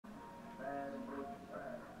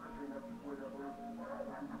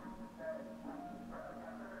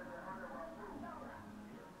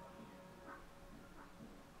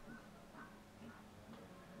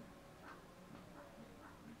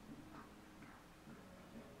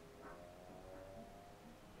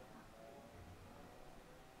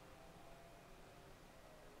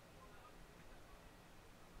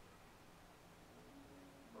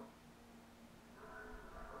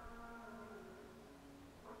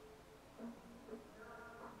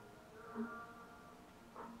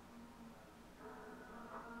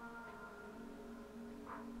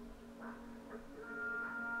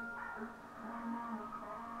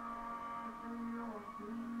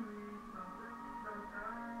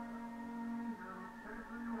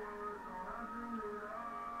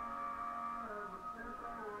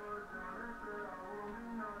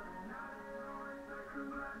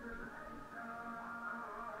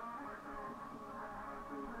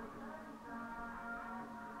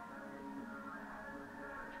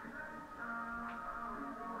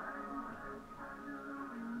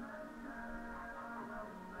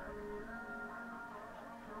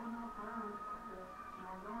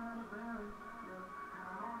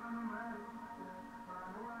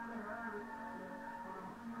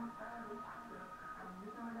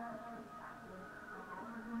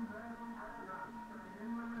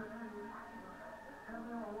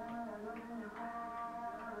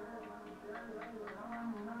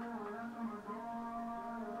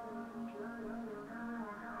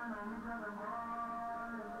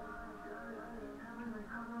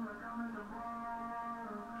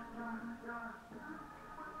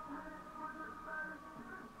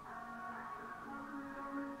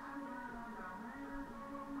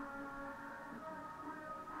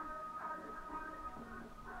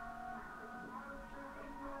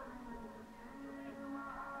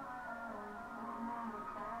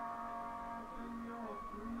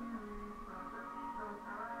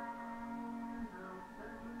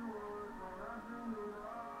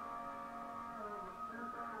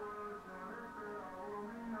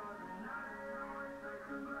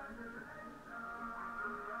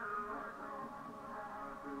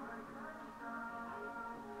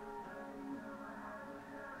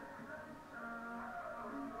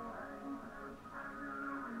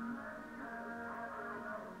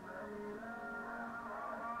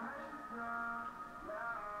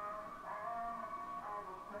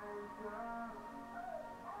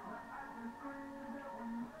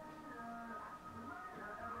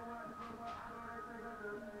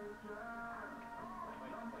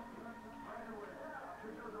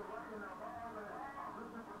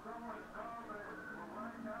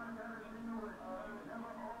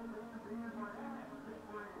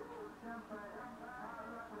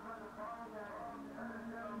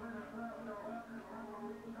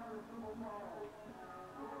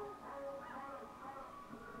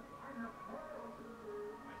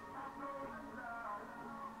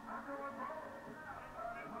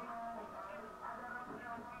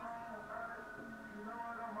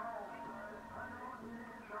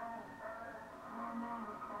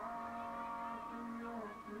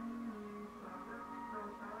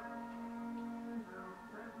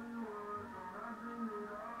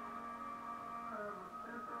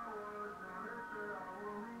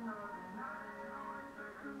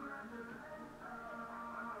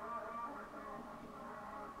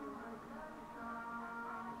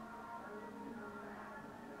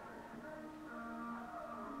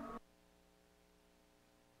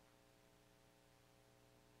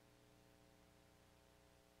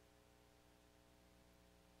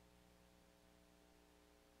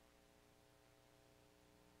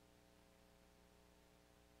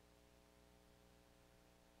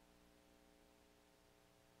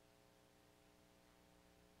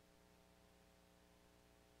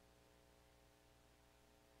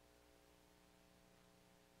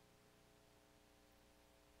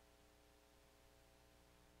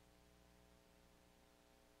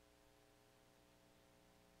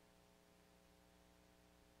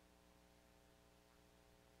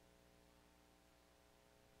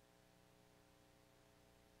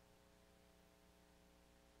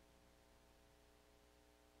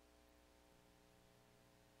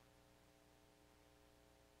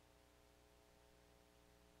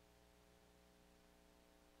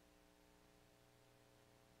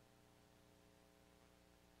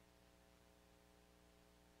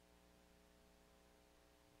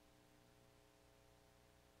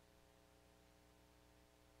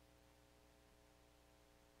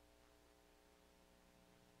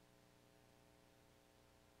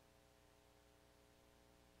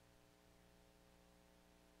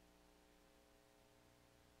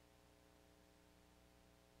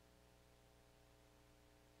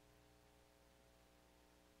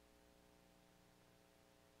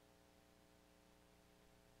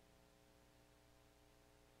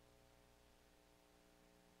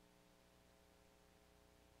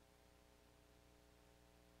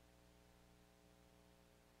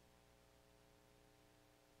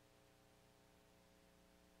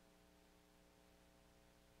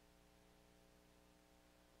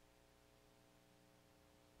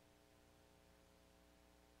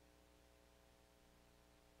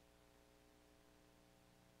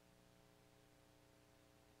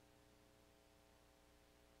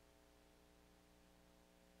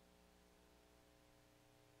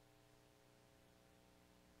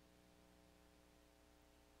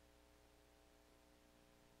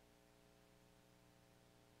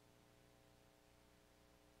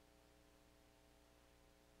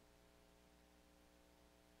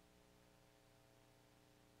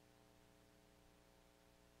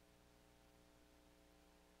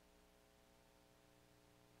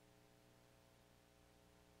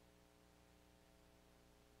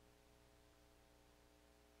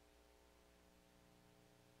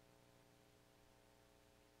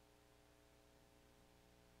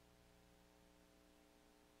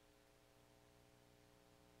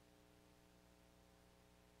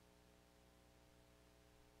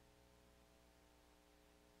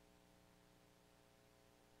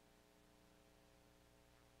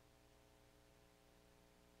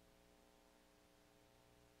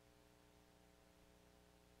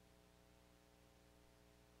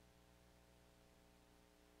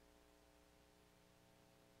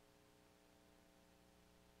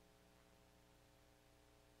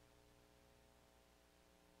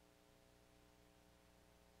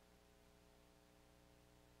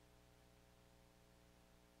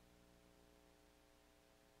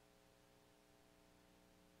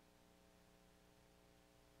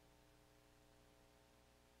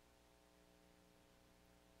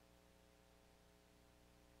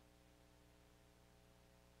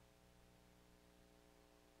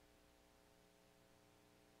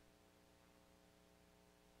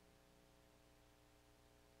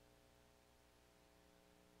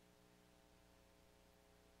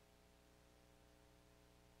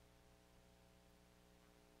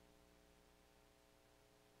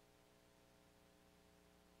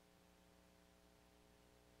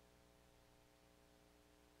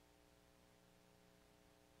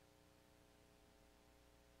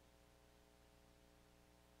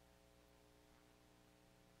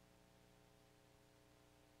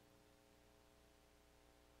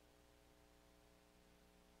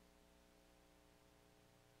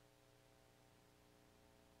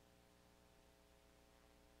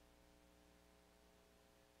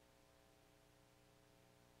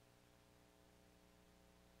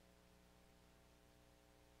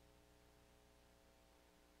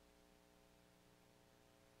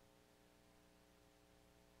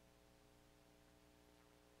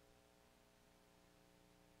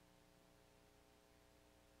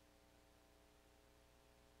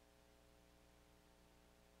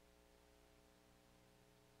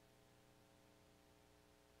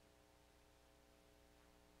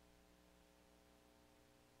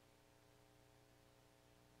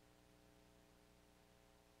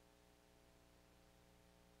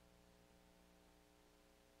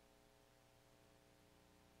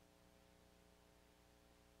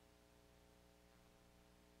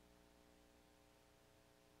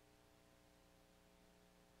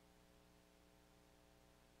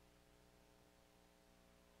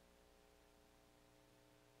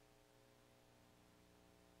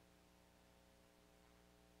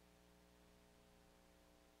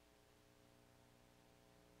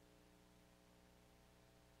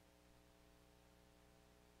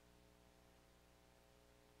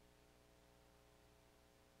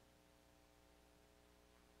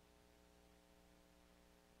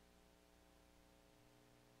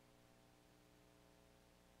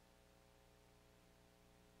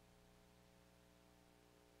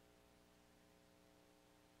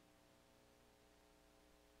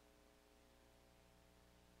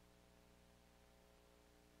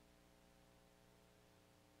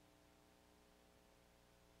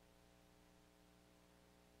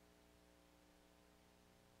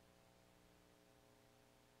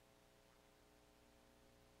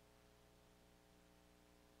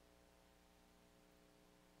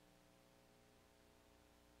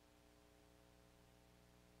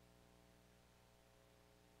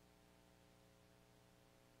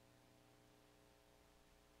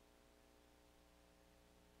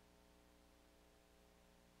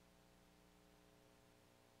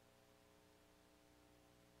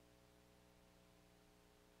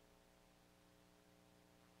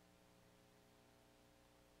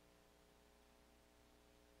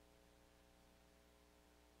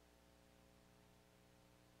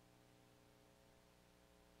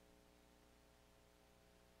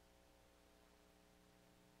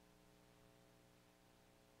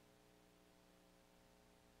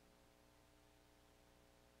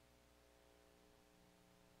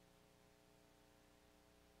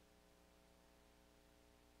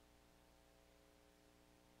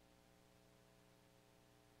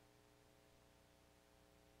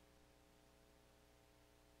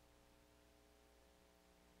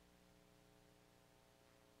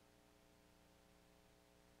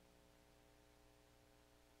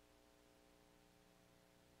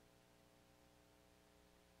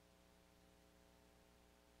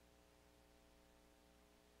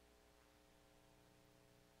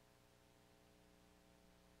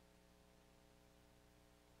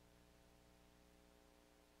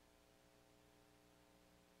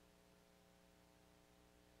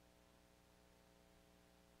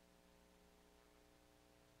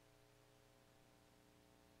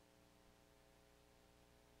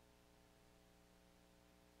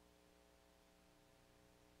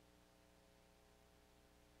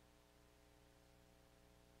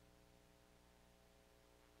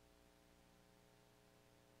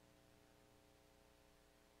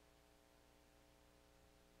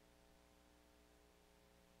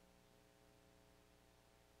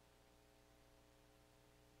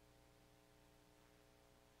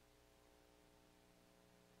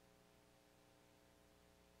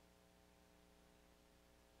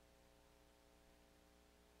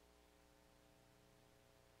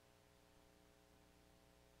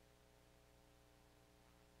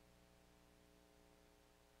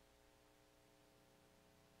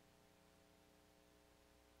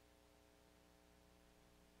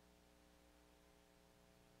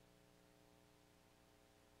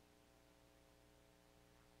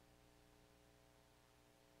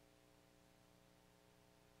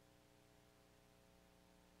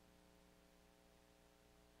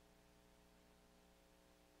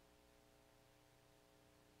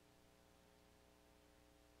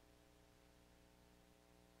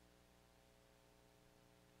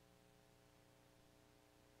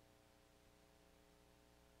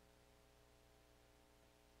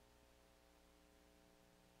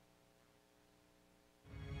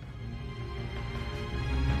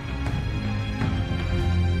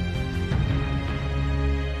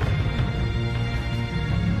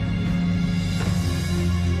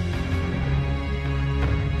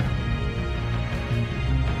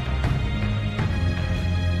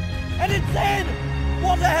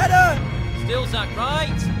still, Zach, right?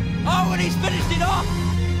 Oh, and he's finished it off!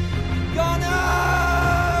 Gunner!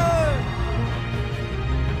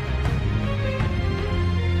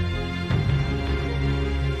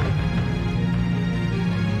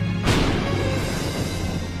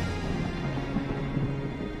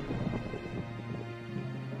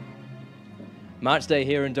 Match day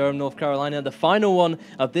here in Durham, North Carolina, the final one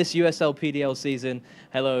of this USL PDL season.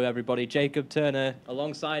 Hello, everybody. Jacob Turner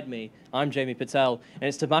alongside me. I'm Jamie Patel, and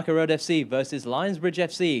it's Tobacco Road FC versus Lionsbridge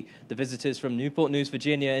FC, the visitors from Newport News,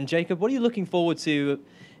 Virginia. And Jacob, what are you looking forward to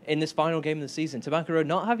in this final game of the season? Tobacco Road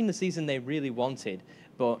not having the season they really wanted,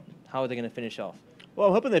 but how are they going to finish off? Well,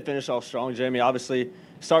 I'm hoping they finish off strong, Jamie. Obviously,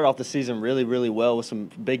 started off the season really, really well with some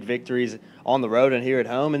big victories on the road and here at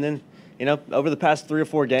home, and then over the past 3 or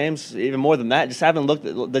 4 games, even more than that, just haven't looked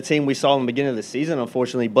at the team we saw in the beginning of the season,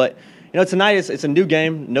 unfortunately. But, tonight it's a new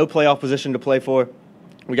game, no playoff position to play for.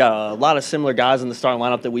 We got a lot of similar guys in the starting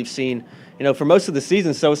lineup that we've seen, for most of the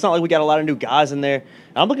season. So it's not like we got a lot of new guys in there.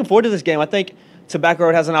 And I'm looking forward to this game. I think Tobacco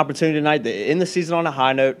Road has an opportunity tonight to end the season on a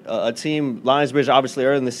high note. A team, Lionsbridge, obviously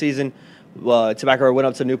early in the season, Tobacco Road went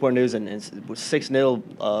up to Newport News and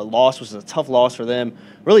 6-0 loss, which was a tough loss for them.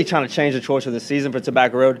 Really trying to change the course of the season for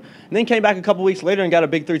Tobacco Road. And then came back a couple weeks later and got a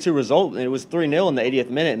big 3-2 result. And it was 3-0 in the 80th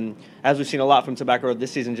minute. And as we've seen a lot from Tobacco Road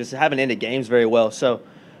this season, just haven't ended games very well. So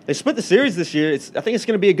they split the series this year. I think it's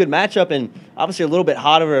going to be a good matchup and obviously a little bit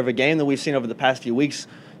hotter of a game than we've seen over the past few weeks.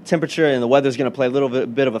 Temperature and the weather is going to play a little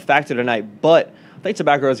bit of a factor tonight. But I think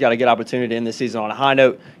Tobacco Road's got a good opportunity to end this season on a high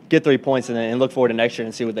note, get 3 points, and look forward to next year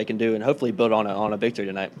and see what they can do and hopefully build on a victory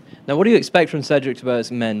tonight. Now, what do you expect from Cedric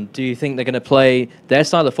Tabert's men? Do you think they're going to play their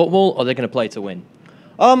style of football or they're going to play to win?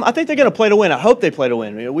 I think they're going to play to win. I hope they play to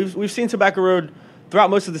win. We've seen Tobacco Road throughout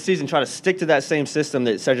most of the season try to stick to that same system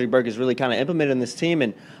that Cedric Burke has really kind of implemented in this team.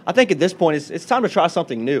 And I think at this point it's time to try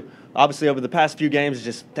something new. Obviously, over the past few games,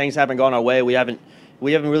 just things haven't gone our way. We haven't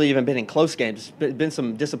really even been in close games. There's been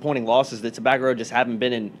some disappointing losses that Tobacco Road just haven't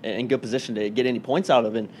been in good position to get any points out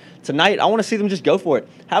of. And tonight, I want to see them just go for it.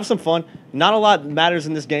 Have some fun. Not a lot matters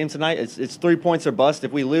in this game tonight. It's 3 points or bust.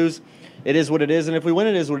 If we lose, it is what it is. And if we win,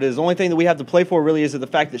 it is what it is. The only thing that we have to play for really is the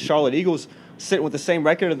fact that Charlotte Eagles sit with the same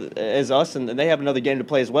record as us, and they have another game to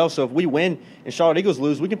play as well. So if we win and Charlotte Eagles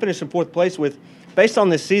lose, we can finish in 4th place with, based on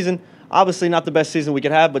this season, obviously not the best season we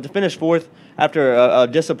could have, but to finish 4th after a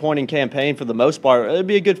disappointing campaign for the most part, it would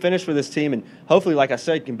be a good finish for this team. And hopefully, like I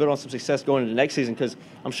said, can build on some success going into next season because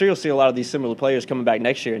I'm sure you'll see a lot of these similar players coming back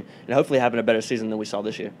next year and hopefully having a better season than we saw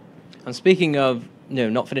this year. And speaking of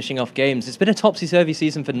not finishing off games, it's been a topsy-turvy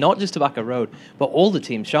season for not just Tobacco Road, but all the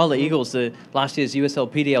teams. Charlotte Eagles, the last year's USL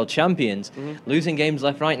PDL champions, losing games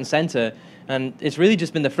left, right, and centre. And it's really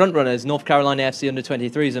just been the front runners, North Carolina FC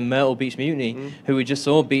under-23s and Myrtle Beach Mutiny, who we just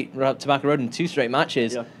saw beat Tobacco Road in 2 straight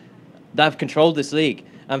matches. Yeah. They've controlled this league.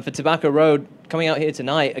 And for Tobacco Road, coming out here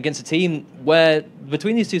tonight against a team where,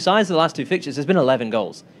 between these two sides, the last 2 fixtures, there's been 11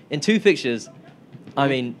 goals. In 2 fixtures, I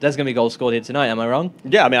mean, there's going to be goals scored here tonight. Am I wrong?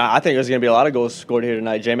 Yeah, I mean, I think there's going to be a lot of goals scored here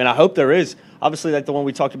tonight, Jamie, and I hope there is. Obviously, like the one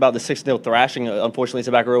we talked about, the 6-0 thrashing, unfortunately,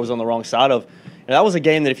 Tobacco Road was on the wrong side of. And that was a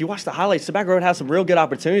game that if you watch the highlights, Tobacco Road had some real good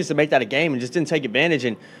opportunities to make that a game and just didn't take advantage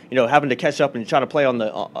and, having to catch up and try to play on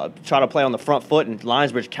the front foot, and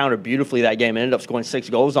Lionsbridge countered beautifully that game and ended up scoring 6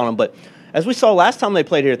 goals on them. But as we saw last time they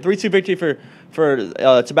played here, 3-2 victory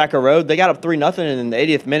for Tobacco Road. They got up 3-0 in the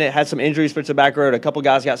 80th minute, had some injuries for Tobacco Road. A couple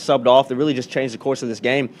guys got subbed off. They really just changed the course of this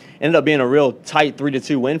game. Ended up being a real tight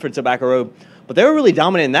 3-2 win for Tobacco Road. But they were really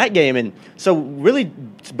dominant in that game. And so really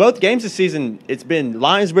both games this season, it's been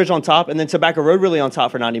Lionsbridge on top and then Tobacco Road really on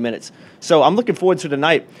top for 90 minutes. So I'm looking forward to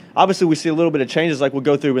tonight. Obviously, we see a little bit of changes like we'll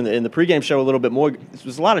go through in the pregame show a little bit more.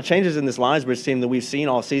 There's a lot of changes in this Lionsbridge team that we've seen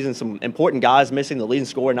all season. Some important guys missing, the leading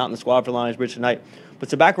scorer not in the squad for Lionsbridge tonight. But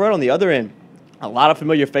Tobacco Road on the other end, a lot of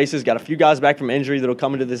familiar faces, got a few guys back from injury that will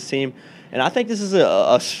come into this team. And I think this is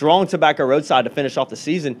a strong Tobacco Road side to finish off the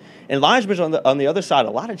season. And Lionsbridge on the other side,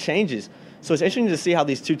 a lot of changes. So it's interesting to see how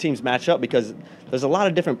these two teams match up because there's a lot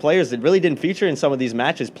of different players that really didn't feature in some of these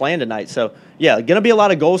matches playing tonight. So, yeah, going to be a lot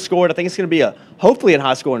of goals scored. I think it's going to be hopefully a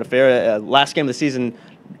high-scoring affair. Last game of the season,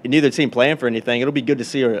 neither team playing for anything. It'll be good to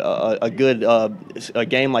see a good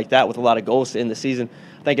game like that with a lot of goals to end the season.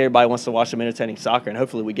 I think everybody wants to watch some entertaining soccer, and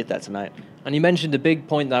hopefully we get that tonight. And you mentioned a big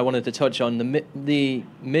point that I wanted to touch on, the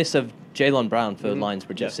miss of Jalen Brown for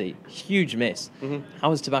Lionsbridge FC. Huge miss.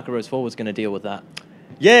 How is Tobacco Road's forwards going to deal with that?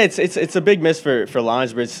 Yeah, it's a big miss for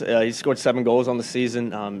Lionsbridge. He scored 7 goals on the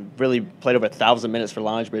season. Really played over 1,000 minutes for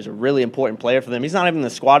Lionsbridge. A really important player for them. He's not even in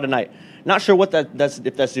the squad tonight. Not sure if that's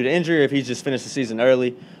due to injury or if he's just finished the season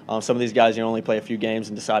early. Some of these guys, only play a few games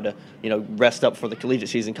and decide to, rest up before the collegiate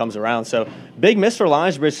season comes around. So big miss for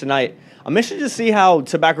Lionsbridge tonight. I'm interested to see how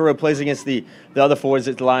Tobacco Road plays against the other forwards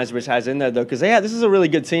that the Lionsbridge has in there, though, because this is a really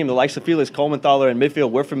good team. The likes of Felix Coleman-Thaler in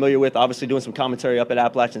midfield we're familiar with, obviously doing some commentary up at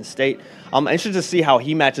Appalachian State. I'm interested to see how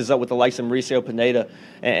he matches up with the likes of Mauricio Pineda,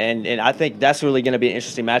 and I think that's really going to be an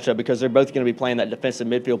interesting matchup because they're both going to be playing that defensive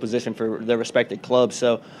midfield position for their respective clubs.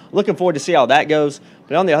 So looking forward to see how that goes.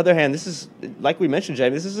 But on the other hand, this is, like we mentioned,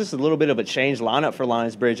 Jamie, this is just a little bit of a changed lineup for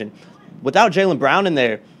Lionsbridge, and without Jalen Brown in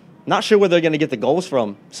there, not sure where they're going to get the goals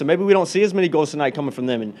from. So maybe we don't see as many goals tonight coming from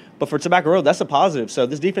them. But for Tobacco Road, that's a positive. So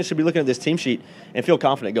this defense should be looking at this team sheet and feel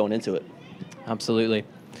confident going into it. Absolutely.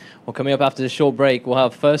 Well, coming up after this short break, we'll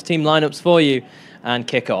have first team lineups for you and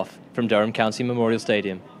kickoff from Durham County Memorial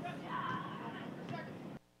Stadium.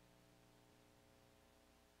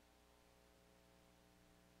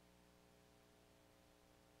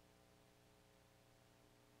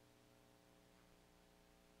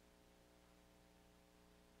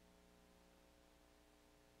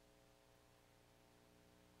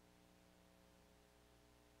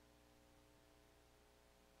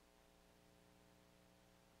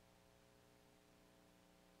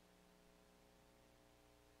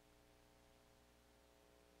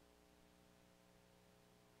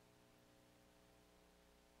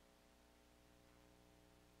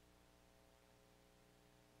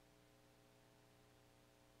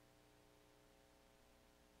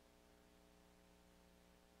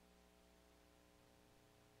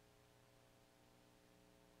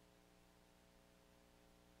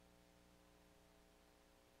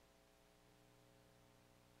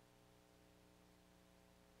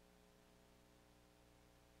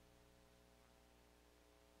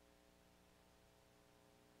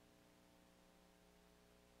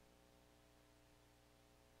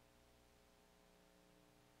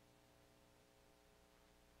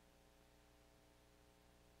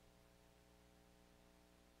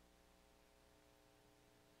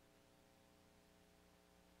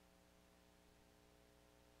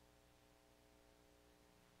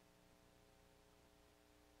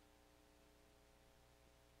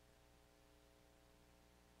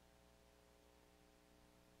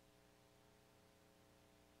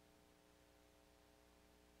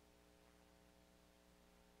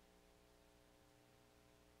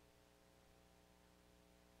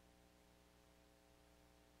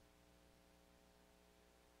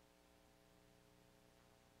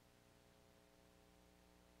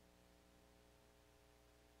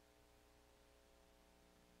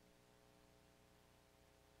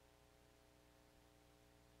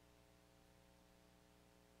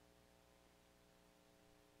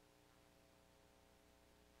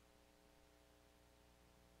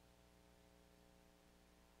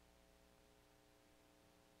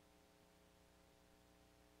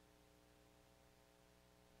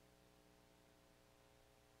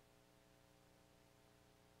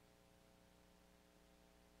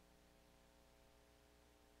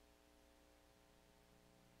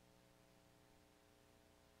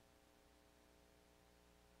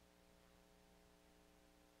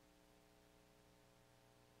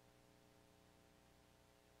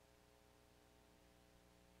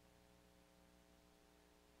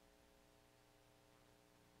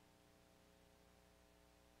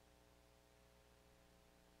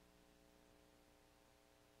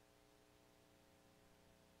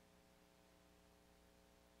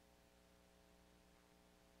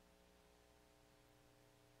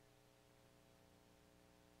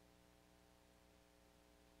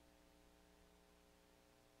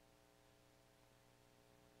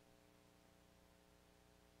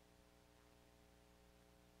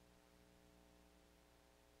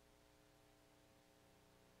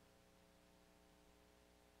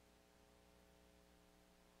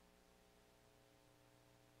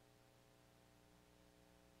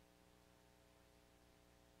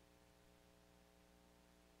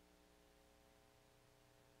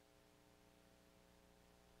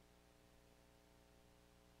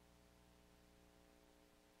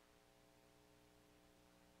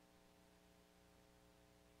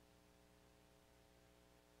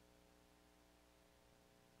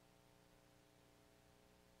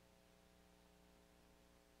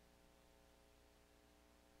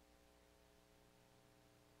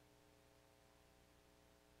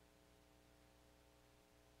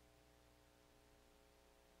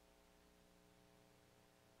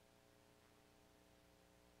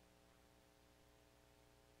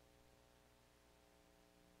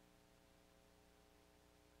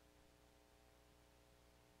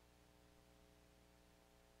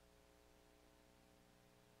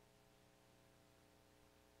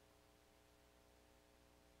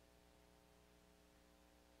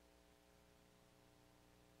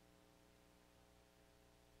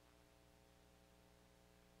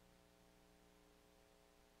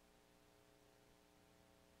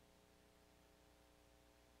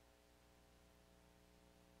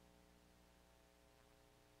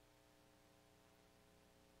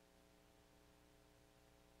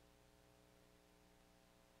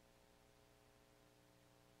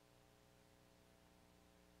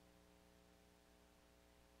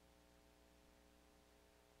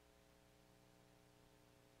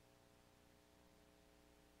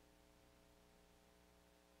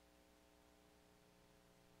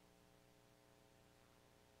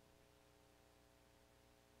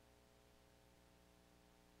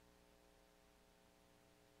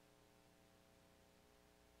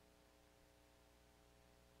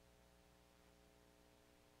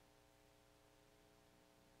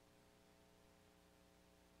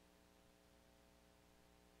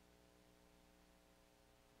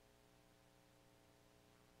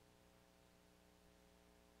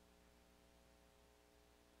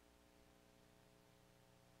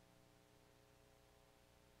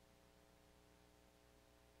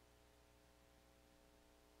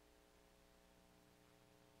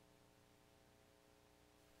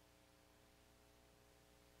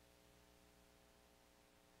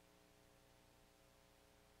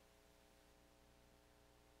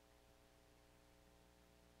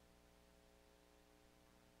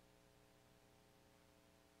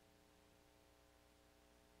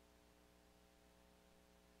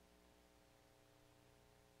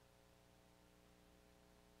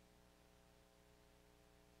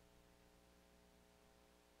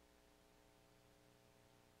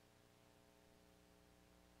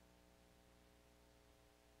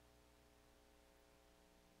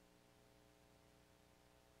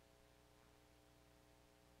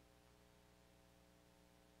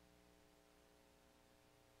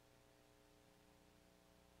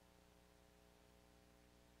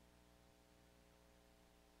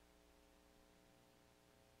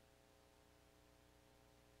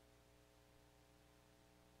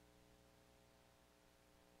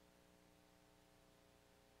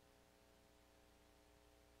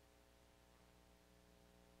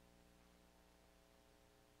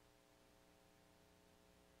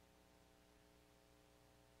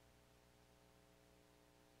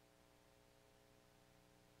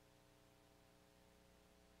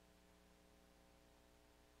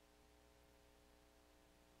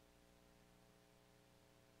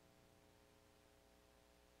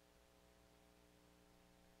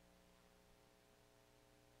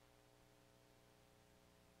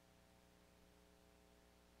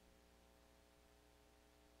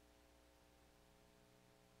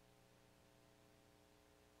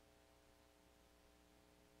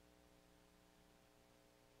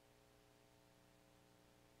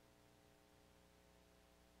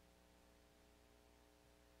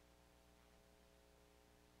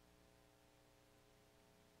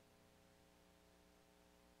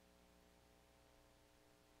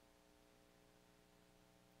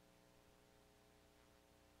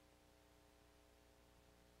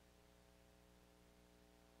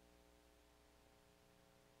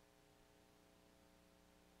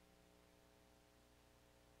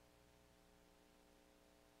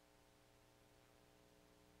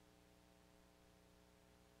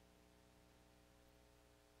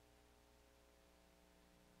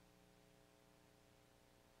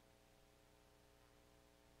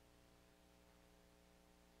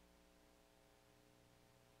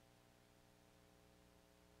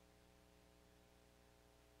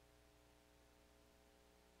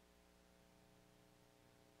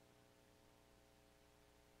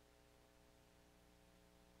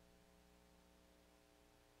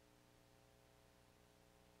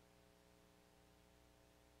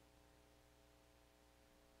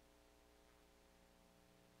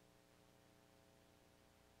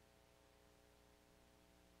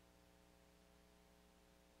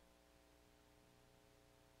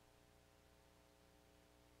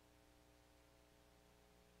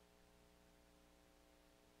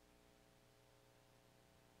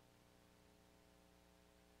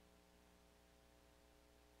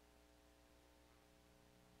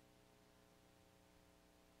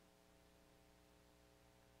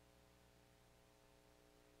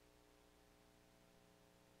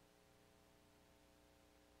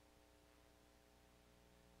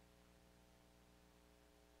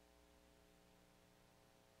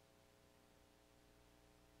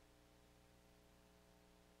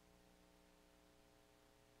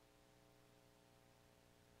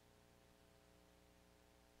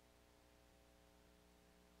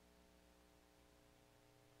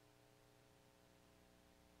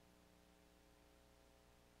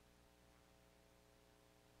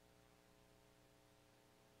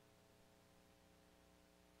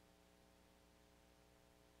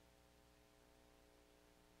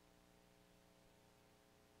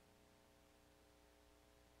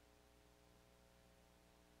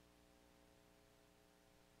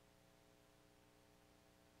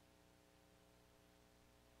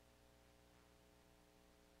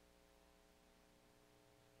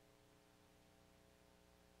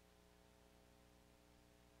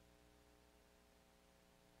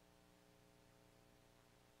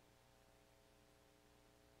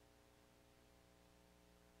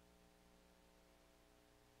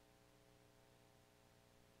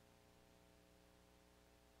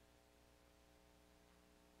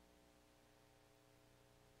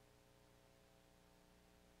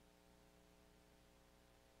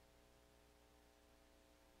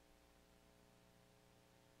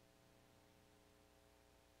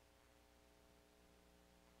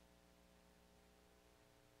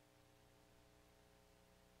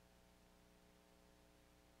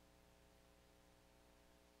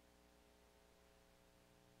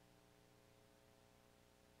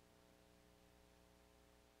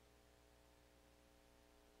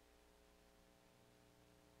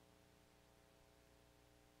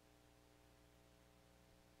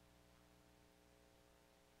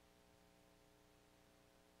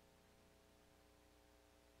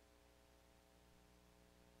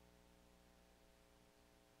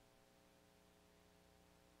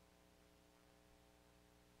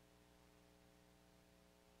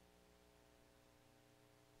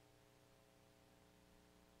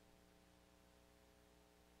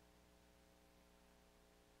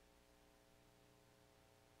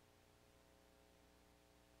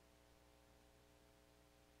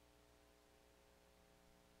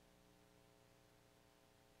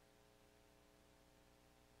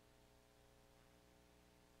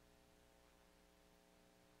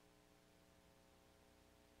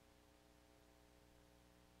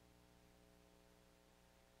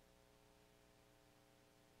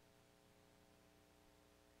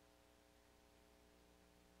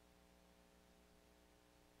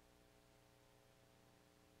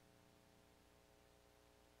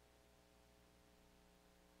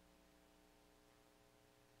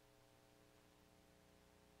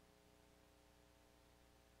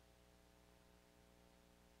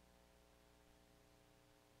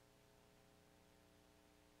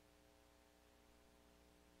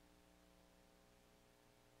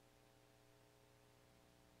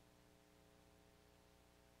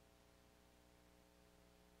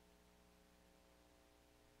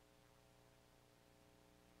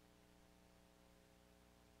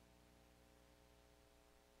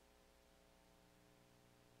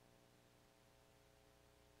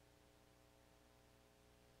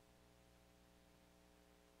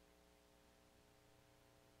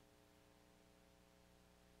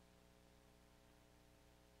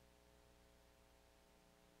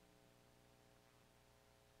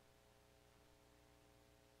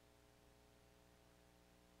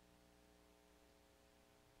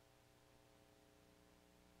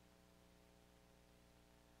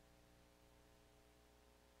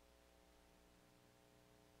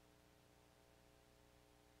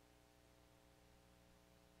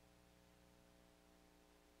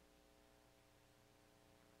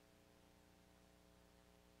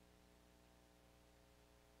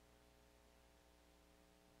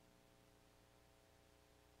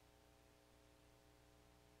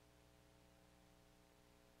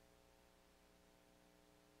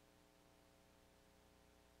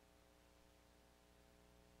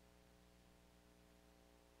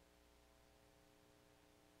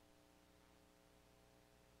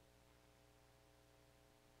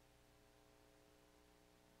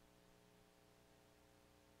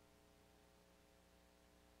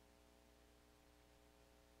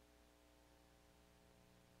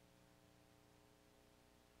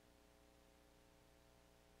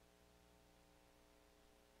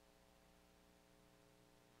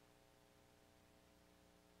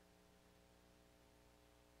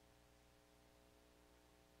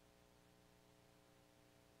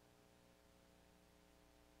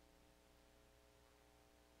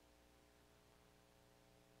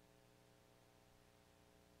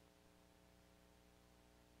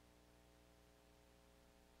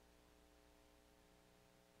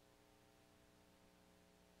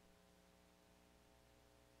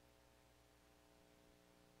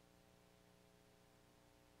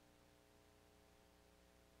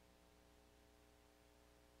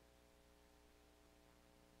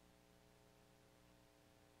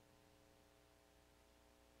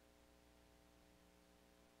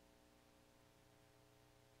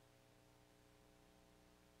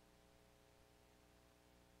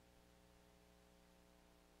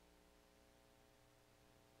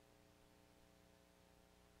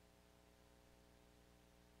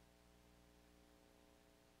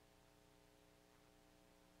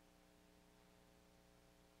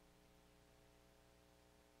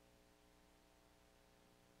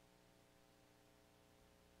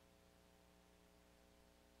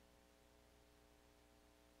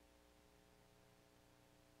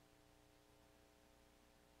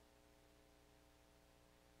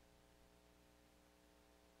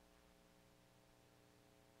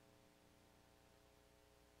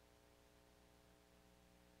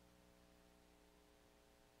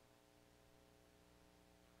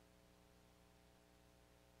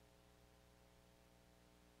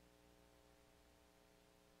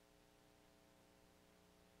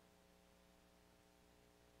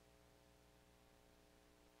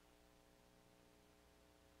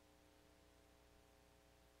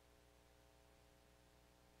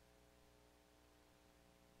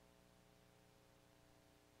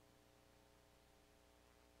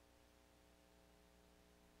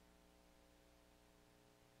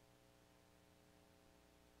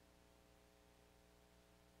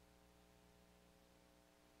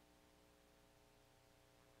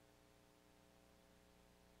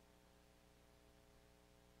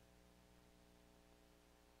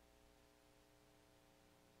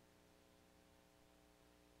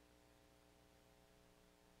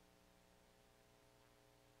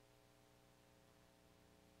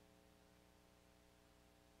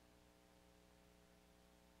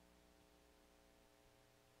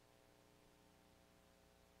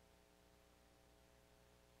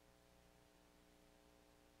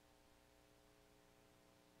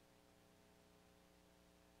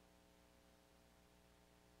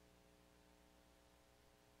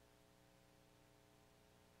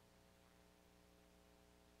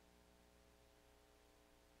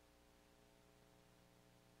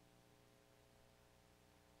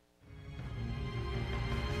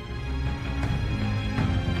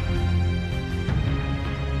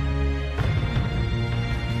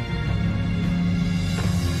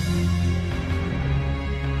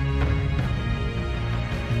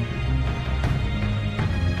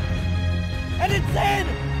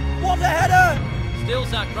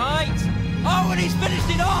 Steals that right. Oh, and he's finished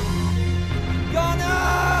it off. Gunner!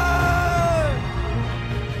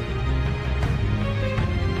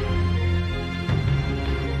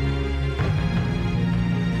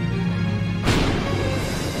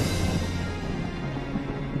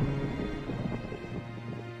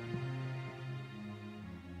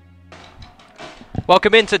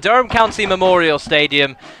 Welcome into Durham County Memorial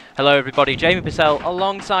Stadium. Hello everybody, Jamie Purcell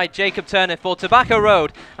alongside Jacob Turner for Tobacco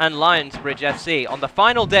Road and Lionsbridge FC on the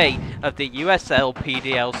final day of the USL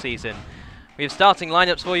PDL season. We have starting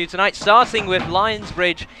lineups for you tonight, starting with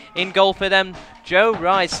Lionsbridge. In goal for them, Joe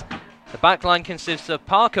Rice. The backline consists of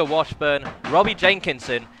Parker Washburn, Robbie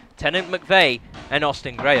Jenkinson, Tennant McVeigh and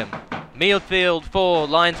Austin Graham. Midfield for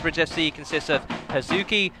Lionsbridge FC consists of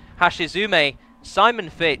Hazuki Hashizume, Simon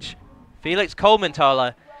Fitch, Felix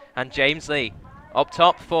Coleman-Thaler and James Lee. Up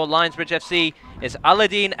top for Lionsbridge FC is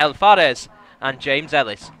Aladdin El-Fares and James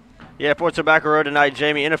Ellis. Yeah, for Tobacco Road tonight,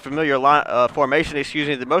 Jamie, in a familiar formation,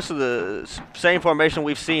 most of the same formation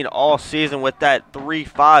we've seen all season with that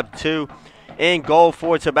 3-5-2. In goal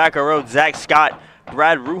for Tobacco Road, Zach Scott,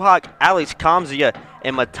 Brad Ruhak, Alex Kamzia,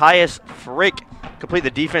 and Matthias Frick complete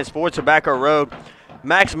the defense for Tobacco Road.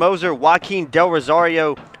 Max Moser, Joaquin Del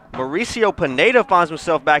Rosario, Mauricio Pineda finds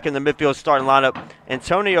himself back in the midfield starting lineup.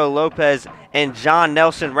 Antonio Lopez and John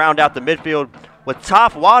Nelson round out the midfield, with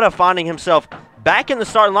Toph Wada finding himself back in the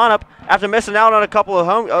starting lineup after missing out on a couple of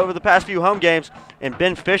over the past few home games, and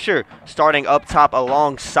Ben Fisher starting up top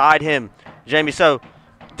alongside him. Jamie, so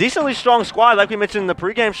decently strong squad like we mentioned in the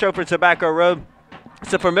pregame show for Tobacco Road.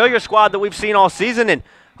 It's a familiar squad that we've seen all season, and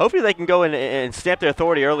hopefully they can go in and stamp their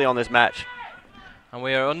authority early on this match. And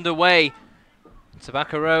we are underway.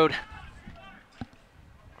 Tobacco Road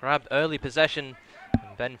grabbed early possession,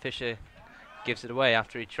 and Ben Fisher gives it away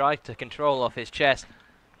after he tried to control off his chest.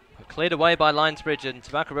 But cleared away by Lionsbridge, and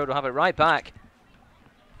Tobacco Road will have it right back.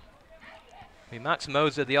 Max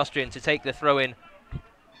Moser, the Austrian, to take the throw in.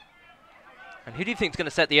 And who do you think is going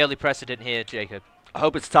to set the early precedent here, Jacob? I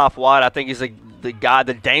hope it's Toph Wada. I think he's the guy,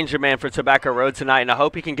 the danger man for Tobacco Road tonight, and I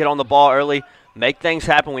hope he can get on the ball early, make things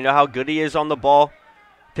happen. We know how good he is on the ball.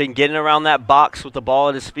 If he can get in around that box with the ball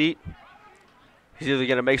at his feet, he's either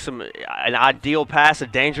going to make an ideal pass, a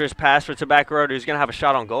dangerous pass for Tobacco Road, or he's going to have a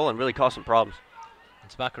shot on goal and really cause some problems. And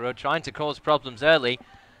Tobacco Road trying to cause problems early.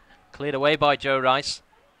 Cleared away by Joe Rice.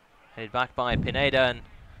 Headed back by Pineda, and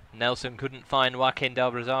Nelson couldn't find Joaquin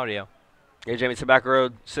Del Rosario. Yeah, Jamie, Tobacco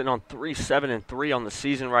Road sitting on 3-7-3 on the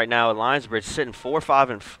season right now. And Lionsbridge sitting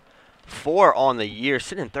 4-5-4 on the year,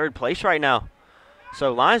 sitting in third place right now.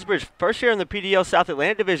 So Lionsbridge, first year in the PDL South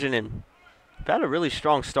Atlantic Division, and had a really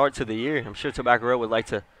strong start to the year. I'm sure Tobacco Road would like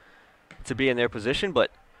to be in their position, but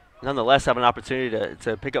nonetheless have an opportunity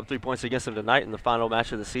to pick up 3 points against them tonight in the final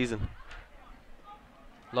match of the season.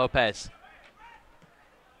 Lopez.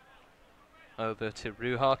 Over to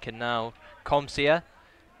Ruhak, and now Komsia.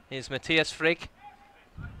 Is Matthias Frick.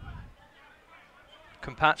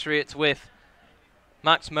 Compatriots with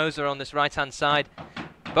Max Moser on this right-hand side.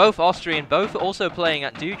 Both Austrian, both also playing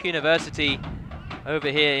at Duke University over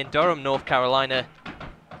here in Durham, North Carolina.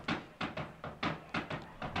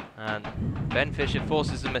 And Ben Fisher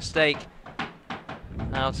forces a mistake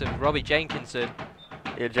out of Robbie Jenkinson.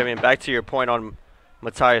 Yeah, Jimmy, and back to your point on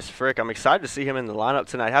Matthias Frick, I'm excited to see him in the lineup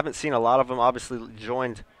tonight. Haven't seen a lot of them. Obviously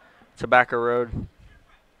joined Tobacco Road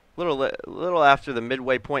a little after the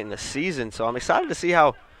midway point in the season, so I'm excited to see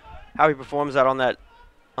how he performs out on that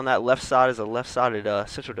left side as a left-sided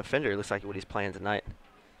central defender. It looks like what he's playing tonight.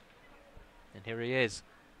 And here he is,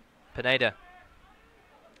 Pineda.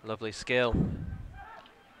 Lovely skill. And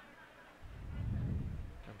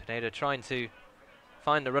Pineda trying to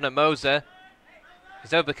find the run at Moser.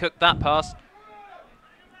 He's overcooked that pass.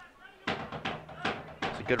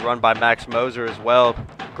 It's a good run by Max Moser as well.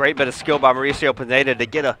 Great bit of skill by Mauricio Pineda to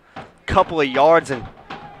get a couple of yards, and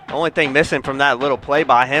the only thing missing from that little play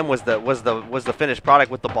by him was the finished product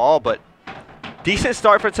with the ball. But decent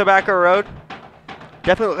start for Tobacco Road.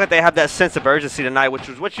 Definitely look like they have that sense of urgency tonight, which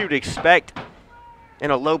was what you'd expect in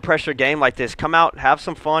a low-pressure game like this. Come out, have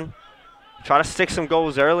some fun, try to stick some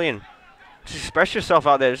goals early, and just express yourself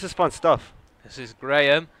out there. This is fun stuff. This is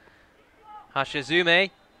Graham Hashizume,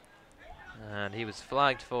 and he was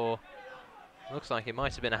flagged for, looks like it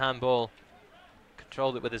might have been a handball.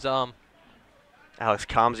 Controlled it with his arm. Alex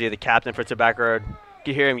Kamzia, the captain for Tobacco Road. You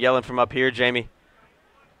can hear him yelling from up here, Jamie.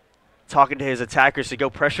 Talking to his attackers to go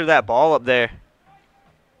pressure that ball up there.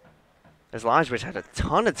 As Lionsbridge had a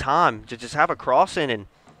ton of time to just have a cross in, and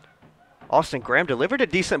Austin Graham delivered a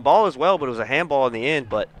decent ball as well, but it was a handball in the end.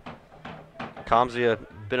 But Kamzia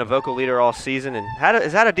been a vocal leader all season and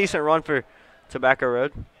has had a decent run for Tobacco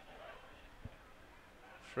Road.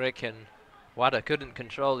 Frick and Wada couldn't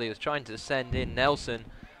control. He was trying to send in Nelson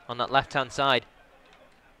on that left-hand side.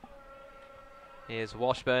 Here's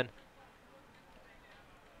Washburn.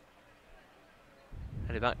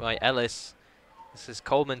 Headed back by Ellis. This is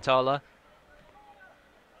Coleman-Thaler.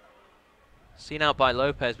 Seen out by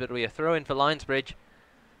Lopez, but we are throw-in for Lionsbridge.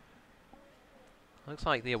 Looks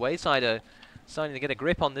like the away side are starting to get a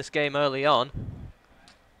grip on this game early on.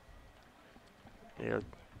 Yeah,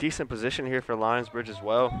 decent position here for Lionsbridge as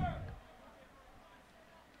well.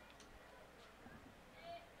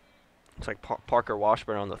 Looks like Parker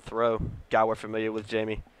Washburn on the throw. Guy we're familiar with,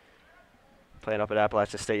 Jamie. Playing up at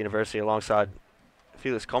Appalachian State University alongside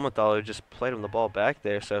Felix Coleman-Thaler, who just played him the ball back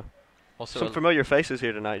there. So Also some familiar faces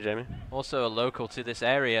here tonight, Jamie. Also a local to this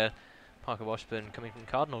area. Parker Washburn coming from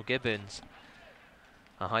Cardinal Gibbons,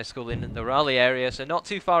 a high school in the Raleigh area, so not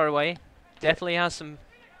too far away. Definitely has some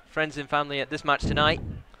friends and family at this match tonight.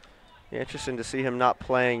 Yeah, interesting to see him not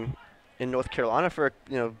playing in North Carolina for,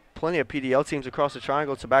 plenty of PDL teams across the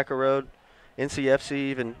Triangle, Tobacco Road, NCFC,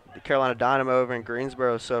 even the Carolina Dynamo over in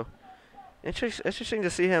Greensboro. So interesting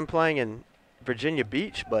to see him playing in Virginia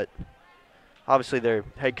Beach, but obviously their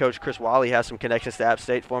head coach Chris Wiley has some connections to App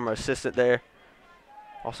State, former assistant there.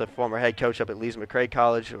 Also former head coach up at Lees McRae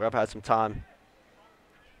College, where I've had some time.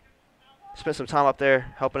 Spent some time up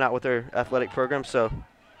there helping out with their athletic program, so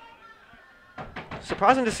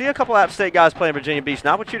surprising to see a couple App State guys playing Virginia Beach.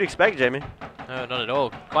 Not what you'd expect, Jamie. No, not at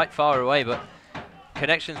all. Quite far away, but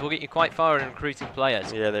connections will get you quite far in recruiting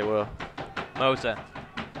players. Yeah, they will. Moser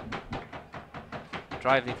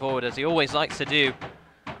driving forward as he always likes to do.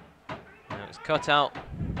 And it was cut out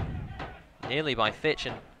nearly by Fitch,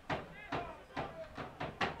 and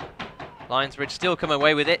Lionsbridge still come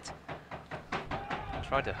away with it.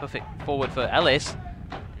 Tried to hoof it forward for Ellis,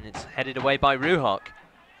 and it's headed away by Ruhock.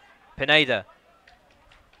 Pineda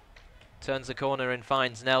turns the corner and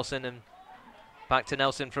finds Nelson, and back to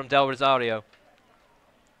Nelson from Del Rosario.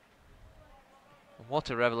 What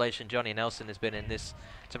a revelation Johnny Nelson has been in this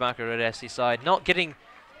Tobacco Road SC side. Not getting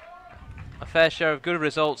a fair share of good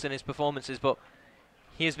results in his performances, but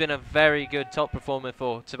he has been a very good top performer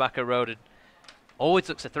for Tobacco Road, and always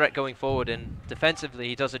looks a threat going forward, and defensively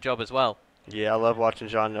he does a job as well. Yeah, I love watching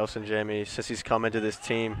John Nelson, Jamie, since he's come into this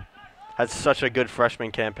team. Had such a good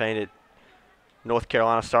freshman campaign at North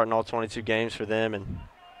Carolina, starting all 22 games for them, and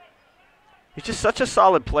he's just such a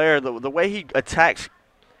solid player. The way he attacks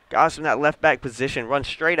guys from that left back position, runs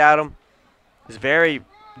straight at him, is very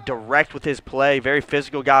direct with his play, very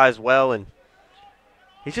physical guy as well, and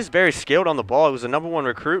he's just very skilled on the ball. He was the #1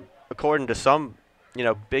 recruit according to some,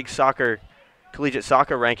 big collegiate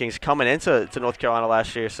soccer rankings coming into North Carolina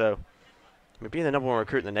last year. So, being the #1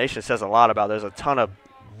 recruit in the nation says a lot about it. There's a ton of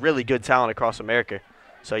really good talent across America.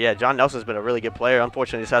 So, yeah, John Nelson's been a really good player.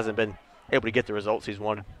 Unfortunately, just hasn't been able to get the results he's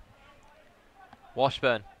wanted.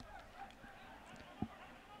 Washburn.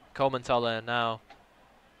 Coleman-Thaler now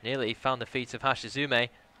nearly found the feet of Hashizume.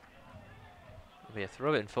 It'll be a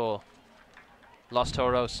throw-in for Los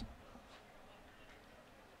Toros.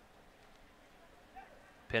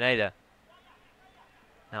 Pineda.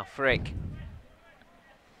 Now Frick.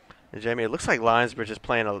 And Jamie, it looks like Lionsbridge is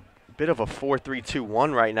playing a bit of a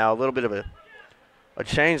 4-3-2-1 right now, a little bit of a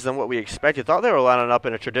change than what we expected. Thought they were lining up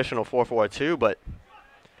in a traditional 4-4-2, but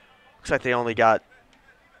looks like they only got,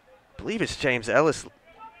 I believe it's James Ellis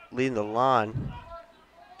leading the line.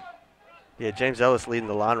 Yeah, James Ellis leading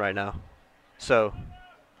the line right now. So,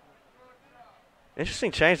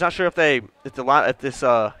 interesting change. Not sure if this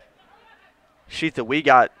sheet that we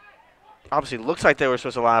got obviously looks like they were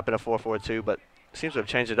supposed to line up in a 4-4-2, but seems to have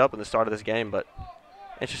changed it up in the start of this game. But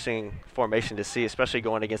interesting formation to see, especially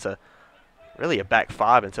going against really a back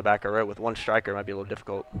five in Tobacco Road with one striker. Might be a little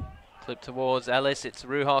difficult. Flip towards Ellis. It's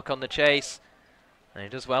Ruhock on the chase, and he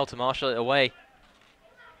does well to marshal it away.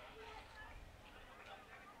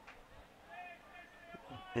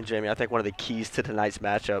 And Jamie, I think one of the keys to tonight's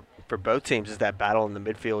matchup for both teams is that battle in the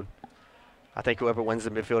midfield. I think whoever wins the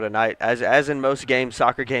midfield tonight, as in most games,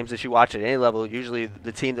 soccer games that you watch at any level, usually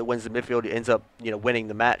the team that wins the midfield ends up, winning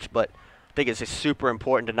the match. But I think it's just super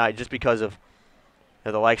important tonight just because of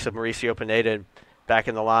the likes of Mauricio Pineda back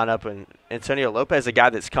in the lineup, and Antonio Lopez, a guy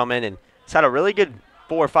that's come in and has had a really good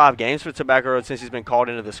 4 or 5 games for Tobacco Road since he's been called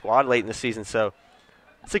into the squad late in the season. So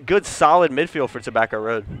it's a good, solid midfield for Tobacco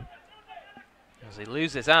Road. As he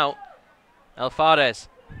loses out, Alfares.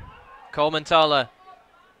 Coleman-Thaler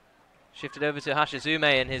shifted over to Hashizume,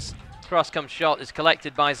 and his cross-come shot is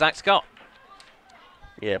collected by Zach Scott.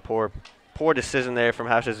 Yeah, poor decision there from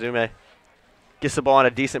Hashizume. Gets the ball in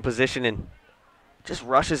a decent position and just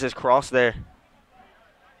rushes his cross there.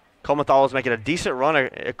 Coleman-Thaler's making a decent run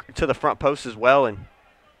to the front post as well, and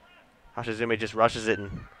Hashizume just rushes it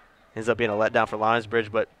and ends up being a letdown for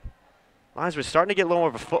Lionsbridge. But Lionsbridge starting to get a little more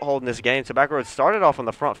of a foothold in this game. Tobacco Road started off on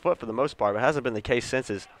the front foot for the most part, but hasn't been the case since,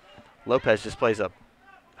 as Lopez just plays a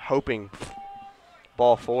hoping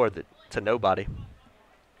ball forward to nobody.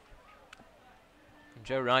 And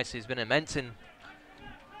Joe Rice, who's been immense in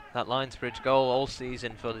that Lionsbridge goal all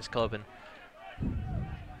season for this club, and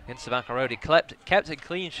against Tobacco Road, he kept a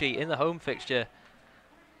clean sheet in the home fixture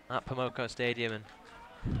at Pamoko Stadium, and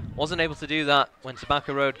wasn't able to do that when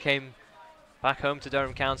Tobacco Road came back home to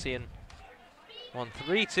Durham County and won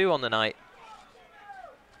 3-2 on the night.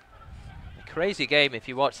 A crazy game if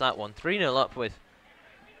you watch that one. 3-0 up with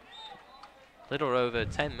little over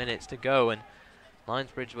 10 minutes to go, and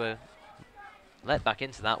Lionsbridge were let back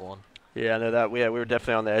into that one. Yeah, I know that. We were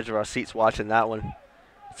definitely on the edge of our seats watching that one.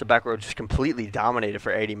 Tobacco Road just completely dominated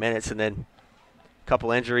for 80 minutes, and then a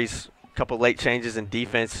couple injuries, a couple late changes in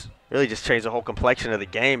defense really just changed the whole complexion of the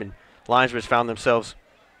game, and Lionsbridge found themselves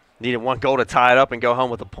needing one goal to tie it up and go home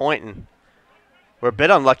with a point, and we're a bit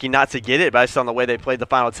unlucky not to get it based on the way they played the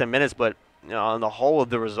final 10 minutes, but on the whole of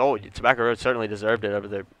the result, Tobacco Road certainly deserved it over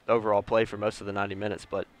their overall play for most of the 90 minutes.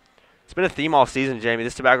 But it's been a theme all season, Jamie.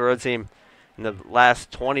 This Tobacco Road team in the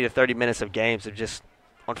last 20 to 30 minutes of games have just,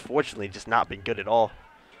 unfortunately, just not been good at all.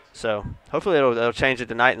 So hopefully it'll change it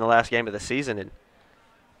tonight in the last game of the season and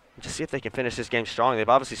just see if they can finish this game strong. They've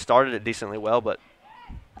obviously started it decently well, but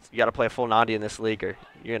you got to play a full 90 in this league or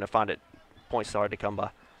you're going to find it points hard to come by.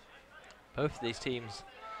 Both of these teams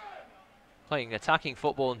playing attacking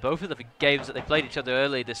football in both of the games that they played each other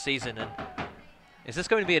early this season. And is this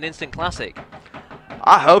going to be an instant classic?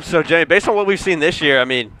 I hope so, Jamie. Based on what we've seen this year, I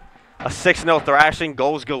mean, a 6-0 thrashing,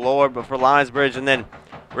 goals galore, but for Lionsbridge, and then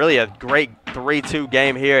really a great 3-2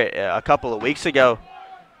 game here a couple of weeks ago.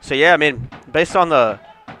 So, yeah, I mean, based on the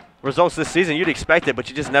results this season, you'd expect it, but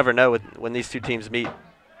you just never know when these two teams meet.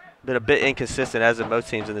 Been a bit inconsistent, as in most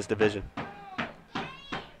teams in this division.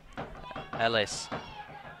 Ellis.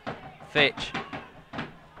 Fitch.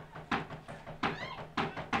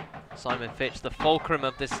 Simon Fitch, the fulcrum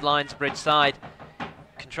of this Lionsbridge side,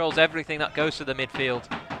 controls everything that goes to the midfield.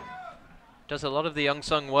 Does a lot of the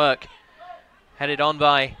unsung work. Headed on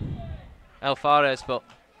by Alfares, but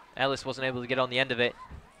Ellis wasn't able to get on the end of it.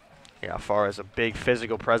 Yeah, Alfares, a big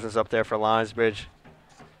physical presence up there for Lionsbridge.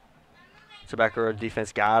 Tobacco Road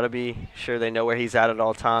defense got to be sure they know where he's at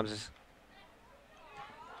all times. It's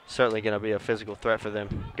certainly going to be a physical threat for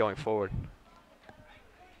them going forward.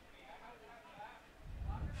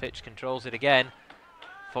 Fitch controls it again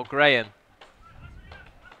for Graham.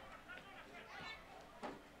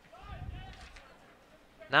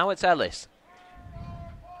 Now it's Ellis.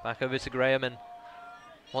 Back over to Graham and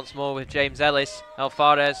once more with James Ellis.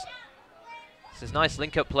 Alfares. This is nice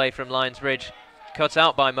link-up play from Lionsbridge. Cut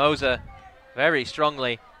out by Moser very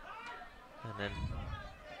strongly. And then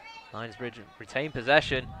Lionsbridge retained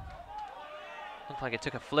possession. Looked like it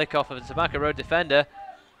took a flick off of the Tobacco Road defender.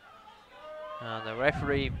 And the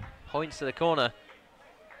referee points to the corner.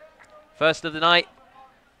 First of the night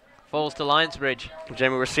falls to Lionsbridge.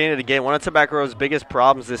 Jamie, we're seeing it again. One of Tobacco Road's biggest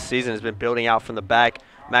problems this season has been building out from the back.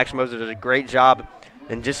 Max Moser does a great job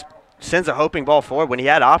and just sends a hoping ball forward when he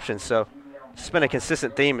had options. So it's been a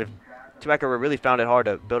consistent theme. Tobacco Road really found it hard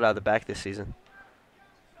to build out of the back this season.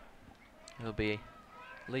 It'll be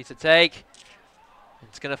lead to take.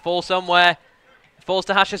 It's going to fall somewhere. It falls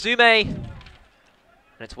to Hashizume. And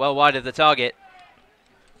it's well wide of the target.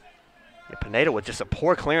 Yeah, Pineda with just a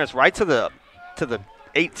poor clearance right to the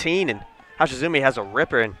 18, and Hashizume has a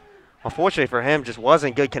ripper, and unfortunately for him, just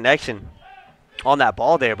wasn't good connection on that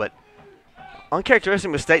ball there, but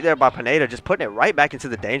uncharacteristic mistake there by Pineda, just putting it right back into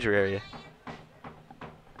the danger area.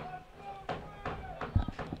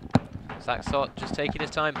 Zach Sott just taking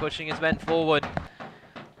his time, pushing his men forward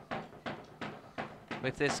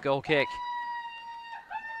with this goal kick.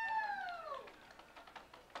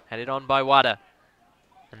 Headed on by Wada,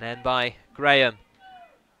 and then by Graham.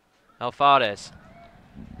 Alfares.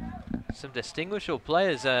 Some distinguishable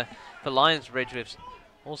players for Lionsbridge with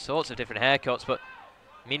all sorts of different haircuts, but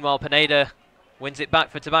meanwhile Pineda wins it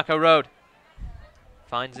back for Tobacco Road.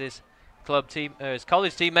 Finds his his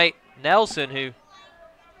college teammate Nelson, who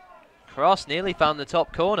cross nearly found the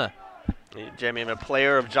top corner. Yeah, Jamie, I'm a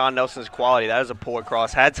player of John Nelson's quality. That is a poor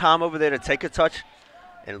cross. Had time over there to take a touch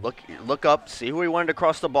and look up, see who he wanted to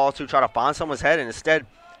cross the ball to, try to find someone's head, and instead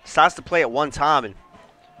decides to play at one time, and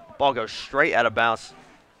ball goes straight out of bounds.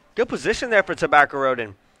 Good position there for Tobacco Road,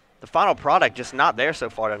 and the final product just not there so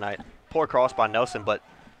far tonight. Poor cross by Nelson, but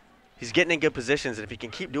he's getting in good positions, and if he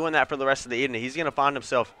can keep doing that for the rest of the evening, he's going to find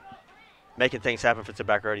himself making things happen for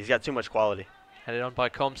Tobacco Road. He's got too much quality. Headed on by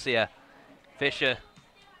Comsia. Fisher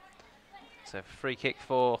It's a free kick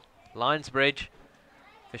for Lionsbridge.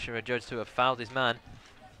 Fisher adjudged to have fouled his man.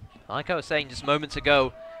 Like I was saying just moments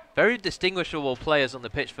ago, very distinguishable players on the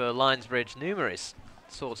pitch for Lionsbridge. Numerous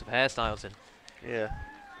sorts of hairstyles. And Yeah.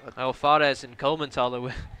 Fares and Coleman-Thaler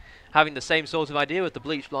were having the same sort of idea with the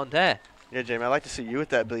bleached blonde hair. Yeah, Jamie, I'd like to see you with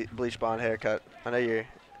that bleach blonde haircut. I know you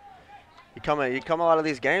come a lot of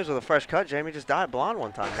these games with a fresh cut. Jamie, just dye it blonde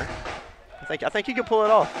one time, man. I think you could pull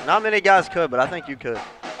it off. Not many guys could, but I think you could.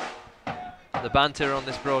 The banter on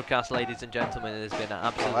this broadcast, ladies and gentlemen, has been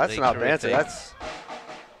absolutely Well, that's not terrific.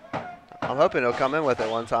 banter. I'm hoping he'll come in with it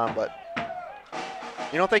one time, but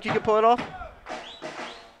you don't think you could pull it off?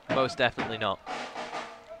 Most definitely not.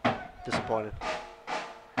 Disappointed.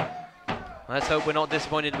 Let's hope we're not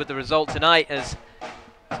disappointed with the result tonight as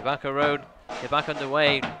Tobacco Road get back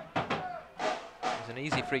underway. It was an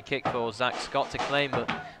easy free kick for Zach Scott to claim,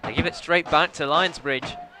 but they give it straight back to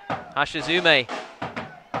Lionsbridge. Hashizume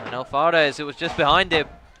and Alfares, who was just behind him.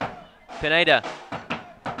 Pineda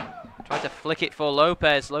tried to flick it for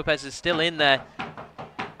Lopez. Lopez is still in there.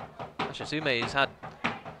 Hashizume has had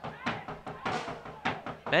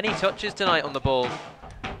many touches tonight on the ball.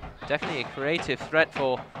 Definitely a creative threat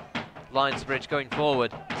for Lionsbridge going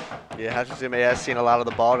forward. Yeah, Hashizume has seen a lot of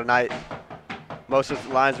the ball tonight. Most of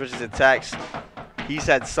Lionsbridge's attacks he's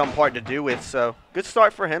had some part to do with, so good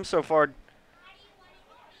start for him so far.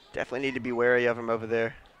 Definitely need to be wary of him over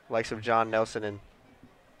there. Likes of John Nelson and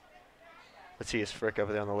Matthias Frick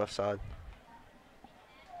over there on the left side.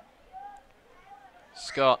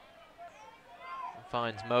 Scott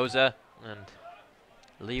finds Moser, and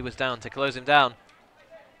Lee was down to close him down.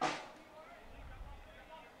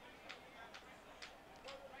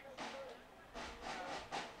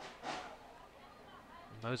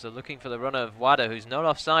 Moser looking for the runner of Wada, who's not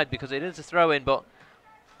offside because it is a throw-in, but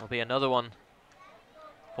there'll be another one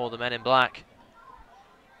for the men in black.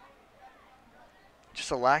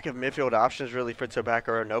 Just a lack of midfield options really for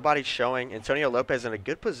Tobacco Road. Nobody's showing. Antonio Lopez in a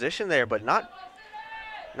good position there, but not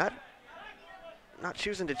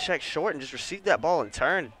choosing to check short and just receive that ball and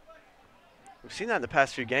turn. We've seen that in the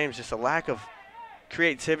past few games, just a lack of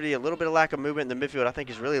creativity, a little bit of lack of movement in the midfield I think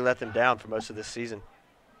has really let them down for most of this season.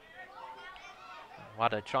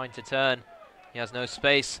 Wada trying to turn. He has no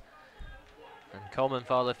space. And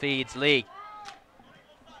Coleman-Thaler feeds Lee.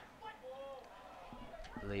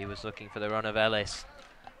 Lee was looking for the run of Ellis.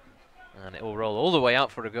 And it will roll all the way out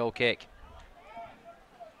for a goal kick.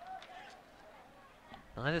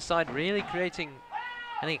 Neither side really creating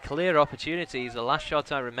any clear opportunities. The last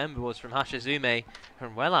shot I remember was from Hashizume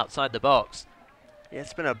from well outside the box. Yeah,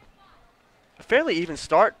 it's been a fairly even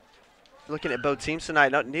start looking at both teams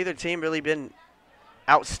tonight. Neither team really been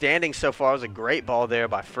outstanding so far. It was a great ball there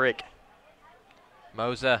by Frick.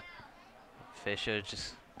 Moser. Fisher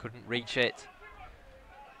just couldn't reach it.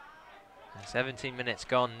 And 17 minutes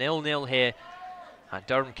gone, 0-0 here at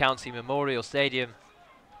Durham County Memorial Stadium.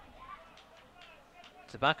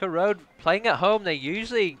 Tobacco Road playing at home, they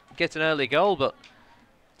usually get an early goal, but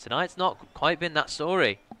tonight's not quite been that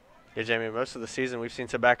story. Yeah, Jamie, most of the season we've seen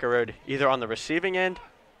Tobacco Road either on the receiving end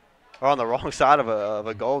or on the wrong side of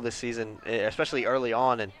a goal this season, especially early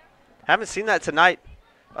on. And haven't seen that tonight.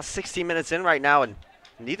 About 16 minutes in right now, and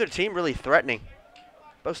neither team really threatening.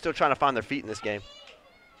 Both still trying to find their feet in this game.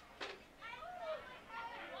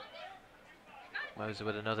 Moser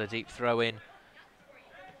with another deep throw in.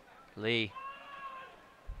 Lee.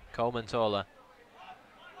 Coleman-Thaler.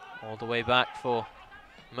 All the way back for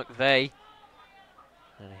McVeigh.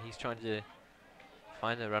 And he's trying to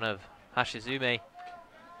find the run of Hashizume.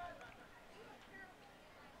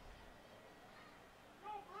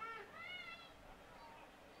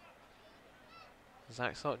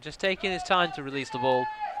 Zach Scott just taking his time to release the ball.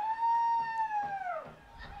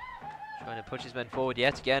 Trying to push his men forward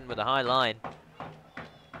yet again with a high line.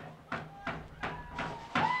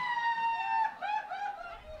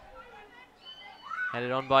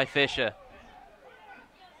 Headed on by Fisher.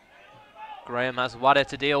 Graham has Wada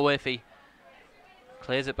to deal with. He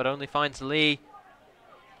clears it but only finds Lee.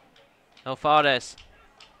 Alfares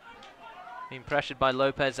being pressured by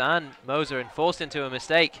Lopez and Moser and forced into a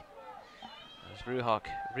mistake. As Ruhok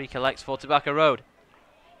recollects for Tobacco Road.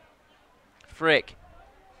 Frick.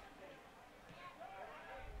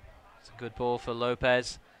 It's a good ball for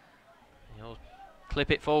Lopez. He'll clip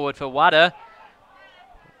it forward for Wada.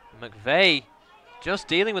 McVeigh just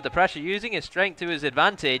dealing with the pressure, using his strength to his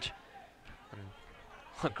advantage.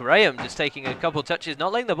 And Graham just taking a couple touches,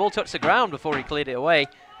 not letting the ball touch the ground before he cleared it away.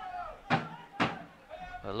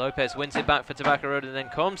 But Lopez wins it back for Tobacco Road, and then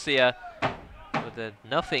Comsia with a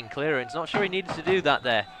nothing clearance. Not sure he needed to do that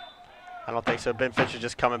there. I don't think so. Ben Fisher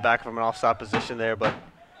just coming back from an offside position there, but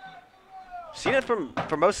Seen it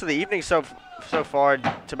for most of the evening so far.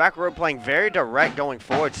 Tobacco Road playing very direct going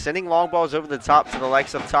forward, sending long balls over the top to the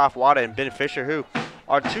likes of Toph Wada and Ben Fisher, who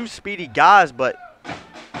are two speedy guys, but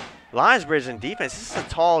Lionsbridge in defense, this is a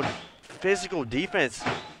tall, physical defense.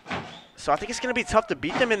 So I think it's going to be tough to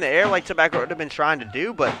beat them in the air like Tobacco Road have been trying to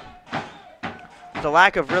do, but the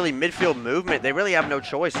lack of really midfield movement, they really have no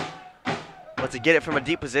choice but to get it from a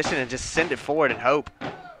deep position and just send it forward and hope.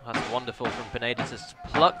 That's wonderful from Pineda to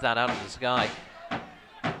pluck that out of the sky.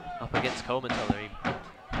 Up against Coleman,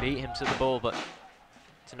 he beat him to the ball, but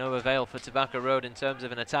to no avail for Tobacco Road in terms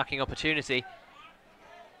of an attacking opportunity.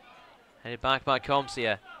 Headed back by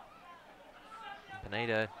Comsia.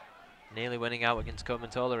 Pineda nearly winning out against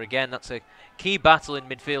Komentola again. That's a key battle in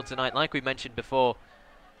midfield tonight, like we mentioned before.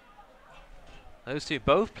 Those two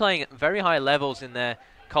both playing at very high levels in their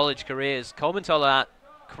college careers. Komentola at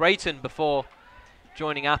Creighton before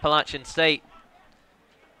joining Appalachian State.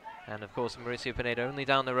 And of course Mauricio Pineda only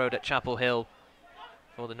down the road at Chapel Hill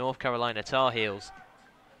for the North Carolina Tar Heels.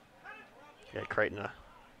 Yeah, Creighton, one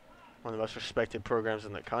of the most respected programs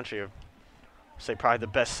in the country. Say probably the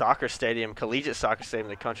best soccer stadium, collegiate soccer stadium in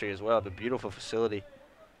the country as well. The beautiful facility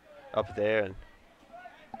up there.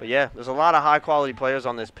 But yeah, there's a lot of high quality players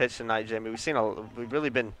on this pitch tonight, Jamie. We've really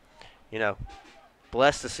been,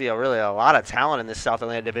 blessed to see a lot of talent in this South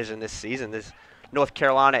Atlantic division this season. This North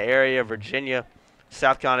Carolina area, Virginia,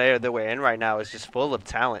 South Carolina area that we're in right now is just full of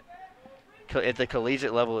talent at the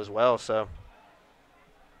collegiate level as well. So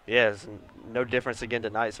yeah, it's no difference again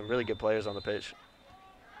tonight. Some really good players on the pitch.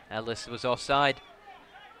 Ellis was offside.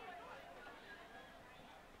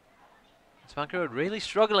 Tobacco Road really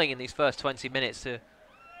struggling in these first 20 minutes to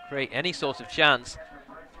create any sort of chance.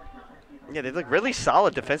 Yeah, they look really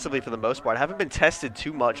solid defensively for the most part. Haven't been tested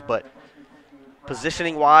too much, but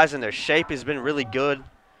positioning-wise and their shape has been really good.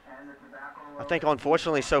 I think,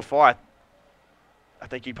 unfortunately, so far, I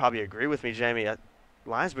think you'd probably agree with me, Jamie.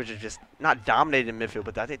 Lionsbridge is just not dominated in midfield,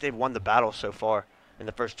 but I think they've won the battle so far in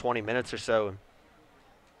the first 20 minutes or so.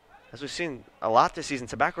 As we've seen a lot this season,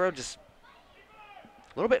 Tobacco Road just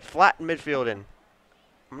a little bit flat in midfield, and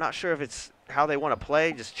I'm not sure if it's how they want to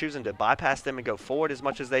play, just choosing to bypass them and go forward as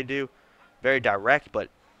much as they do. Very direct, but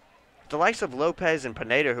the likes of Lopez and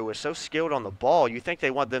Pineda, who are so skilled on the ball, you think they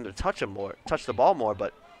want them to touch the ball more,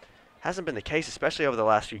 but hasn't been the case, especially over the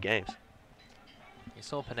last few games. You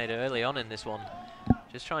saw Pineda early on in this one,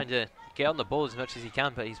 just trying to get on the ball as much as he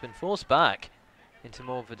can, but he's been forced back into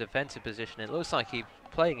more of a defensive position. It looks like he's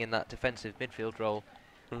playing in that defensive midfield role.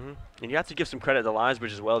 And you have to give some credit to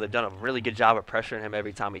Lionsbridge as well. They've done a really good job of pressuring him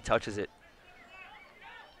every time he touches it.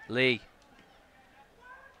 Lee.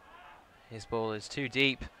 His ball is too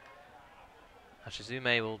deep.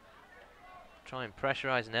 Hashizume will try and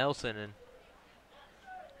pressurize Nelson and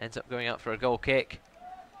ends up going out for a goal kick.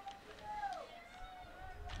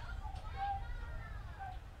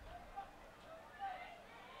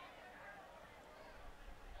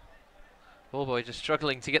 Ballboy just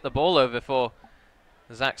struggling to get the ball over for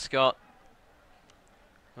Zach Scott.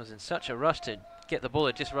 Was in such a rush to get the ball,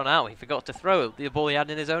 it just run out. He forgot to throw the ball he had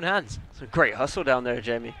in his own hands. It's a great hustle down there,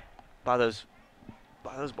 Jamie, by those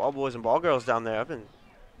ball boys and ball girls down there.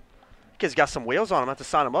 Kids got some wheels on them. I have to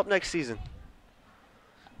sign them up next season.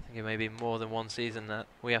 I think it may be more than one season that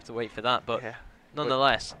we have to wait for that, but yeah.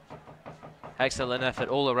 Nonetheless, excellent effort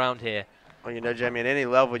all around here. Well, Jamie, at any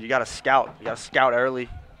level, you got to scout. You got to scout early.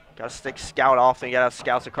 Got to scout often. You got to have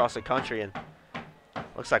scouts across the country, and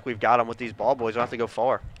looks like we've got them with these ball boys. We don't have to go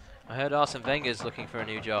far. I heard Arsene Wenger's looking for a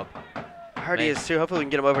new job. I heard he is too. Hopefully we can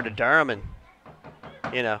get him over to Durham, and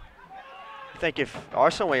I think if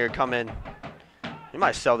Arsene Wenger come in, he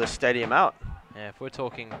might sell this stadium out. Yeah, if we're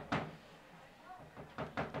talking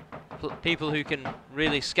people who can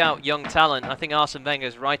really scout young talent, I think Arsene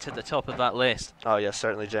Wenger's right at the top of that list. Oh yes,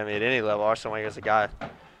 certainly, Jamie. At any level, Arsene Wenger's a guy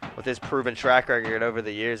with his proven track record over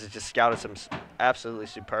the years. Has just scouted some absolutely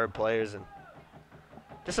superb players, and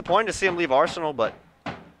disappointing to see him leave Arsenal, but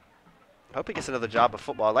I hope he gets another job of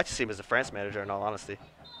football. I'd like to see him as a France manager, in all honesty.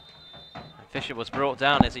 And Fisher was brought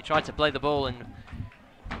down as he tried to play the ball, and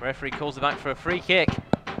the referee calls it back for a free kick.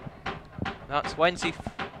 About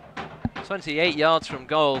 28 yards from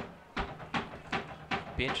goal.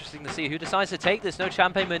 Be interesting to see who decides to take this. No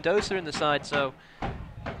Champe Mendoza in the side, so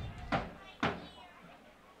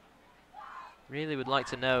really would like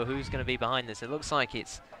to know who's going to be behind this. It looks like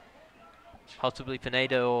it's possibly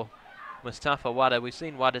Pineda or Mustafa Wada. We've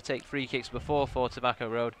seen Wada take free kicks before for Tobacco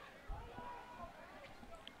Road.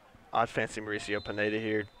 I'd fancy Mauricio Pineda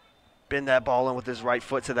here. Bend that ball in with his right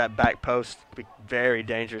foot to that back post. Be very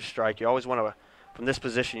dangerous strike. You always want to, from this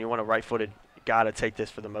position, you want a right-footed guy to take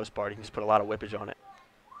this for the most part. He can just put a lot of whippage on it.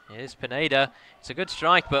 Here's Pineda. It's a good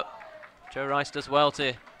strike, but Joe Rice does well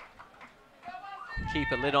to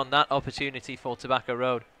keep a lid on that opportunity for Tobacco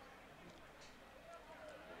Road.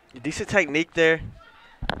 Decent technique there.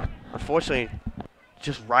 Unfortunately,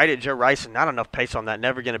 just right at Joe Rice and not enough pace on that.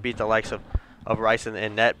 Never going to beat the likes of Rice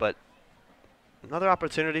in net, but another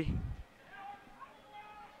opportunity.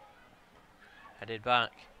 Headed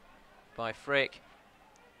back by Frick.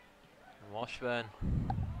 And Washburn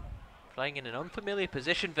playing in an unfamiliar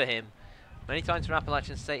position for him. Many times for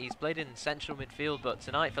Appalachian State he's played in central midfield, but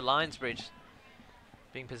tonight for Lionsbridge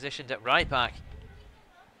being positioned at right back.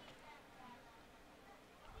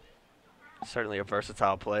 Certainly a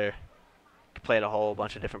versatile player. Can play at a whole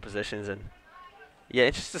bunch of different positions, and yeah,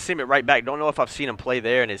 it's just to see him at right back. Don't know if I've seen him play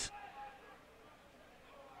there in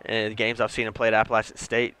the games I've seen him play at Appalachian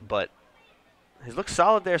State, but he's looked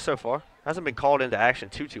solid there so far. Hasn't been called into action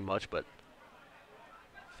too much, but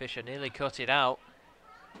Fisher nearly cut it out.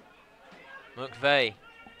 McVeigh.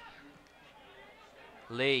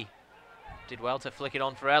 Lee did well to flick it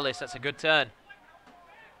on for Ellis. That's a good turn.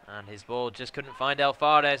 And his ball just couldn't find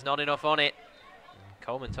Alfares. Not enough on it. And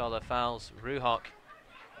Coleman-Toller fouls Ruhok.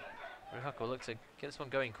 Ruhok will look to get this one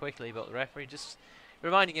going quickly, but the referee just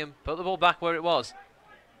reminding him, put the ball back where it was.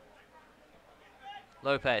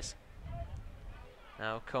 Lopez.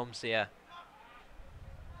 Now comes here.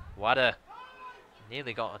 Wada.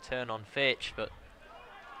 Nearly got a turn on Fitch, but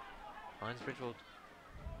Lionsbridge will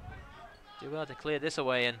do well to clear this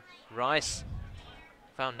away, and Rice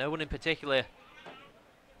found no one in particular.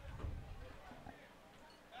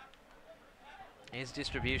 His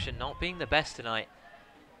distribution not being the best tonight.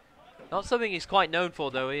 Not something he's quite known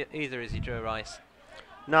for, though, either, is he, Joe Rice?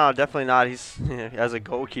 no, definitely not. He's as a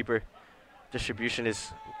goalkeeper, distribution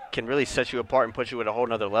can really set you apart and put you at a whole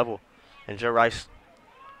nother level. And Joe Rice,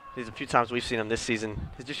 these a few times we've seen him this season,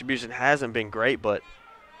 his distribution hasn't been great, but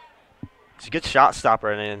he's a good shot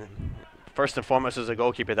stopper. And first and foremost, as a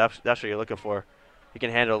goalkeeper, that's what you're looking for. He can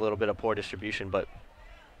handle a little bit of poor distribution, but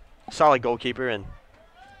solid goalkeeper, and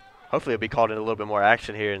hopefully he'll be called in a little bit more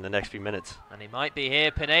action here in the next few minutes. And he might be here.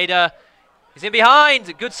 Pineda is in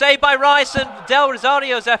behind. Good save by Rice, and Del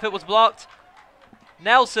Rosario's effort was blocked.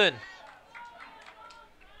 Nelson.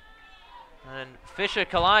 And Fisher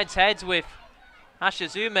collides heads with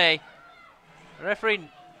Hashizume. The referee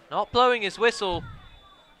not blowing his whistle.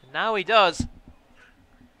 And now he does.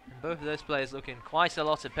 And both of those players look in quite a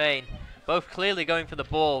lot of pain. Both clearly going for the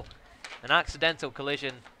ball. An accidental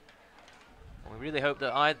collision. And we really hope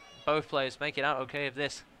that both players make it out okay of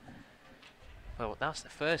this. Well, that's the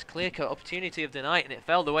first clear-cut opportunity of the night, and it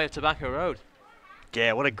fell the way of Tobacco Road.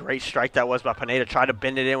 Yeah, what a great strike that was by Pineda. Tried to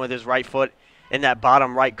bend it in with his right foot in that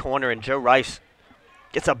bottom right corner, and Joe Rice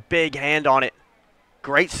gets a big hand on it.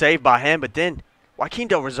 Great save by him, but then Joaquin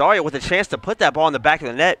Del Rosario with a chance to put that ball in the back of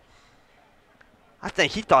the net. I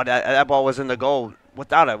think he thought that ball was in the goal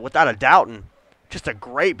without a doubt, and just a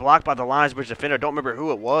great block by the Lionsbridge defender. Don't remember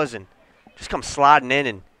who it was, and just come sliding in,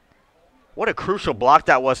 and what a crucial block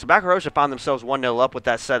that was. Tobacco Road should find themselves 1-0 up with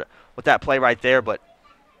that play right there, but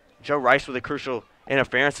Joe Rice with a crucial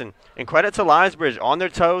interference, and credit to Lionsbridge, on their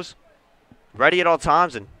toes, ready at all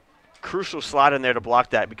times, and crucial slide in there to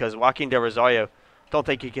block that, because Joaquin Del Rosario, don't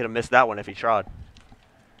think he could have missed that one if he tried.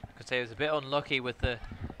 I could say he was a bit unlucky with the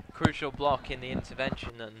crucial block in the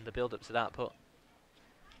intervention and the build-up to that, but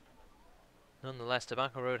nonetheless,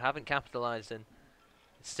 Tobacco Road haven't capitalised, and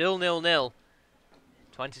it's still 0-0.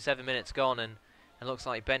 27 minutes gone, and it looks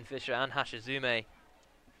like Ben Fisher and Hashizume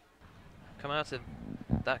come out of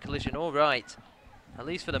that collision all right, at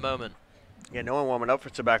least for the moment. Yeah, no one warming up for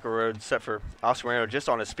Tobacco Road except for Oscar Moreno, just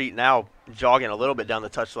on his feet now, jogging a little bit down the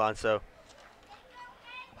touchline, so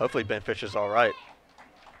hopefully Ben Fisher's all right.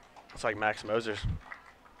 Looks like Max Moser's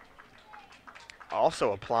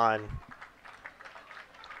also applying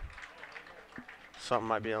something,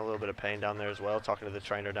 might be in a little bit of pain down there as well, talking to the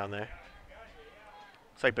trainer down there.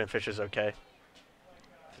 Looks like Ben Fisher's okay.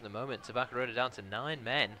 For the moment, Tobacco Road are down to 9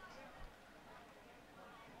 men.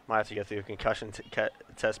 Might have to go through a concussion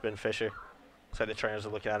test, Ben Fisher. Looks like the trainers are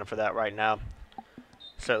looking at him for that right now.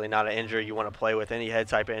 Certainly not an injury you want to play with. Any head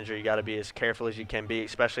type of injury, you got to be as careful as you can be,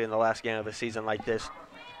 especially in the last game of a season like this.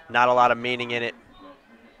 Not a lot of meaning in it.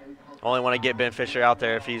 Only want to get Ben Fisher out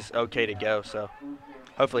there if he's okay to go. So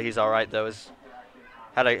hopefully he's all right, though.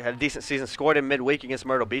 Had a decent season, scored in midweek against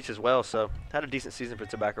Myrtle Beach as well. So had a decent season for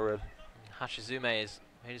Tobacco Road. Hashizume has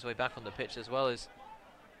made his way back on the pitch as well as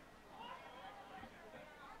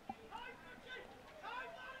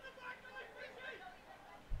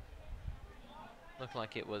looked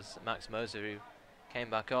like it was Max Moser who came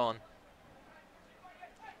back on.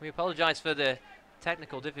 We apologise for the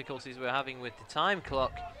technical difficulties we're having with the time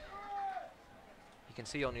clock. You can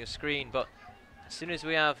see on your screen, but as soon as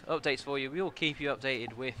we have updates for you, we will keep you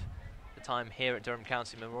updated with the time here at Durham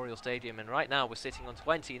County Memorial Stadium. And right now we're sitting on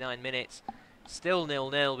 29 minutes, still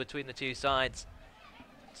 0-0 between the two sides.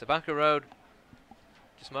 Tobacco Road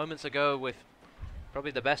just moments ago with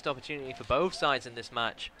probably the best opportunity for both sides in this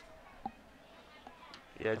match.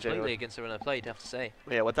 Yeah, completely against the run of play, you'd have to say.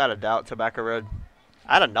 Yeah, without a doubt, Tobacco Road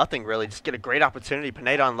out of nothing really, just get a great opportunity.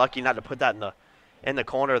 Pineda unlucky not to put that in the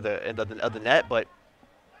corner of the net, but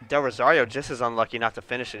Del Rosario just as unlucky not to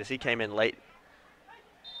finish it as he came in late.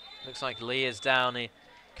 Looks like Lee is down. He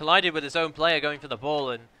collided with his own player going for the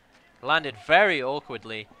ball and landed very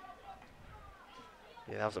awkwardly.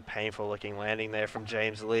 Yeah, that was a painful looking landing there from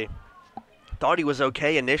James Lee. Thought he was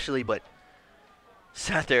okay initially, but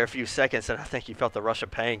sat there a few seconds and I think he felt the rush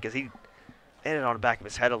of pain because he landed on the back of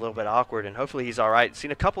his head a little bit awkward, and hopefully he's all right.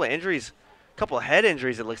 Seen a couple of injuries, a couple of head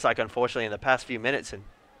injuries it looks like, unfortunately, in the past few minutes, and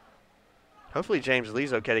hopefully James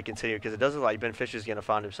Lee's okay to continue because it doesn't look like Ben Fisher's going to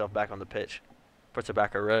find himself back on the pitch for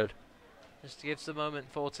Tobacco Road. Just gives the moment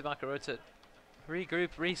for Tobacco Road to regroup,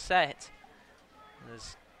 reset.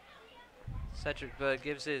 As Cedric Berg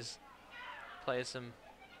gives his players some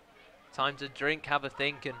time to drink, have a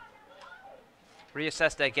think, and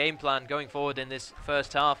reassess their game plan going forward in this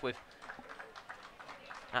first half with,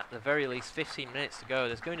 at the very least, 15 minutes to go.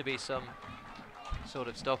 There's going to be some sort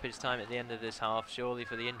of stoppage time at the end of this half, surely,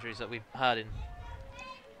 for the injuries that we've had in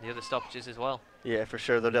the other stoppages as well. Yeah, for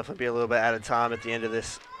sure. There'll definitely be a little bit out of time at the end of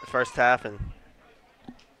this first half, and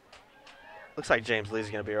looks like James Lee's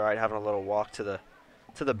going to be all right, having a little walk to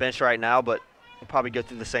the bench right now, but we'll probably go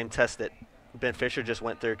through the same test that Ben Fisher just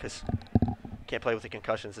went through because can't play with the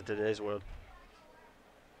concussions in today's world.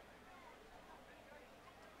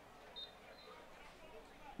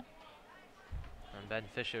 And Ben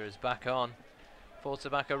Fisher is back on for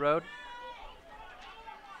Tobacco Road.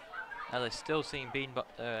 Ellis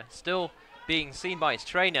still being seen by his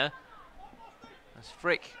trainer as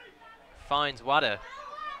Frick finds Wada.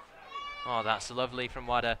 Oh, that's lovely from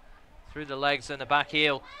Wada. Through the legs and the back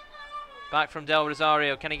heel. Back from Del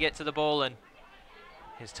Rosario. Can he get to the ball? And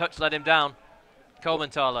his touch let him down.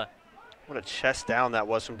 Coleman-Thaler. What a chest down that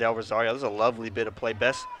was from Del Rosario. That was a lovely bit of play.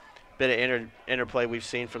 Best bit of interplay we've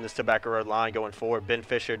seen from this Tobacco Road line going forward. Ben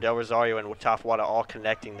Fisher, Del Rosario, and Taf Wada all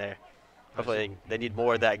connecting there. Hopefully they need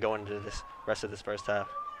more of that going into this rest of this first half.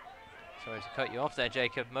 Sorry to cut you off there,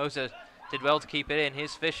 Jacob. Moser did well to keep it in.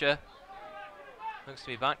 Here's Fisher. Looks to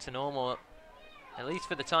be back to normal, at least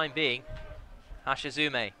for the time being.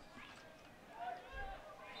 Hashizume.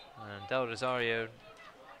 And Del Rosario.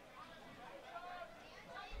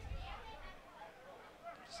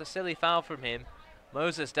 Just a silly foul from him.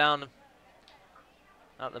 Moses down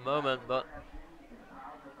at the moment, but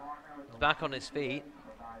he's back on his feet.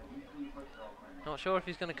 Not sure if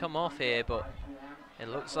he's going to come off here, but it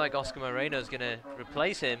looks like Oscar Moreno is going to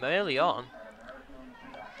replace him early on.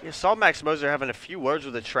 Yeah, saw Max Moser having a few words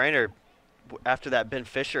with the trainer after that Ben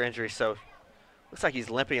Fisher injury, so looks like he's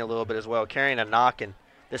limping a little bit as well, carrying a knock, and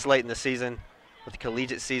this late in the season, with the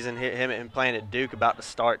collegiate season, him playing at Duke about to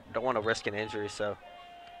start, don't want to risk an injury, so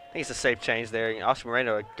I think it's a safe change there. Oscar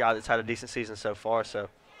Moreno, a guy that's had a decent season so far, so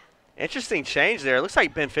interesting change there. It looks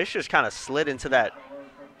like Ben Fisher's kind of slid into that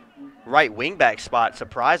right wingback spot,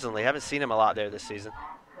 surprisingly. Haven't seen him a lot there this season.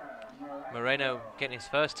 Moreno getting his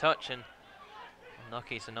first touch and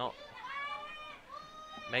unlucky to not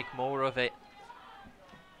make more of it.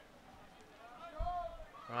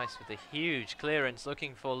 Rice with a huge clearance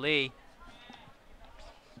looking for Lee.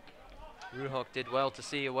 Ruhok did well to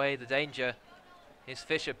see away the danger. Here's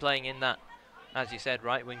Fisher playing in that, as you said,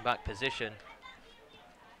 right wing back position.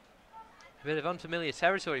 A bit of unfamiliar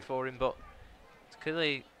territory for him, but it's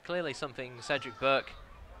clearly something Cedric Burke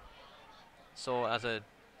saw as a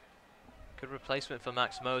good replacement for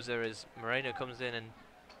Max Moser as Moreno comes in and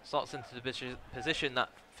slots into the position that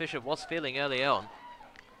Fisher was feeling early on.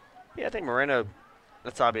 Yeah, I think Moreno,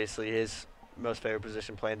 that's obviously his most favorite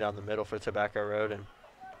position, playing down the middle for Tobacco Road, and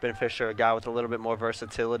Ben Fisher, a guy with a little bit more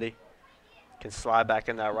versatility, can slide back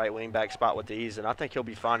in that right wing back spot with ease, and I think he'll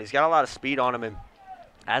be fine. He's got a lot of speed on him, and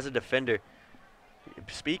as a defender,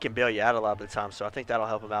 speed can bail you out a lot of the time, so I think that'll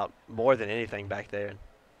help him out more than anything back there.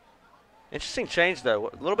 Interesting change, though.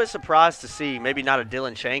 A little bit surprised to see maybe not a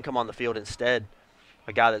Dylan Chain come on the field instead,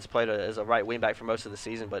 a guy that's played as a right wing back for most of the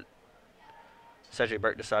season, but Cedric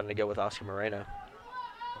Burke decided to go with Oscar Moreno.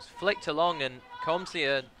 It was flicked along, and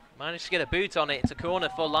Comsey managed to get a boot on it. It's a corner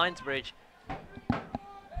for Lionsbridge.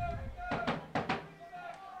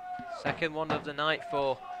 Second one of the night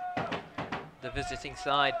for the visiting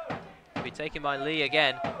side. Will be taken by Lee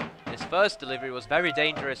again. This first delivery was very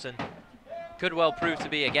dangerous and could well prove to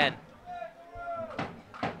be again.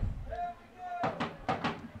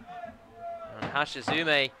 And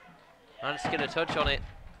Hashizume managed to get a touch on it.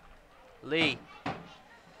 Lee.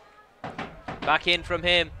 Back in from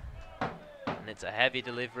him. And it's a heavy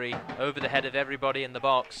delivery over the head of everybody in the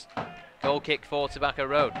box. Goal kick for Tobacco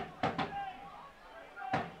Road.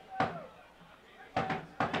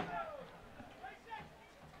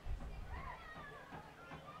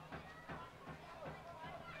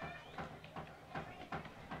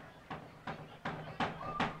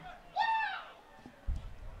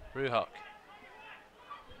 Ruhok.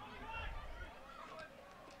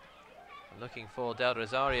 Looking for Del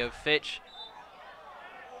Rosario. Fitch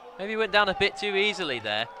maybe went down a bit too easily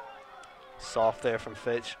there. Soft there from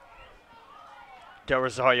Fitch. Del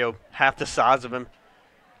Rosario, half the size of him,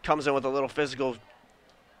 comes in with a little physical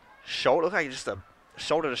shoulder. Looked like just a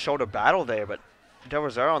shoulder-to-shoulder battle there, but Del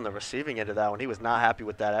Rosario on the receiving end of that one, he was not happy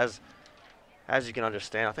with that, as you can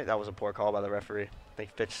understand. I think that was a poor call by the referee. I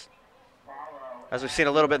think Fitch, as we've seen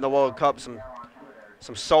a little bit in the World Cup, some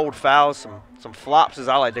sold fouls, some flops, as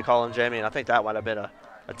I like to call them, Jamie, and I think that might have been a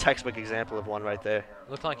textbook example of one right there.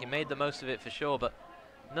 Looked like he made the most of it for sure, but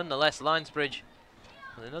nonetheless, Lionsbridge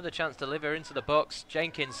with another chance to deliver into the box.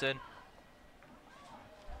 Jenkinson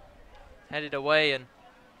headed away, and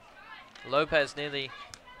Lopez nearly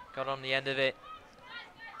got on the end of it.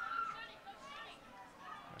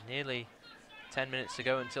 Nearly 10 minutes to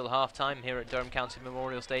go until half-time here at Durham County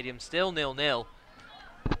Memorial Stadium. Still 0-0.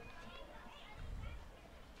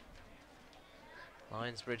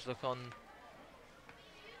 Lionsbridge look on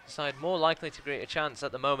the side more likely to create a chance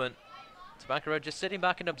at the moment. Tobacco Road just sitting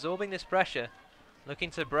back and absorbing this pressure, looking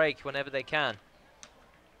to break whenever they can.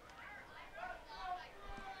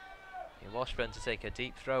 Washburn to take a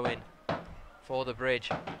deep throw in for the bridge.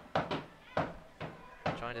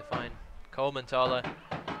 Trying to find Coleman Thaler.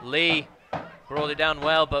 Lee brought it down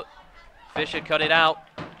well, but Fisher cut it out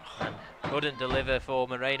and couldn't deliver for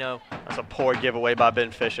Moreno. That's a poor giveaway by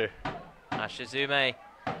Ben Fisher. Hashizume.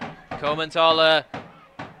 Coleman Thaler.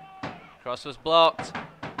 Cross was blocked.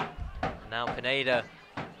 Now Pineda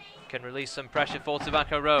can release some pressure for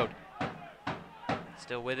Tobacco Road.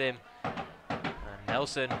 Still with him. And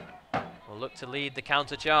Nelson will look to lead the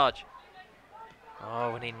counter charge.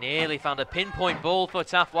 Oh, and he nearly found a pinpoint ball for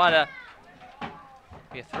Taffwada.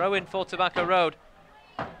 Be a throw in for Tobacco Road.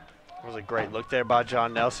 It was a great look there by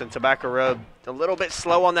John Nelson. Tobacco Road a little bit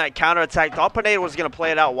slow on that counterattack. Thought Pineda was going to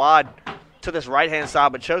play it out wide to this right-hand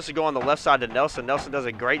side, but chose to go on the left side to Nelson. Nelson does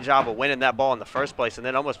a great job of winning that ball in the first place, and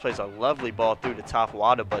then almost plays a lovely ball through to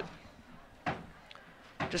Taffwada. But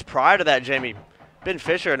just prior to that, Jamie, Ben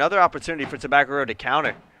Fisher, another opportunity for Tobacco Road to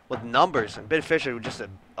counter with numbers, and Ben Fisher with just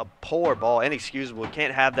a poor ball, inexcusable. You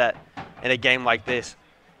can't have that in a game like this,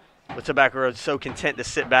 with Tobacco Road so content to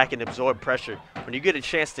sit back and absorb pressure. When you get a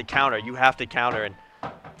chance to counter, you have to counter, and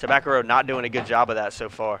Tobacco Road not doing a good job of that so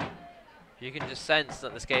far. You can just sense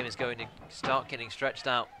that this game is going to start getting stretched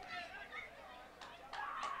out.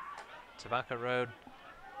 Tobacco Road,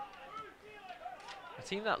 a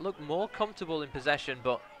team that looked more comfortable in possession,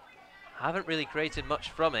 but haven't really created much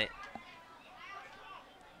from it.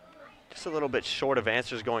 Just a little bit short of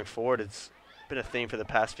answers going forward. It's been a theme for the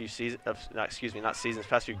past few seasons,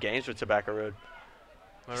 past few games for Tobacco Road.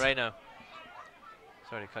 Moreno.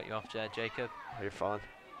 Sorry to cut you off there, Jacob. Oh, you're fine.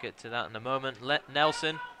 Get to that in a moment.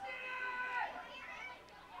 Nelson.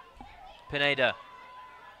 Pineda.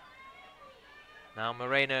 Now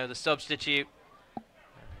Moreno, the substitute.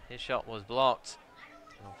 His shot was blocked.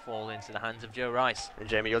 It'll fall into the hands of Joe Rice. And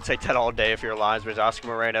Jamie, you'll take that all day if you're Lionsbridge. Oscar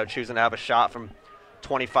Moreno choosing to have a shot from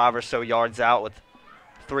 25 or so yards out with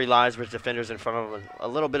 3 Lionsbridge defenders in front of him. A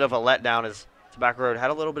little bit of a letdown as Tobacco Road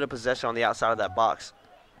had a little bit of possession on the outside of that box.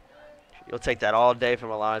 You'll take that all day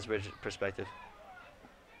from a Lionsbridge perspective.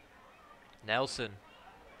 Nelson.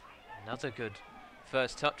 Another good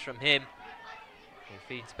first touch from him. He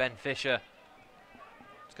feeds Ben Fisher.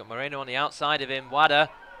 He's got Moreno on the outside of him. Wada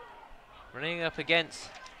running up against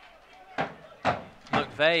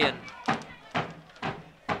McVeigh, and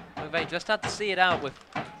McVeigh just had to see it out with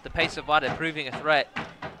the pace of Wada proving a threat.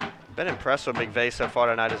 Been impressed with McVeigh so far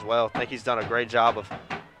tonight as well. I think he's done a great job of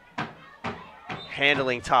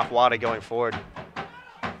handling Taffwada going forward.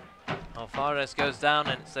 Alvarez goes down,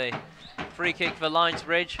 and it's a free kick for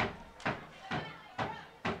Lionsbridge.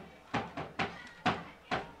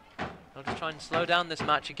 They'll just try and slow down this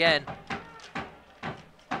match again.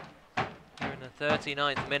 Here in the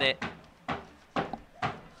 39th minute.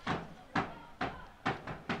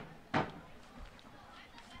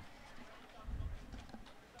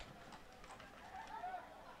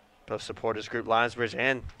 Both supporters group, Lionsbridge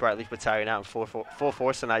and Brightleaf Battalion out in full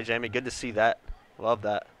force tonight, Jamie. Good to see that. Love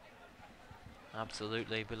that.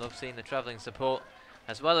 Absolutely. We love seeing the travelling support,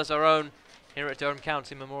 as well as our own here at Durham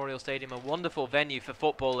County Memorial Stadium, a wonderful venue for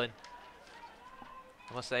footballing.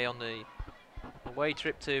 I must say, on the away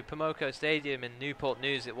trip to Pomoco Stadium in Newport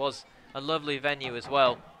News, it was a lovely venue as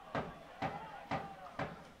well. And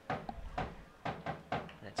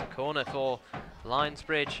it's a corner for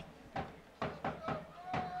Lionsbridge.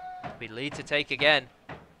 We lead to take again.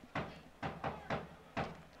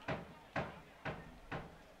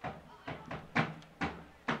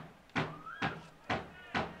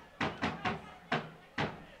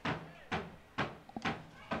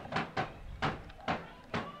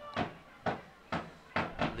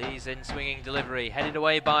 Lee's in swinging delivery, headed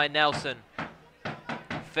away by Nelson.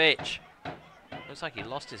 Fitch. Looks like he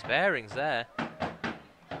lost his bearings there.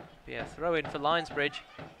 Be a throw in for Lionsbridge.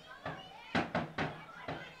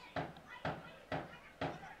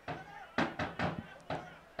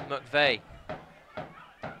 McVeigh.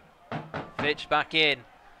 Fitch back in.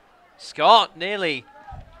 Scott nearly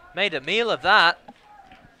made a meal of that.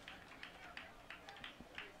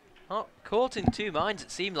 Oh, caught in two minds,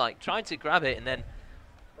 it seemed like. Tried to grab it and then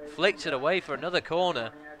flicked it away for another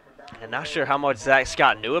corner. And not sure how much Zach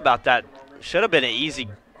Scott knew about that. Should have been an easy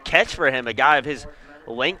catch for him, a guy of his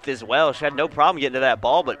length as well. She had no problem getting to that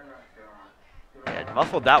ball, but yeah,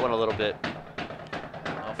 muffled that one a little bit.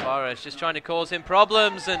 Alfares just trying to cause him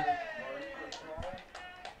problems, and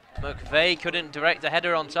McVeigh couldn't direct the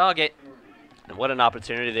header on target. And what an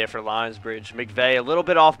opportunity there for Lionsbridge. McVeigh a little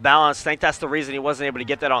bit off balance. I think that's the reason he wasn't able to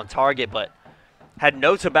get that on target, but had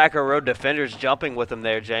no Tobacco Road defenders jumping with him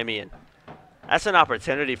there, Jamie. And that's an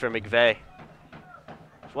opportunity for McVeigh.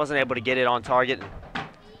 Just wasn't able to get it on target. And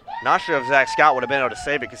not sure if Zach Scott would have been able to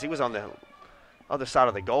save it because he was on the other side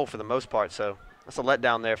of the goal for the most part. So that's a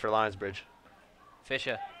letdown there for Lionsbridge.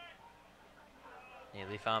 Fisher.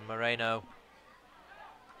 Nearly found Moreno.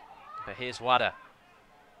 But here's Wada.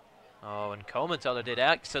 Oh, and Coleman-Toller did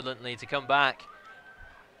excellently to come back.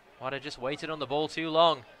 Wada just waited on the ball too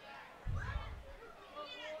long.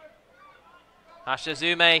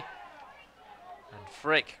 Ashazume. And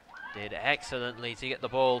Frick did excellently to get the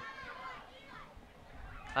ball.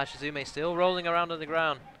 Ashazume still rolling around on the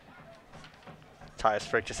ground. Tyus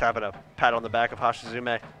Frick just having a pat on the back of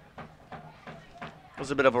Hashizume. It was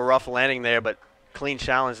a bit of a rough landing there, but clean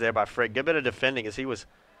challenge there by Frick. Good bit of defending as he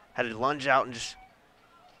had to lunge out and just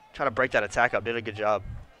try to break that attack up. Did a good job.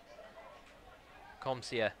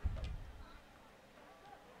 Comsia.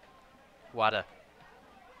 Wada.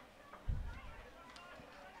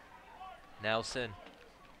 Nelson.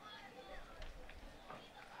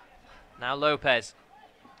 Now Lopez.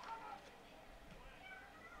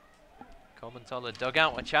 Coleman-Toller dug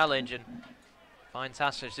out a challenge and finds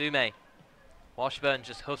Hashizume. Washburn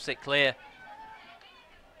just hoofs it clear.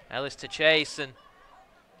 Ellis to chase and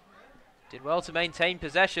did well to maintain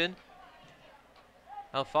possession.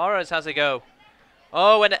 Alfares has a go.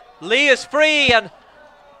 Oh, and Lee is free and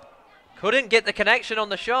couldn't get the connection on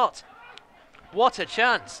the shot. What a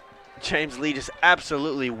chance. James Lee just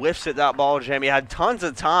absolutely whiffs at that ball, Jamie. Had tons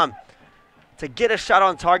of time to get a shot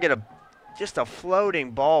on target, just a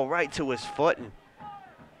floating ball right to his foot, and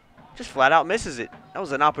just flat out misses it. That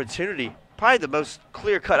was an opportunity, probably the most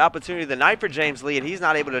clear-cut opportunity of the night for James Lee, and he's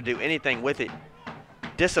not able to do anything with it.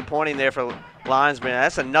 Disappointing there for Lionsbridge.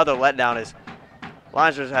 That's another letdown as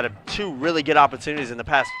Lionsbridge had two really good opportunities in the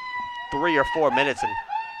past 3 or 4 minutes and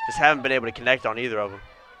just haven't been able to connect on either of them.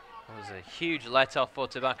 It was a huge let-off for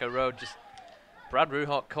Tobacco Road. Just Brad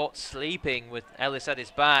Ruhock caught sleeping with Ellis at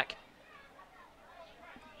his back.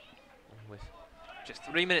 And with just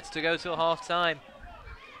 3 minutes to go till half-time.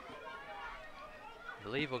 I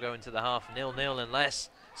believe we'll go into the half 0-0 unless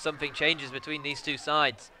something changes between these two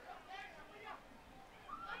sides.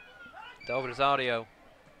 Del Rosario.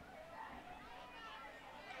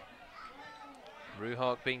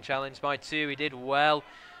 Ruhock being challenged by 2. He did well.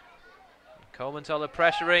 Coleman-Toller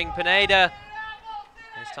pressuring Pineda.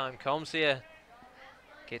 This time Comsia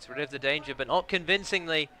gets rid of the danger, but not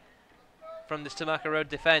convincingly from this Tobacco Road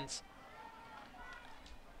defense.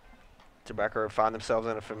 Tobacco Road find themselves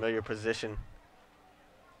in a familiar position.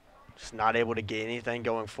 Just not able to get anything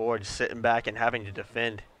going forward, just sitting back and having to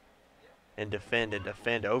defend and defend and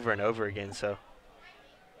defend over and over again. So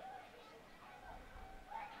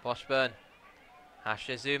Washburn.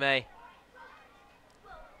 Hashizume.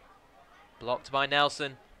 Blocked by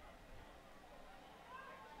Nelson.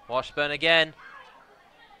 Washburn again.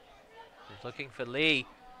 He's looking for Lee.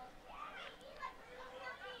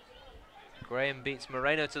 Graham beats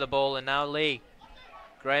Moreno to the ball, and now Lee.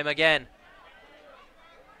 Graham again.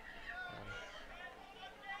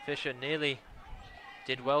 Fisher nearly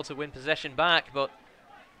did well to win possession back, but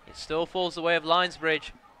it still falls the way of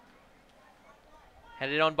Lionsbridge.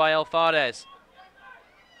 Headed on by Alfarez.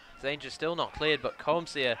 Danger still not cleared, but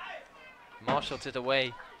Comsier marshalled it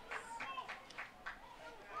away.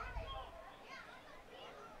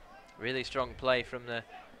 Really strong play from the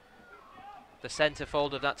centre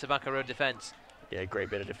fold of that Tobacco Road defence. Yeah, great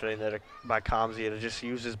bit of defending there by Comsier to just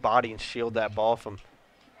use his body and shield that ball from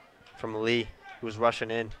Lee, who was rushing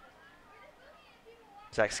in.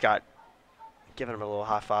 Zach Scott giving him a little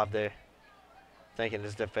high five there, thanking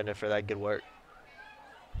his defender for that good work.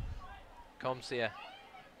 Comsier.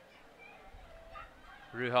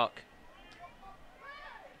 Ruhok.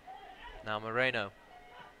 Now Moreno.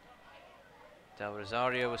 Del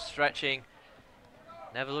Rosario was stretching.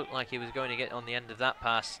 Never looked like he was going to get on the end of that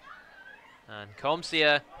pass. And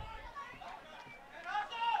Comsier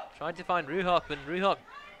tried to find Ruhok, and Ruhok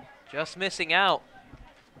just missing out.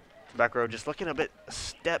 Back row just looking a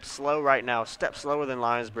step slow right now. Step slower than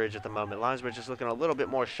Lionsbridge at the moment. Lionsbridge is looking a little bit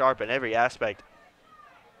more sharp in every aspect.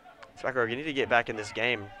 Back row, you need to get back in this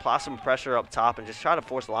game. Apply some pressure up top and just try to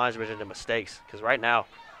force Lionsbridge into mistakes. Because right now,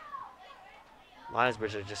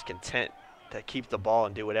 Lionsbridge are just content to keep the ball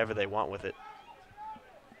and do whatever they want with it.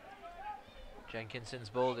 Jenkinson's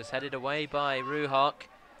ball is headed away by Ruhok.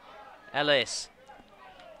 Ellis.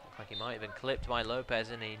 Looks like he might have been clipped by Lopez,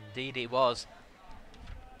 and indeed he was.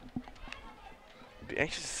 Be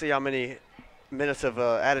anxious to see how many minutes of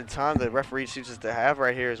added time the referee chooses to have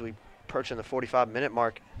right here as we approach in the 45-minute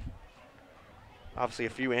mark. Obviously a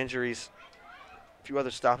few injuries, a few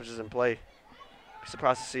other stoppages in play. Be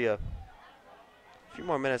surprised to see a few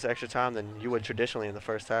more minutes extra time than you would traditionally in the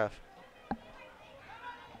first half.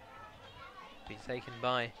 Be taken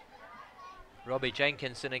by Robbie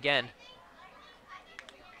Jenkinson again.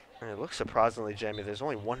 And it looks surprisingly, Jamie, there's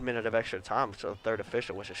only 1 minute of extra time to the third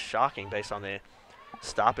official, which is shocking based on the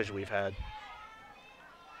stoppage we've had.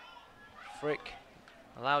 Frick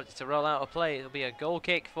allowed it to roll out of play. It'll be a goal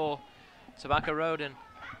kick for Tobacco Road, and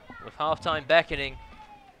with half-time beckoning,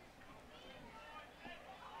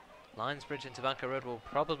 Lionsbridge and Tobacco Road will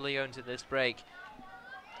probably go into this break.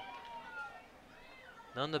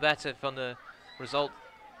 None the better from the result.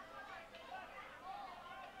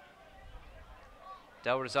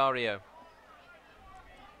 Del Rosario.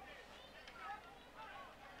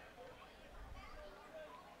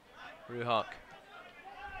 Ruhok.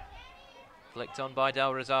 Flicked on by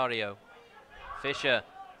Del Rosario. Fisher.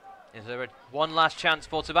 Is there one last chance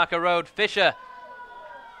for Tobacco Road? Fisher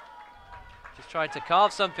just tried to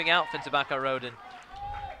carve something out for Tobacco Road, and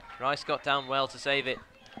Rice got down well to save it.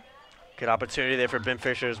 Good opportunity there for Ben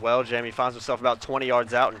Fisher as well. Jamie finds himself about 20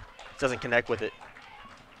 yards out and doesn't connect with it.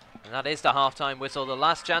 And that is the half-time whistle, the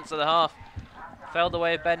last chance of the half. Fell the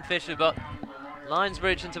way of Ben Fisher, but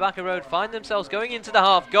Lionsbridge and Tobacco Road find themselves going into the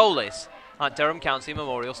half goalless at Durham County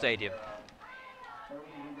Memorial Stadium.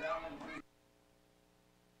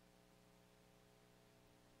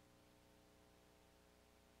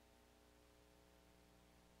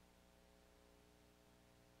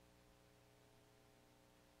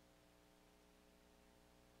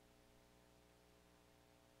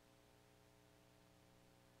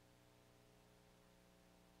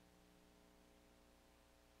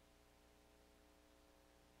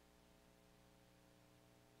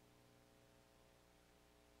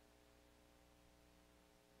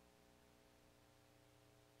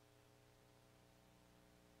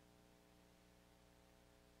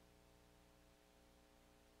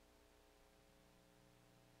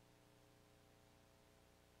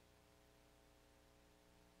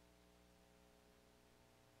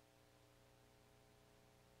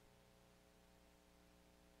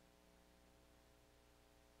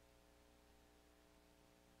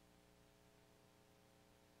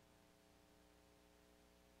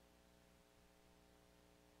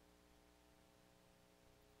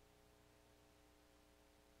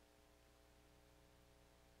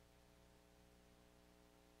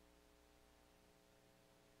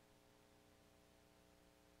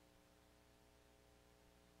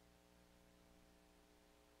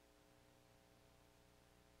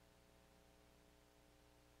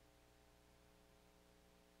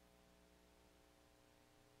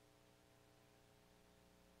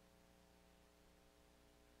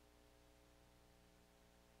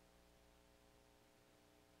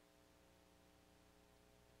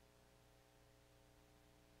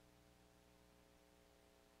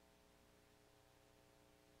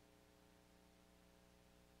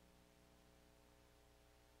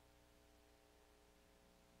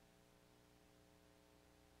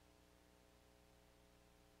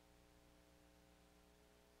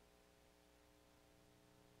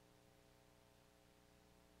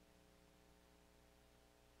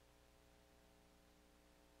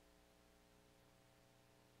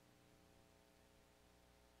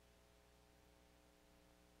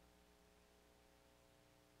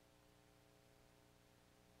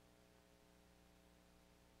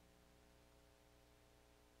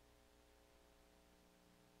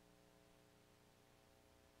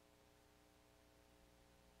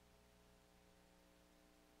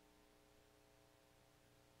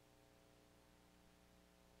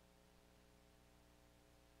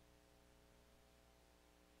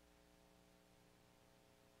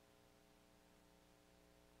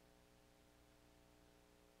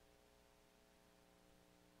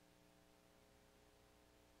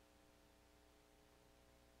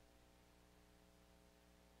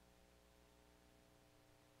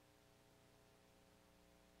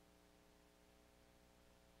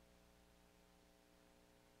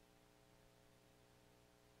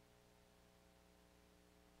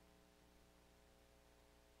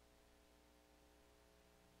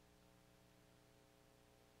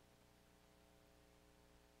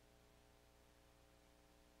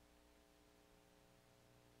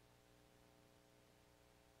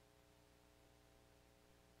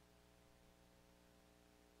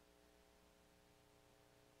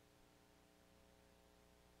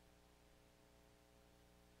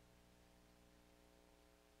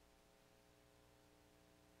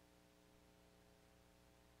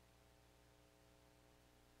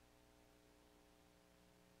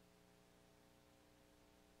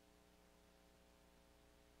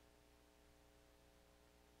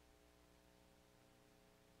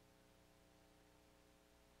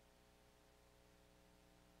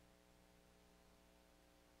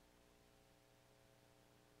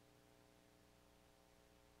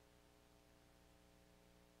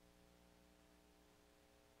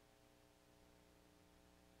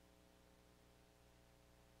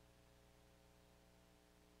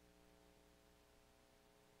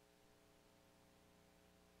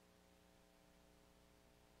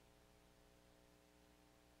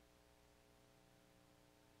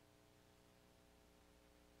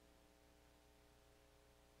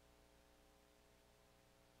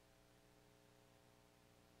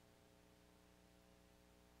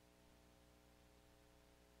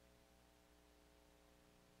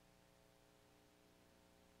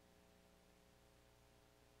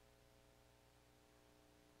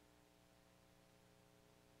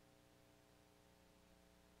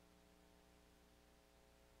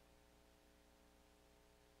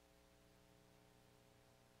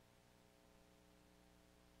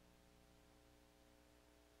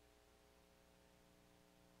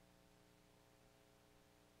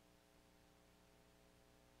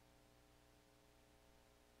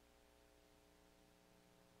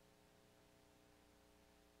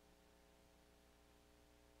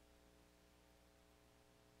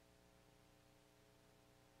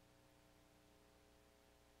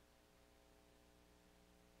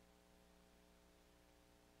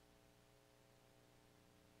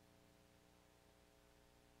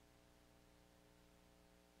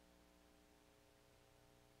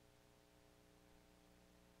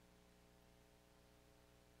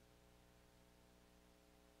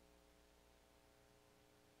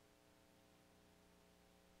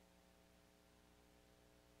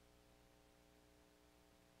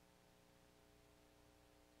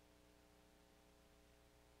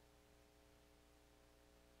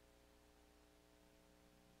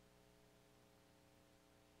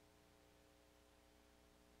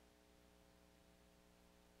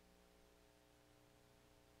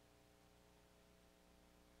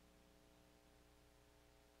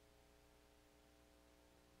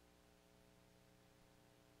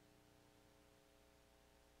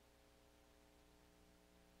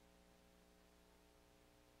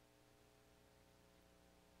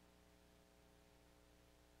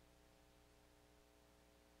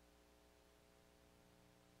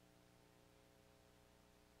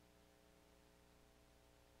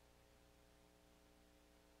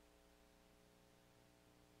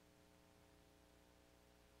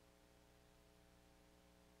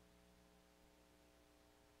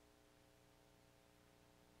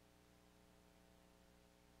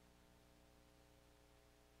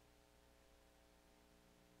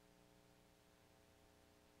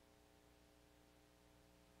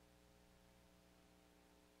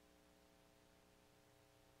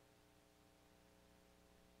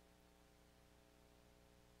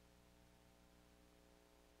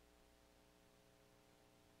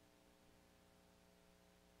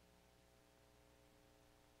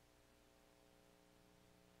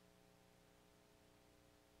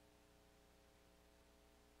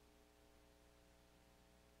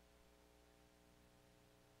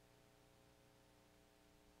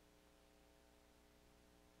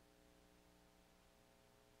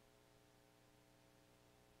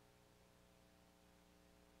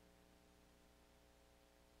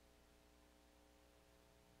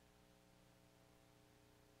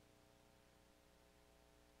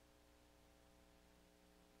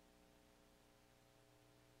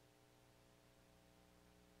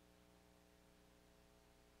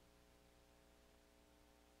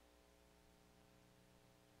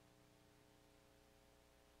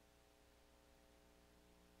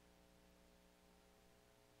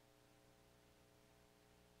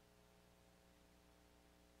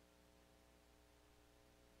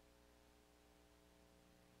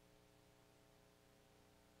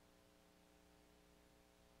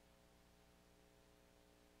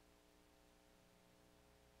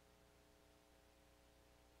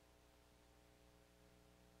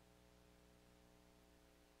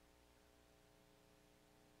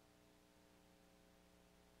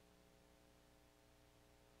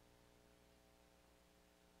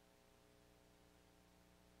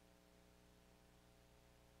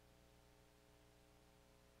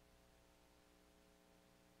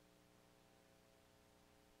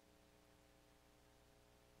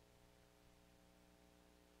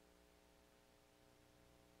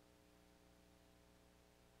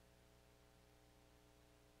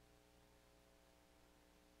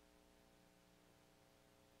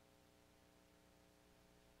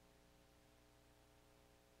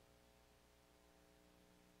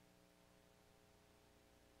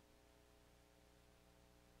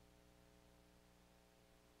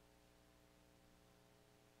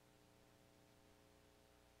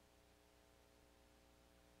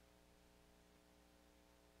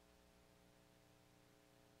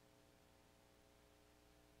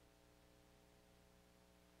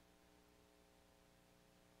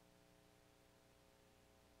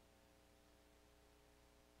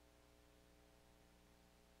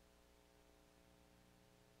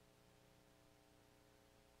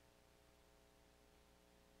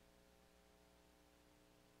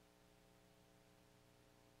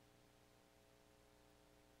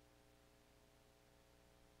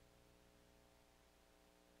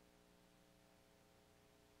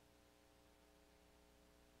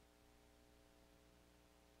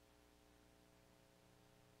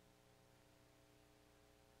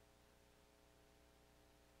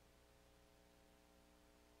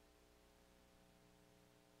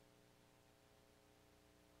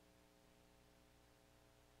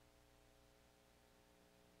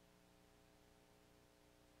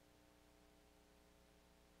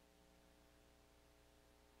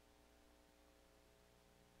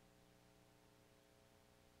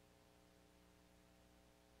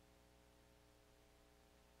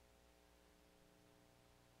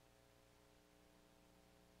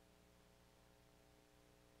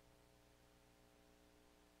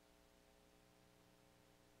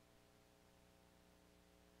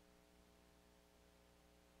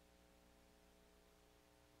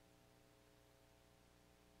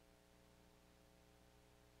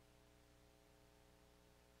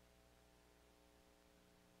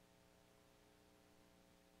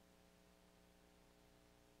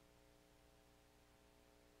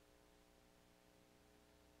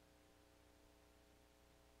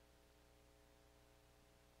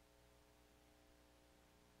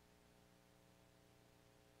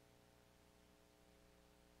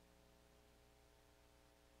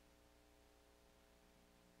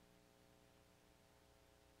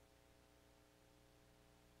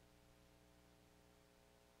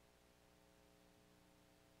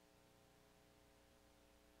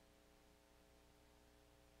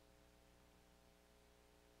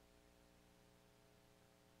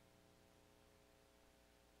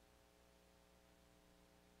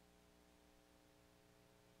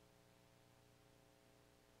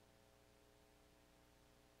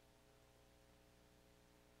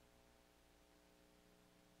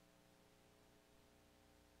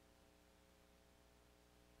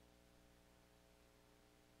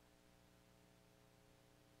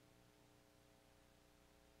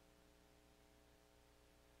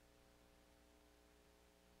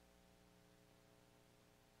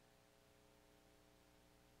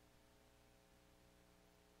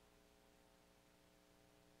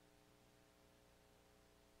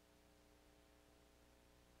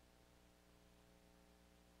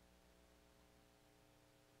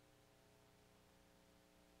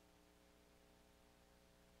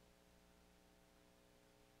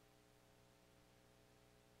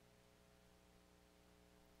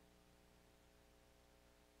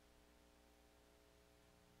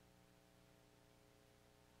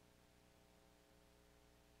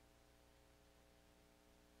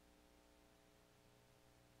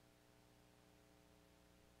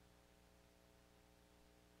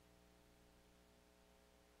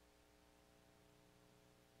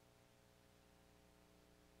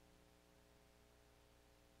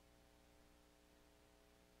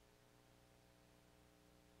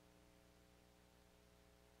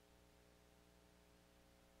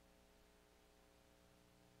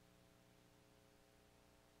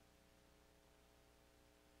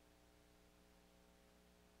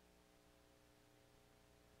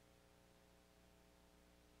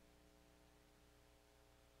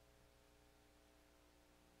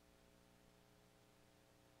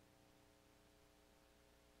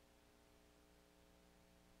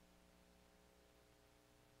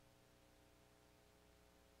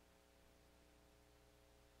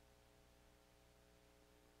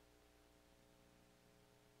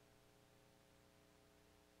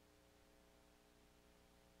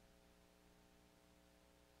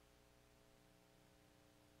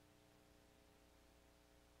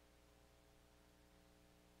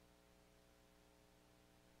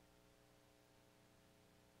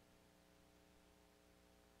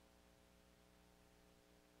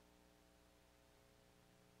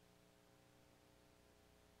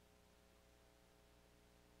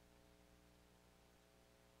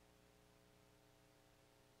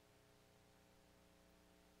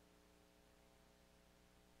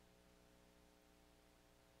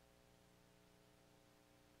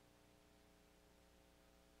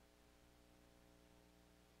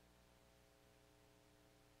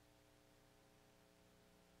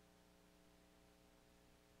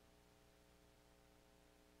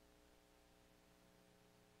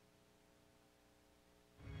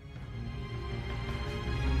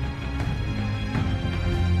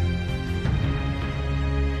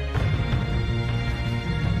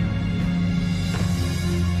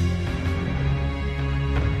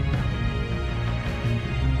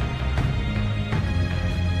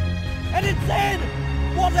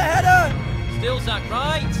 Zach,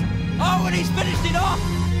 right? Oh, and he's finished it off!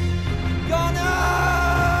 Connor!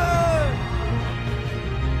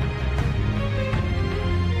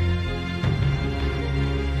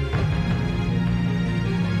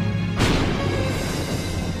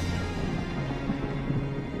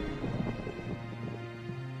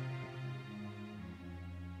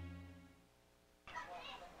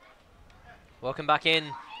 Welcome back in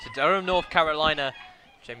to Durham, North Carolina.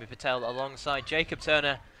 Jamie Patel alongside Jacob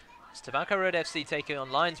Turner. It's Tobacco Road FC taking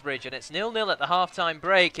on Lionsbridge, and it's 0-0 at the half-time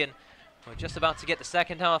break, and we're just about to get the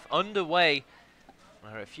second half underway.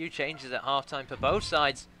 There are a few changes at half-time for both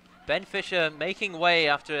sides. Ben Fisher making way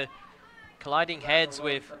after colliding heads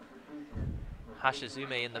with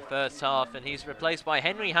Hashizume in the first half, and he's replaced by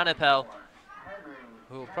Henry Hannapel,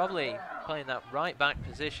 who will probably play in that right-back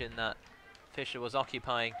position that Fisher was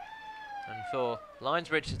occupying. And for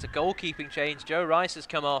Lionsbridge, it's a goalkeeping change. Joe Rice has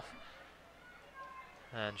come off,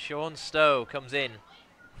 and Sean Stowe comes in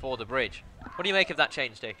for the Bridge. What do you make of that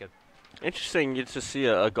change, Jacob? Interesting to see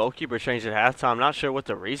a goalkeeper change at halftime. Not sure what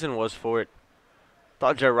the reason was for it.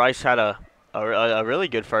 Thought Joe Rice had a really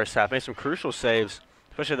good first half. Made some crucial saves,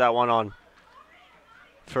 especially that one on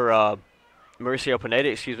for Mauricio Pineda.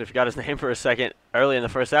 Excuse me, forgot his name for a second. Early in the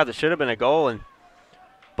first half, that should have been a goal.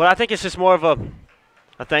 But I think it's just more of a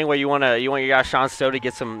thing where you want your guy Sean Stowe to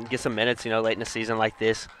get some minutes, late in the season like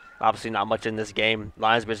this. Obviously not much in this game.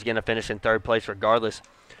 Lionsbridge is going to finish in third place regardless,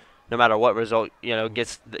 no matter what result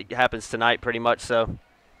happens tonight, pretty much. So,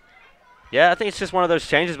 yeah, I think it's just one of those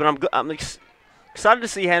changes. But I'm excited to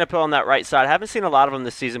see Hannapel on that right side. I haven't seen a lot of him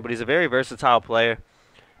this season, but he's a very versatile player.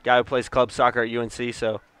 Guy who plays club soccer at UNC.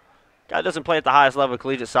 So, guy doesn't play at the highest level of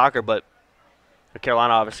collegiate soccer, but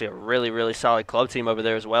Carolina, obviously, a really, really solid club team over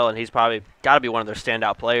there as well, and he's probably got to be one of their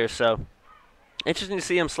standout players. So, interesting to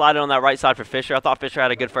see him slide on that right side for Fisher. I thought Fisher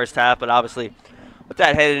had a good first half, but obviously, with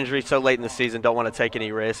that head injury so late in the season, don't want to take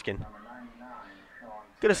any risk. And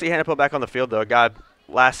good to see Hannapel back on the field, though. A guy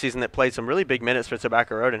last season that played some really big minutes for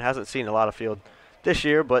Tobacco Road and hasn't seen a lot of field this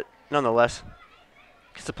year, but nonetheless,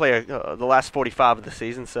 gets to play the last 45 of the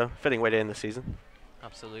season, so fitting way to end the season.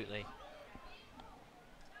 Absolutely.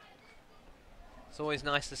 It's always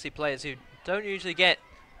nice to see players who don't usually get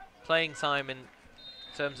playing time in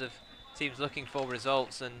terms of teams looking for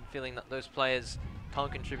results and feeling that those players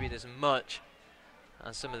can't contribute as much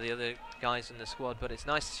as some of the other guys in the squad. But it's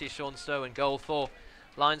nice to see Sean Stowe in goal for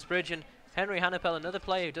Lionsbridge, and Henry Hannapel, another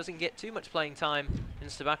player who doesn't get too much playing time in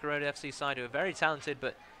the Tobacco Road FC side, who are very talented,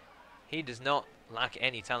 but he does not lack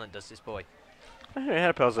any talent, does this boy? Henry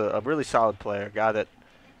Hannapel's a really solid player, a guy that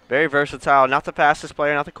very versatile, not the fastest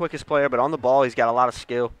player, not the quickest player, but on the ball he's got a lot of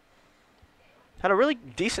skill. Had a really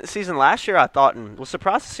decent season last year, I thought, and was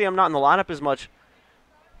surprised to see him not in the lineup as much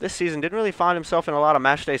this season. Didn't really find himself in a lot of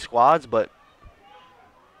matchday squads, but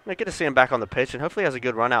good to see him back on the pitch, and hopefully has a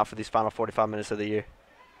good run out for these final 45 minutes of the year.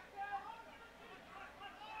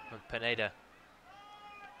 With Pineda.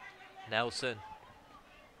 Nelson.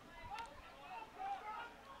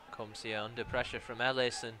 Comes here under pressure from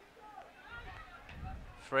Ellis, and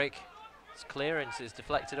Frick. His clearance is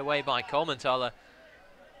deflected away by Coleman-Toller.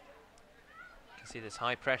 You can see this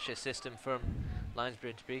high pressure system from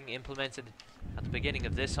Lionsbridge being implemented at the beginning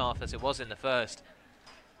of this half as it was in the first.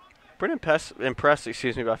 Pretty impressed,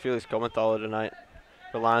 by Felix Coleman-Toller tonight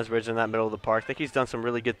for Lionsbridge in that middle of the park. I think he's done some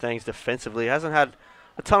really good things defensively. He hasn't had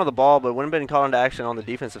a ton of the ball, but when been called into action on the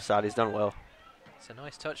defensive side, he's done well. It's a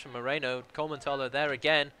nice touch from Moreno. Coleman-Toller there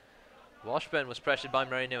again. Washburn was pressured by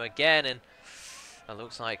Moreno again, and it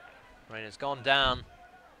looks like Moreno's gone down.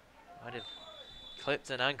 Might have clipped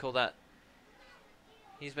an ankle that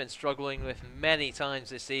he's been struggling with many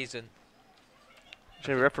times this season.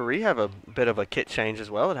 The referee have a bit of a kit change as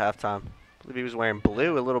well at halftime. I believe he was wearing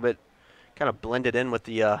blue, a little bit kind of blended in with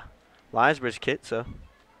the Lionsbridge kit, so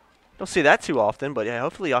don't see that too often. But yeah,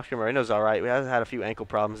 hopefully Oscar Moreno's all right. We have had a few ankle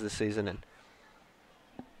problems this season, and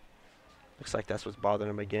looks like that's what's bothering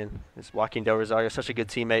him again. It's Joaquin Del Rosario, such a good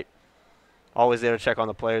teammate. Always there to check on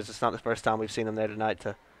the players. It's not the first time we've seen him there tonight to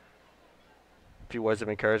a few words of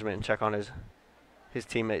encouragement and check on his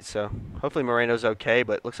teammates. So hopefully Moreno's okay,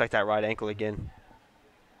 but looks like that right ankle again.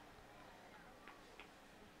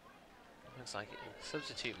 Looks like a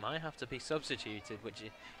substitute might have to be substituted, which you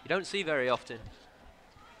don't see very often.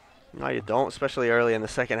 No, you don't, especially early in the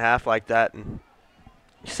second half like that, and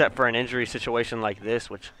set for an injury situation like this,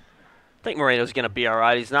 which I think Moreno's going to be all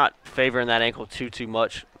right. He's not favoring that ankle too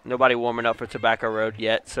much. Nobody warming up for Tobacco Road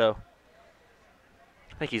yet, so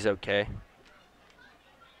I think he's okay.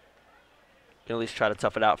 Can at least try to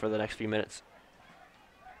tough it out for the next few minutes.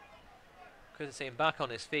 Good to see him back on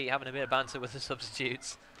his feet, having a bit of banter with the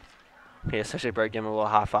substitutes. Yeah, especially Brett giving him a little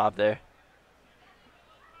high five there.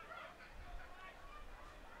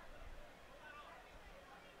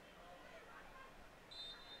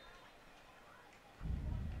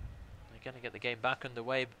 going to get the game back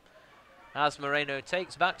underway as Moreno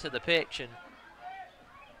takes back to the pitch, and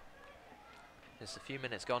there's a few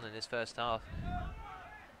minutes gone in this first half.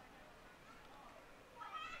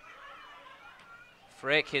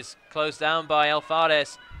 Frick is closed down by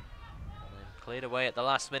Alfares, and cleared away at the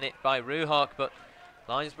last minute by Ruhok, but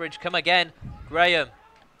Lionsbridge come again. Graham.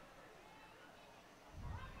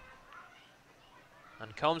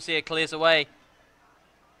 And Comsia clears away.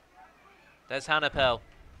 There's Hannapel.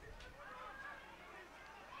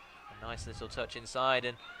 A nice little touch inside,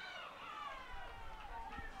 and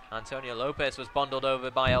Antonio Lopez was bundled over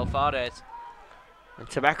by Alfares. And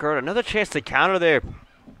Tobacco Road, another chance to counter there.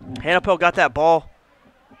 Hannapel got that ball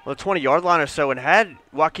on the 20-yard line or so and had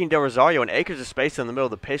Joaquin Del Rosario in acres of space in the middle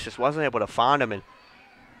of the pitch, just wasn't able to find him. And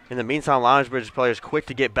in the meantime, Lionsbridge players quick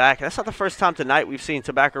to get back. That's not the first time tonight we've seen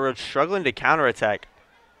Tobacco Road struggling to counterattack.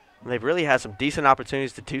 And they've really had some decent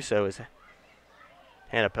opportunities to do so, as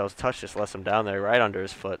Hannapel's touch just lets him down there right under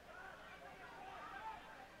his foot.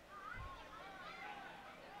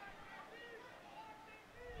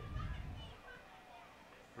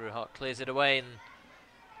 Ruhok clears it away, and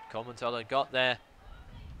Coleman got there.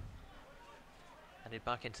 Headed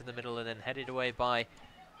back into the middle and then headed away by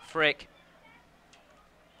Frick.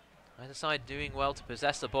 Either side doing well to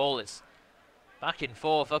possess the ball. It's back and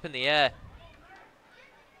forth, up in the air.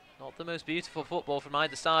 Not the most beautiful football from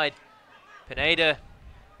either side. Pineda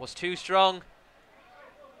was too strong.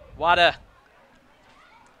 Wada.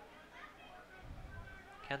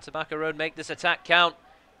 Can Tobacco Road make this attack count?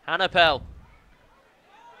 Hannapel.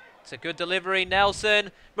 It's a good delivery.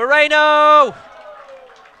 Nelson. Moreno!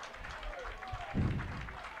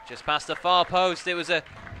 Just past the far post. It was a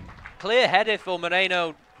clear header for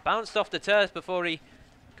Moreno. Bounced off the turf before he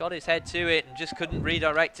got his head to it and just couldn't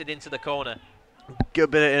redirect it into the corner.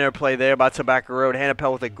 Good bit of interplay there by Tobacco Road.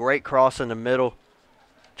 Hannapel with a great cross in the middle.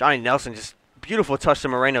 Johnny Nelson, just beautiful touch to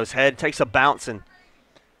Moreno's head. Takes a bounce, and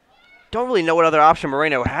don't really know what other option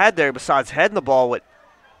Moreno had there besides heading the ball.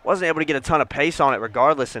 Wasn't able to get a ton of pace on it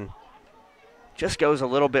regardless, and just goes a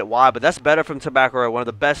little bit wide. But that's better from Tobacco Road. One of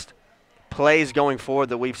the best plays going forward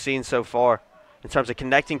that we've seen so far in terms of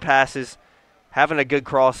connecting passes, having a good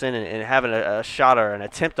cross in, and having a shot or an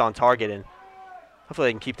attempt on target, and hopefully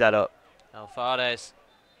they can keep that up. Alfares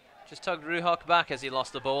just tugged Ruhok back as he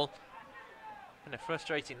lost the ball. Been a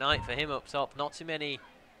frustrating night for him up top. Not too many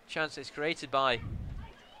chances created by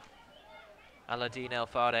Aladin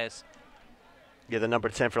Alfares. Yeah, the number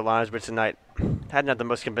 10 for Lionsbridge tonight. Hadn't had the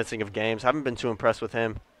most convincing of games. Haven't been too impressed with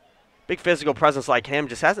him. Big physical presence like him,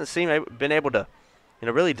 just hasn't been able to,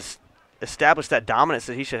 really just establish that dominance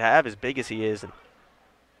that he should have, as big as he is. And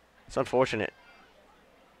it's unfortunate.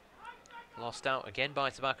 Lost out again by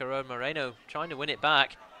Tobacco Road. Moreno trying to win it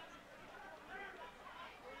back.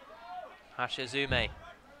 Hashizume,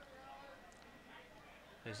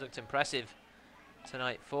 who's looked impressive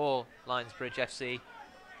tonight for Lionsbridge FC.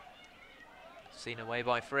 Seen away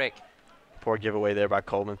by Frick. Poor giveaway there by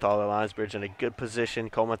Coleman-Thaler. Lionsbridge in a good position.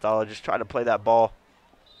 Coleman-Thaler just tried to play that ball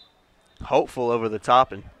hopeful over the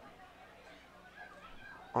top and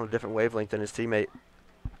on a different wavelength than his teammate.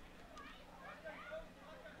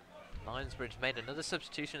 Lionsbridge made another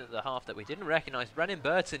substitution at the half that we didn't recognise. Brennan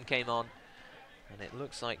Burton came on, and it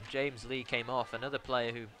looks like James Lee came off. Another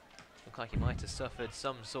player who looked like he might have suffered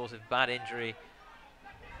some sort of bad injury.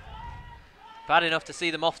 Bad enough to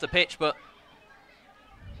see them off the pitch, but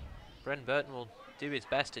Brennan Burton will do his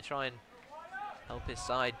best to try and help his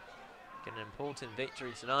side get an important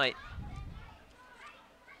victory tonight.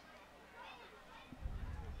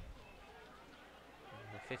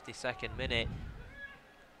 In the 52nd minute.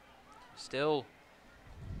 Still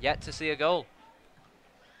yet to see a goal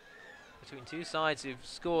between two sides who've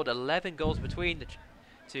scored 11 goals between the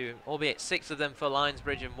two, albeit 6 of them for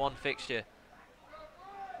Lionsbridge in one fixture.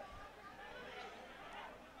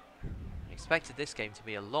 Expected this game to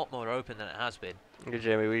be a lot more open than it has been. Good,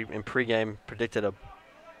 Jamie. We in pregame predicted a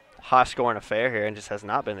high-scoring affair here, and just has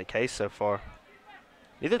not been the case so far.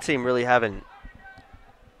 Neither team really having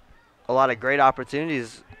a lot of great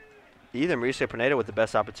opportunities. Either Mauricio Pineda with the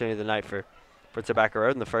best opportunity of the night for Tobacco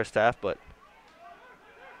Road in the first half, but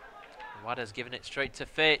Wada's given it straight to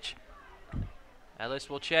Fitch. Ellis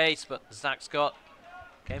will chase, but Zach Scott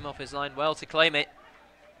came off his line well to claim it.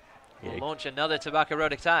 Will launch another Tobacco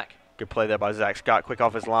Road attack. Good play there by Zach Scott. Quick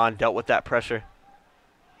off his line, dealt with that pressure.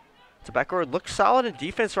 Tobacco Road looks solid in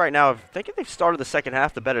defense right now. I think they've started the second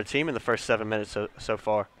half the better team in the first 7 minutes so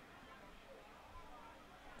far.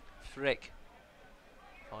 Frick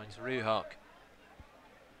finds Ruhok.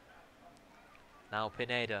 Now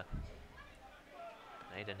Pineda.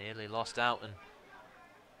 Pineda nearly lost out, and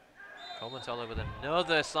Coleman-Toller with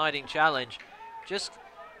another sliding challenge. Just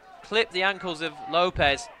clipped the ankles of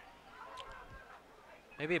Lopez.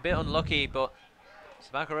 Maybe a bit unlucky, but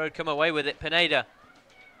Tobacco Road come away with it. Pineda.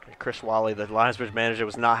 Chris Wally, the Lionsbridge manager,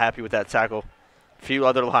 was not happy with that tackle. A few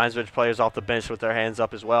other Lionsbridge players off the bench with their hands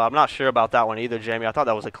up as well. I'm not sure about that one either, Jamie. I thought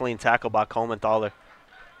that was a clean tackle by Coleman-Thaler.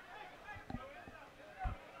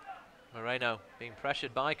 Moreno being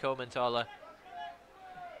pressured by Coleman-Thaler.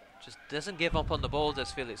 Just doesn't give up on the ball,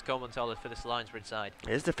 does Felix Coleman-Thaler for this Lionsbridge side.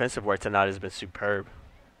 His defensive work tonight has been superb.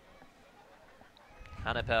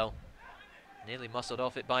 Hannapel nearly muscled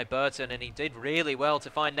off it by Burton, and he did really well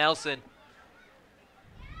to find Nelson.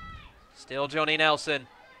 Still Johnny Nelson.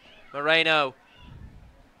 Moreno.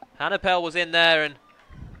 Hannapel was in there, and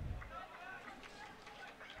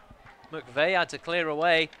McVeigh had to clear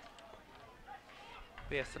away.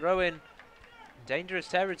 Be a throw-in. Dangerous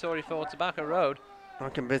territory for Tobacco Road.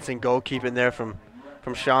 Unconvincing goalkeeping there from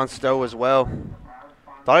Sean Stowe as well.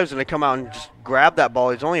 Thought he was going to come out and just grab that ball.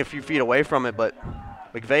 He's only a few feet away from it, but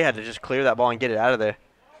McVeigh had to just clear that ball and get it out of there.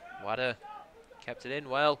 Wada kept it in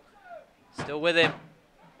well. Still with him.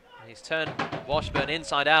 And he's turned Washburn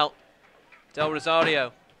inside out. Del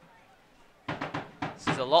Rosario. This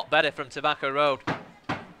is a lot better from Tobacco Road.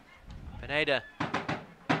 Pineda.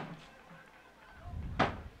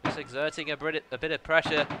 Just exerting a bit of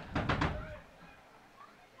pressure.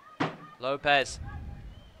 Lopez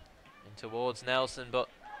in towards Nelson, but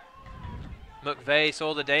McVeigh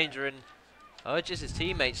saw the danger and urges his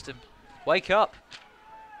teammates to wake up.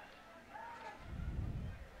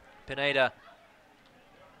 Pineda.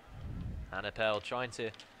 Hannapel trying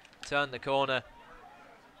to turn the corner.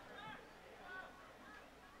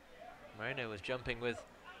 Moreno was jumping with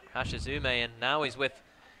Hashizume, and now he's with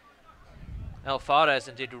Alvarez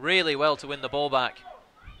and did really well to win the ball back.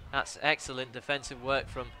 That's excellent defensive work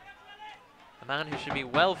from a man who should be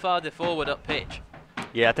well farther forward up pitch.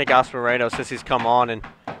 Yeah, I think Oscar Moreno, since he's come on, and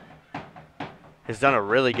has done a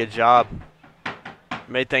really good job.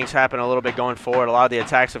 Made things happen a little bit going forward. A lot of the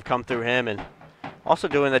attacks have come through him, and also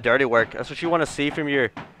doing the dirty work. That's what you want to see from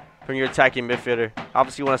your attacking midfielder.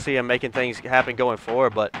 Obviously, you want to see him making things happen going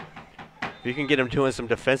forward, but if you can get him doing some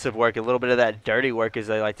defensive work, a little bit of that dirty work, as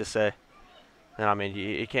they like to say, then I mean,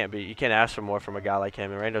 you can't ask for more from a guy like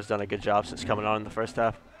him. And Moreno's done a good job since coming on in the first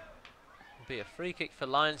half. Be a free kick for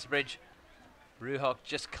Lionsbridge. Ruhock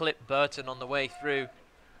just clipped Burton on the way through.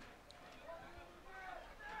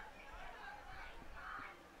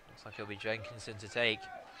 Looks like it'll be Jenkinson to take.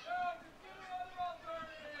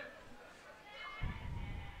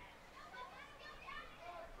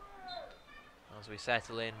 As we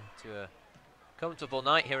settle in to a comfortable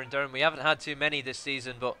night here in Durham. We haven't had too many this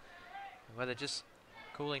season, but the weather just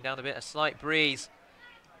cooling down a bit. A slight breeze.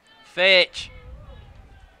 Fitch.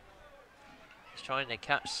 He's trying to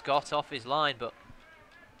catch Scott off his line, but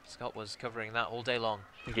Scott was covering that all day long.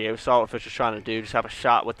 Yeah, we saw what Fitch was trying to do. Just have a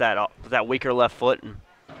shot with that weaker left foot, and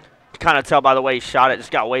you kind of tell by the way he shot it. Just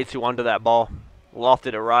got way too under that ball.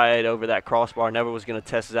 Lofted it right over that crossbar. Never was going to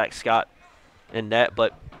test Zach Scott in net,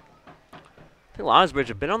 but I think Lionsbridge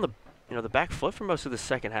have been on the back foot for most of the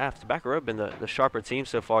second half. Tobacco Road have been the sharper team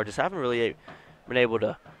so far. Just haven't really been able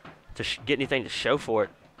to get anything to show for it.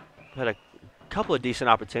 Had a couple of decent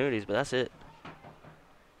opportunities, but that's it.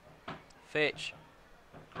 Fitch.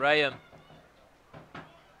 Graham.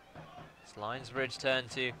 It's Lionsbridge's turn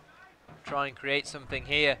to try and create something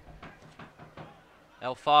here.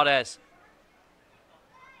 Alvarez.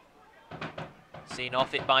 Seen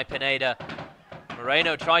off it by Pineda.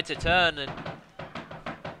 Moreno tried to turn and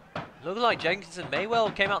looked like Jenkinson may well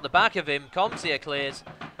came out the back of him. Comsia clears.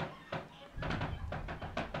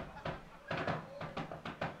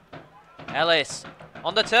 Ellis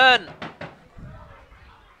on the turn.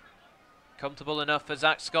 Comfortable enough for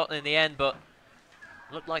Zach Scott in the end, but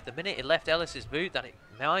looked like the minute it left Ellis's boot that it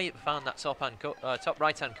might have found that top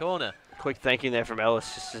right-hand corner. Quick thinking there from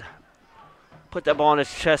Ellis. Just to put that ball on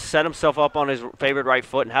his chest, set himself up on his favored right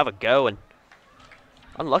foot, and have a go. And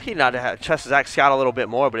unlucky not to have chest Zach Scott a little bit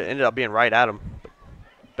more, but it ended up being right at him. But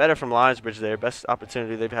better from Lionsbridge there. Best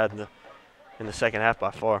opportunity they've had in the second half by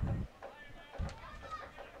far.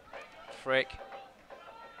 Frick.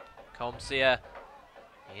 Comsia.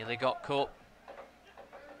 Nearly got caught.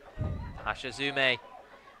 Hashizume.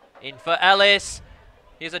 In for Ellis.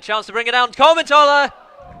 Here's a chance to bring it down. Coleman-Thaler.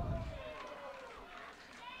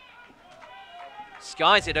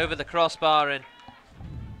 Skies it over the crossbar, and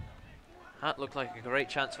that looked like a great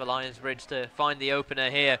chance for Lionsbridge to find the opener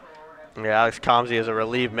here. Yeah, Alex Comsey is a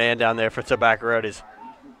relieved man down there for Tobacco Road.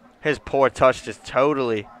 His poor touch just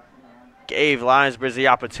totally gave Lionsbridge the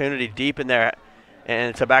opportunity deep in their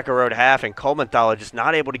and Tobacco Road half, and Coleman-Thaler just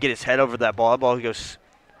not able to get his head over that ball. That ball goes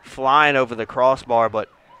flying over the crossbar, but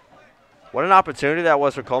what an opportunity that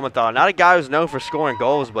was for Coleman-Thaler. Not a guy who's known for scoring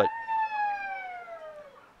goals, but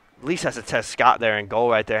at least has to test Scott there in goal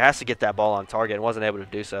right there. Has to get that ball on target and wasn't able to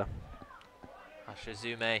do so.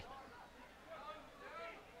 Hashizume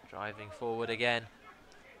driving forward again.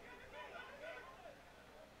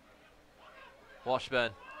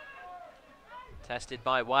 Washburn tested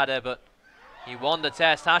by Wada, but he won the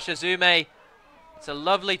test. Hashizume, it's a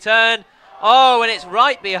lovely turn. Oh, and it's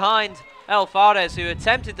right behind El Fares, who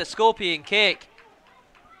attempted the scorpion kick.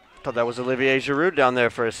 Thought that was Olivier Giroud down there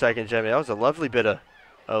for a second, Jimmy. That was a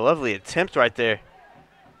lovely attempt right there.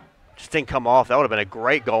 Just didn't come off. That would have been a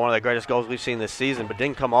great goal, one of the greatest goals we've seen this season, but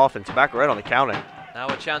didn't come off, and Tobacco Road on the counter. Now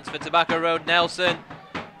a chance for Tobacco Road. Nelson,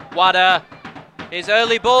 Wada, his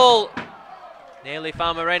early ball nearly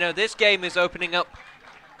found Moreno. This game is opening up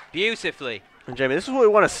beautifully. And Jamie, this is what we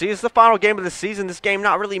want to see. It's the final game of the season. This game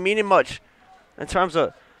not really meaning much in terms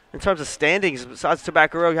of standings, besides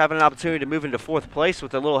Tobacco Road having an opportunity to move into 4th place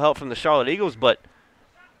with a little help from the Charlotte Eagles. But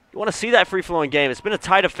you want to see that free-flowing game. It's been a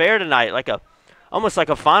tight affair tonight, almost like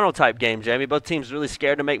a final type game, Jamie. Both teams really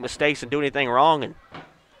scared to make mistakes and do anything wrong. And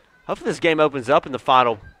hopefully this game opens up in the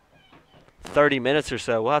final 30 minutes or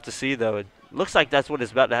so. We'll have to see, though. It looks like that's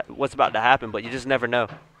what's about to happen, but you just never know.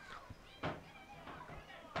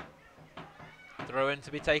 Throw in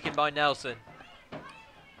to be taken by Nelson.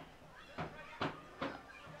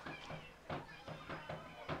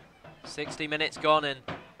 "60 minutes gone, and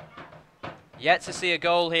yet to see a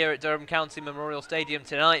goal here at Durham County Memorial Stadium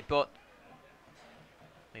tonight, but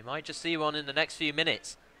we might just see one in the next few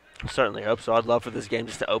minutes." I certainly hope so. I'd love for this game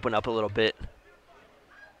just to open up a little bit.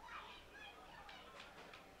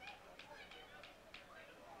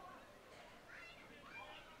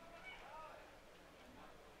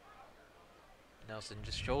 Nelson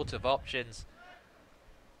just short of options.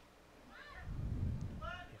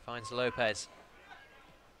 He finds Lopez.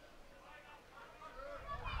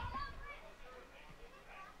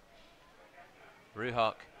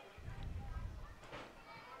 Ruhak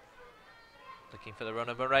looking for the run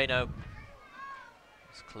of Moreno.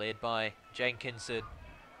 It's cleared by Jenkinson.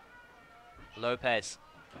 Lopez.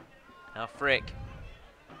 Now Frick.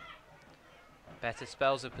 Better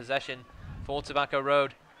spells of possession for Tobacco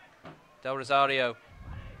Road. Del Rosario.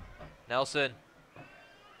 Nelson.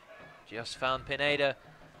 Just found Pineda.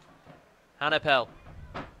 Hanapel.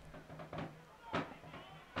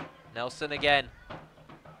 Nelson again.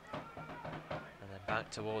 And then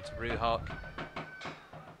back towards Ruhak.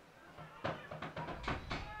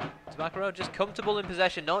 Tobacco Road just comfortable in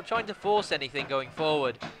possession, not trying to force anything going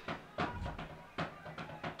forward.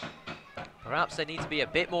 Perhaps they need to be a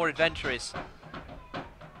bit more adventurous.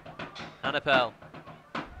 Hanapel.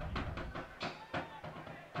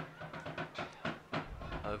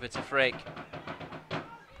 Over to Frick.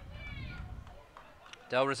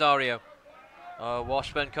 Del Rosario. Oh,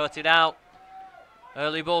 Washburn cut it out.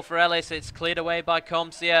 Early ball for Ellis. It's cleared away by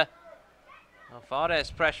Comcia.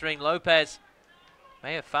 Alvarez pressuring Lopez.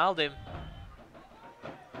 May have fouled him.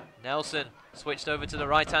 Nelson switched over to the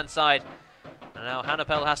right-hand side. And now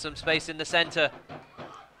Hanapel has some space in the centre.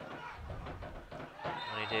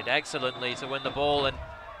 And he did excellently to win the ball, and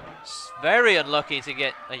very unlucky to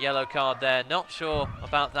get a yellow card there. Not sure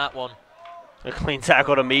about that one. A clean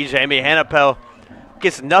tackle to me, Jamie. Hanapel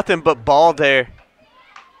gets nothing but ball there.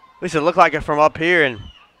 At least it looked like it from up here. And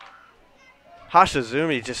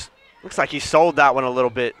Hashizume just looks like he sold that one a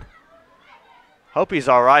little bit. Hope he's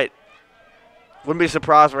all right. Wouldn't be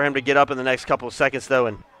surprised for him to get up in the next couple of seconds, though,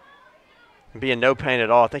 and be in no pain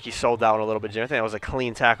at all. I think he sold that one a little bit, Jimmy. I think that was a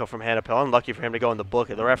clean tackle from Hanapel. Unlucky for him to go in the book.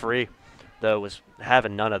 The referee, though, was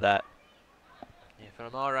having none of that. Yeah,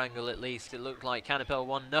 from our angle at least, it looked like Hanapel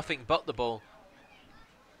won nothing but the ball.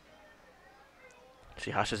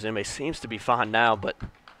 See, Hashizume seems to be fine now, but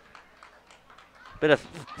been a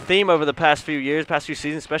theme over the past few years, past few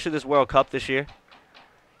seasons, especially this World Cup this year.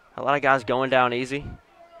 A lot of guys going down easy,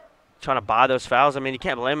 trying to buy those fouls. I mean, you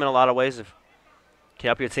can't blame him in a lot of ways. If you can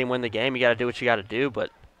help your team win the game, you got to do what you got to do.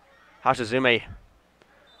 But Hashizume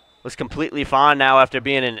was completely fine now after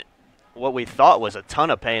being in what we thought was a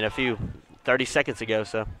ton of pain 30 seconds ago.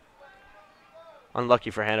 So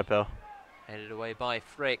unlucky for Hanapel. Headed away by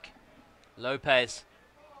Frick. Lopez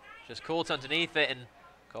just caught underneath it, and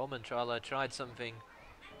Coleman tried something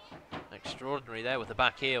extraordinary there with the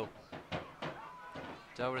back heel.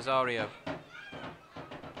 Del Rosario.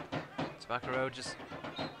 Tobacco Road just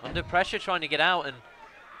under pressure trying to get out, and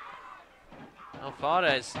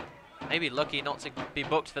Alvarez maybe lucky not to be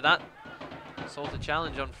booked for that sort of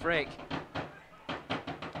challenge on Frick.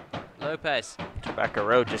 Lopez. Tobacco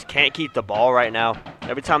Road just can't keep the ball right now.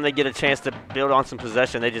 Every time they get a chance to build on some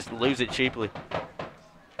possession, they just lose it cheaply.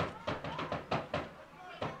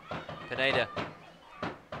 Pineda.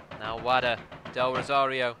 Now Wada. Del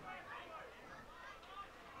Rosario.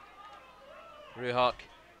 Ruhok.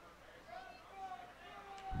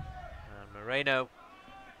 And Moreno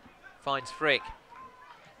finds Frick.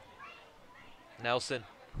 Nelson.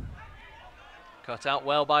 Cut out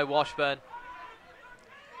well by Washburn.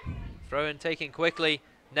 Throw in taken quickly.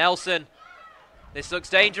 Nelson. This looks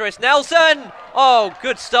dangerous. Nelson! Oh,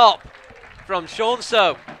 good stop from Sean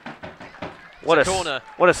Stowe. What a corner.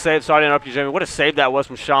 What a save. Sorry to interrupt you, Jamie. What a save that was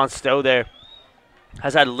from Sean Stowe there.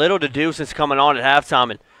 Has had little to do since coming on at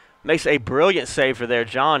halftime and makes a brilliant save for there.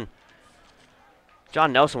 John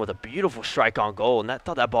Nelson with a beautiful strike on goal, and I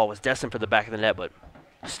thought that ball was destined for the back of the net, but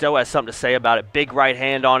Stowe has something to say about it. Big right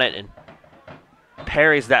hand on it and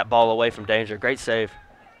parries that ball away from danger. Great save.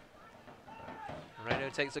 Moreno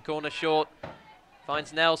takes the corner short,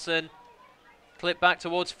 finds Nelson, clip back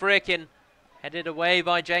towards Frickin, headed away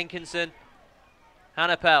by Jenkinson.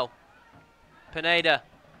 Hannapel, Pineda,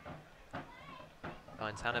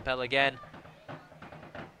 finds Hannapel again.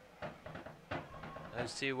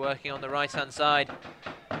 Those two working on the right hand side.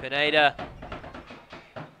 Pineda,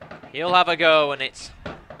 he'll have a go, and it's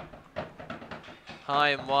high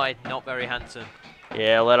and wide, not very handsome.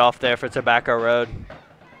 Yeah, let off there for Tobacco Road.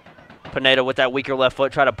 Pineda with that weaker left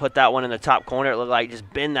foot, try to put that one in the top corner. It looked like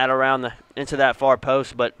just bend that around into that far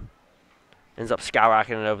post, but ends up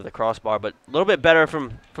skyrocketing it over the crossbar. But a little bit better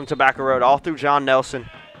from Tobacco Road, all through John Nelson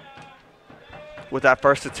with that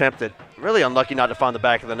first attempt. Really unlucky not to find the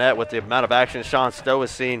back of the net with the amount of action Sean Stowe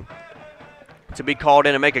has seen. To be called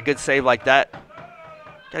in and make a good save like that,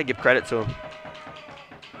 got to give credit to him.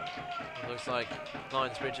 It looks like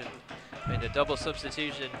Lionsbridge made a double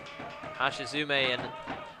substitution. Hashizume and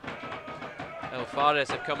El Fares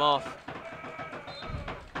have come off.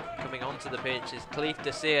 Coming onto the pitch is Cleef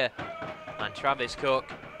Desir and Travis Cook.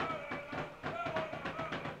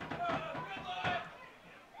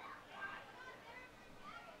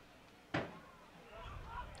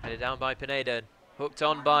 Headed down by Pineda, hooked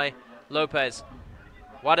on by Lopez.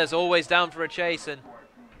 Wada's always down for a chase, and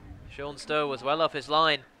Sean Stowe was well off his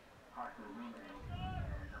line.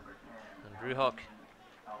 And Ruhok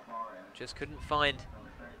just couldn't find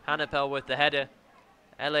Hannapel with the header.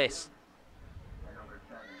 Ellis.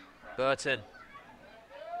 Burton.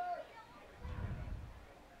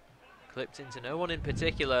 Clipped into no one in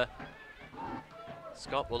particular.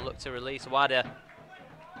 Scott will look to release Wada.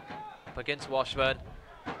 Up against Washburn.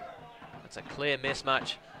 That's a clear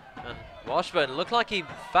mismatch. And Washburn looked like he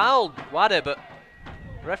fouled Wada, but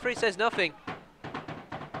the referee says nothing.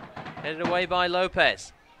 Headed away by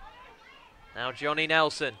Lopez. Now Johnny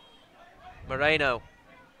Nelson. Moreno.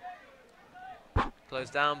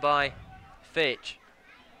 Closed down by Fitch.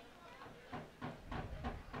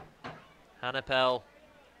 Hannapel.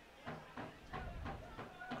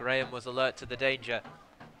 Graham was alert to the danger.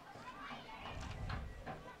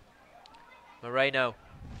 Moreno.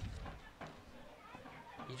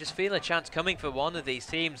 You just feel a chance coming for one of these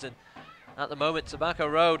teams, and at the moment Tobacco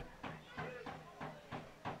Road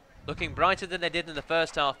looking brighter than they did in the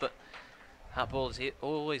first half, but that ball is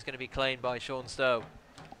always going to be claimed by Sean Stowe.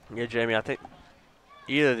 Yeah, Jamie, I think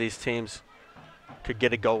either of these teams could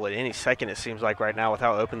get a goal at any second, it seems like right now, with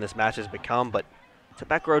how open this match has become. But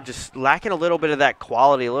Tobacco Road just lacking a little bit of that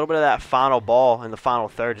quality, a little bit of that final ball in the final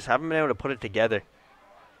third. Just haven't been able to put it together.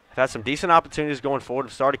 I've had some decent opportunities going forward.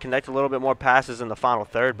 I've started to connect a little bit more passes in the final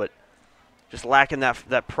third, but just lacking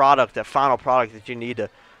that product, that final product that you need to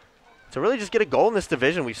really just get a goal in this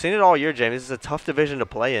division. We've seen it all year, Jamie. This is a tough division to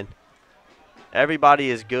play in. Everybody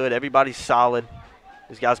is good. Everybody's solid.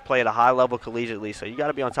 These guys play at a high level collegiately, so you got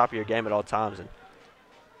to be on top of your game at all times. And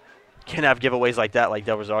can't have giveaways like that like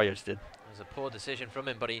Del Rosario's did. It was a poor decision from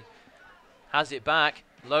him, but he has it back.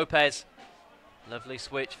 Lopez. Lovely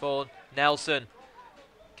switch for Nelson.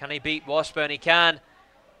 Can he beat Washburn? He can.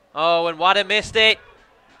 Oh, and Wada missed it.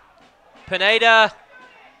 Pineda.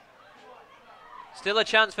 Still a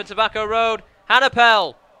chance for Tobacco Road.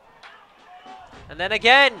 Hannapel. And then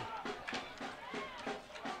again.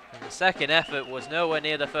 And the second effort was nowhere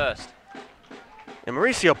near the first. And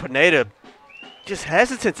Mauricio Pineda just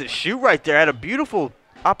hesitant to shoot right there. Had a beautiful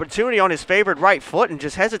opportunity on his favored right foot and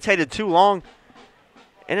just hesitated too long.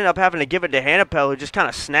 Ended up having to give it to Hannapel, who just kind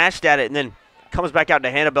of snatched at it and then comes back out to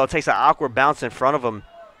Hannapel, takes an awkward bounce in front of him.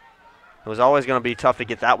 It was always going to be tough to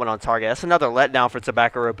get that one on target. That's another letdown for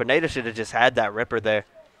Tobacco Road. Pineda should have just had that ripper there.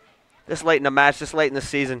 This late in the match, this late in the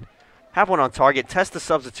season, have one on target. Test the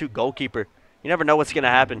substitute goalkeeper. You never know what's going to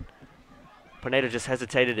happen. Pineda just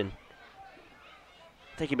hesitated and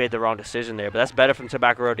think he made the wrong decision there, but that's better from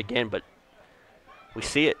Tobacco Road again, but we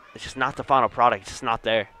see it. It's just not the final product. It's just not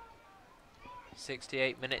there.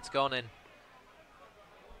 68 minutes gone in.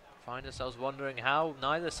 Find ourselves wondering how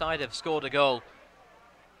neither side have scored a goal.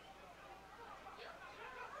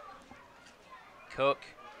 Cook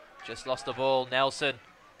just lost the ball. Nelson.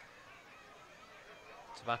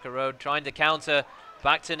 Tobacco Road trying to counter.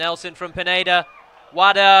 Back to Nelson from Pineda.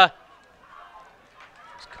 Wada.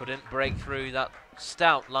 Just couldn't break through that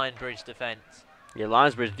stout Lionsbridge defense. Yeah,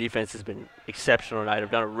 Lionsbridge defense has been exceptional tonight.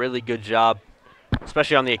 They've done a really good job,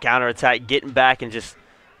 especially on the counter attack, getting back and just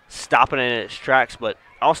stopping it in its tracks. But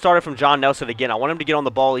I'll start it from John Nelson again. I want him to get on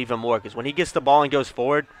the ball even more, because when he gets the ball and goes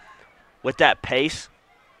forward with that pace,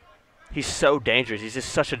 he's so dangerous. He's just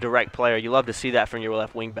such a direct player. You love to see that from your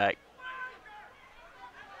left wing back.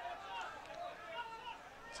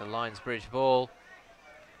 It's a Lionsbridge ball.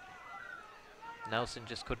 Nelson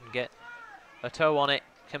just couldn't get a toe on it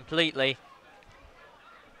completely.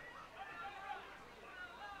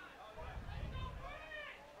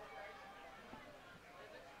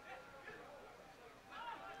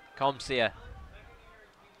 Comsia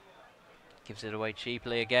gives it away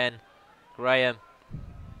cheaply again. Graham.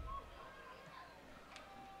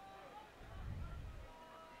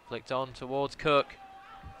 Flicked on towards Cook.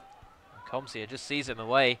 Comsia just sees him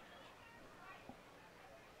away.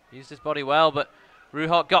 Used his body well, but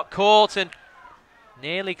Ruhot got caught and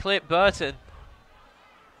nearly clipped Burton.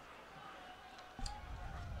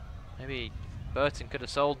 Maybe Burton could have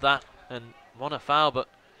sold that and won a foul, but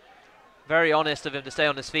very honest of him to stay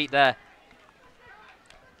on his feet there.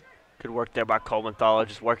 Good work there by Coleman-Thaler,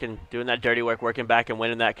 just working, doing that dirty work, working back and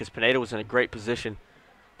winning that, because Pineda was in a great position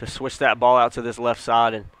to switch that ball out to this left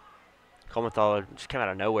side, and Coleman-Thaler just came out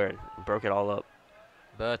of nowhere and broke it all up.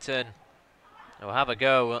 Burton will have a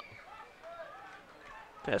go.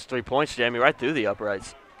 That's 3 points, Jamie, right through the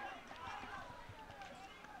uprights.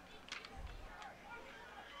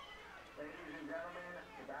 Ladies and gentlemen,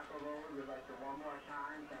 Tobacco Road would like to one more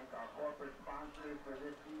time thank our corporate sponsors for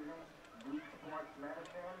this season, Deep Sports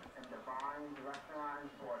Medicine and Divine's Restaurant and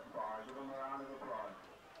Sports Bar. Give them a round of applause.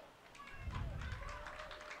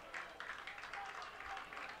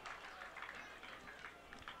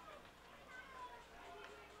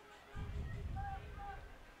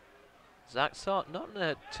 Zach Sott not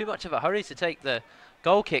in too much of a hurry to take the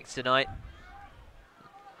goal kicks tonight.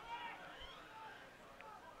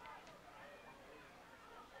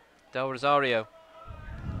 Del Rosario.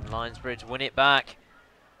 Lionsbridge win it back.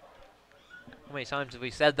 How many times have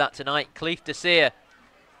we said that tonight? Cleef Desir.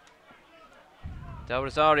 Del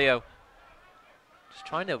Rosario just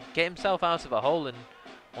trying to get himself out of a hole and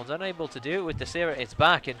was unable to do it with Desir at his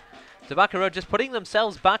back. And Tobacco Road just putting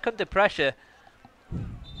themselves back under pressure.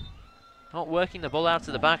 Not working the ball out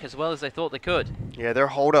to the back as well as they thought they could. Yeah, their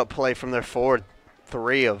hold-up play from their forward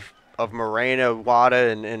three of Moreno, Wada,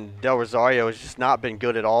 and Del Rosario has just not been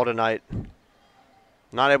good at all tonight.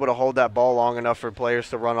 Not able to hold that ball long enough for players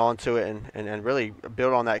to run onto it and really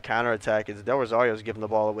build on that counterattack. As Del Rosario's given the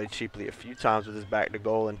ball away cheaply a few times with his back to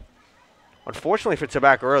goal. And unfortunately for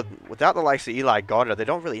Tobacco Road, without the likes of Eli Gardner, they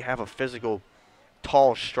don't really have a physical,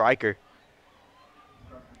 tall striker.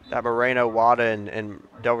 That Moreno, Wada, and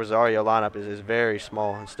Del Rosario lineup is very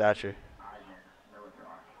small in stature.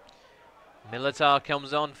 Militar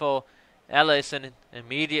comes on for Ellis and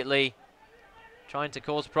immediately trying to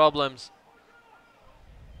cause problems.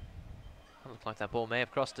 Looks like that ball may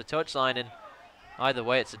have crossed the touchline, and either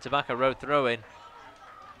way it's a Tobacco Road throw-in.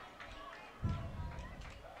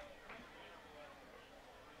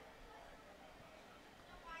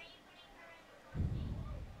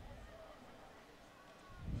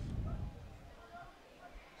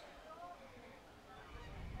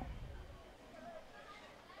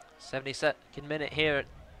 '72nd minute here at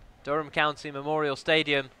Durham County Memorial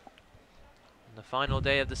Stadium on the final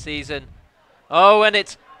day of the season. Oh, and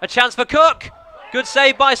it's a chance for Cook. Good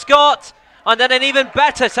save by Scott. And then an even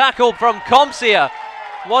better tackle from Comsia.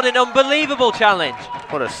 What an unbelievable challenge.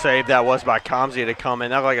 What a save that was by Comsia to come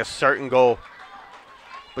in. That was like a certain goal.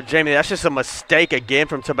 But Jamie, that's just a mistake again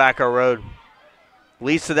from Tobacco Road.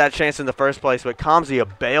 Leads to that chance in the first place, but Comsia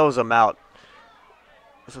bails him out.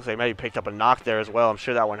 This looks like maybe picked up a knock there as well. I'm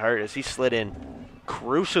sure that one hurt as he slid in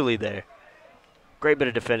crucially there. Great bit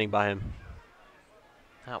of defending by him.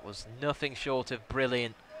 That was nothing short of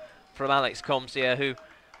brilliant from Alex Comsia, who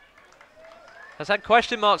has had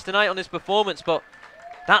question marks tonight on his performance, but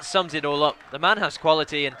that sums it all up. The man has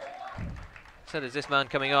quality, and so does this man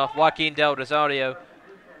coming off, Joaquin Del Rosario.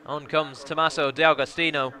 On comes Tommaso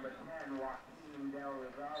D'Agostino.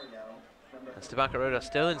 As Tobacco Road are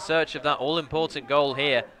still in search of that all-important goal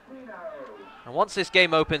here. And once this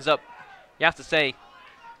game opens up, you have to say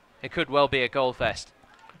it could well be a goal fest.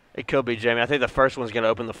 It could be, Jamie. I think the first one's going to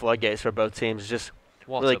open the floodgates for both teams. It just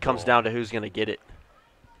really comes down to who's going to get it.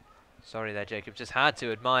 Sorry there, Jacob. Just had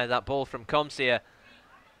to admire that ball from Comsia.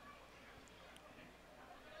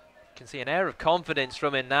 You can see an air of confidence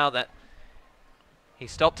from him now that he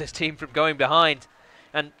stopped his team from going behind.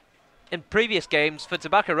 And in previous games for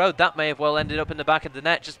Tobacco Road, that may have well ended up in the back of the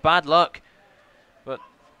net. Just bad luck. But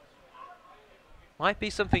might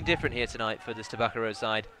be something different here tonight for this Tobacco Road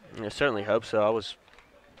side. I certainly hope so. I was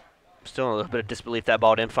still in a little bit of disbelief that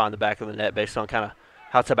ball didn't find the back of the net based on kind of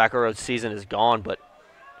how Tobacco Road's season has gone. But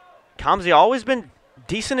Comsia always been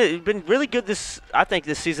decent. He's been really good this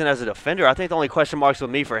season as a defender. I think the only question marks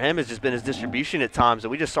with me for him has just been his distribution at times.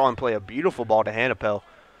 And we just saw him play a beautiful ball to Hannapel.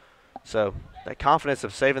 So that confidence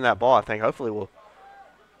of saving that ball, I think, hopefully will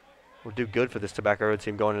do good for this Tobacco Road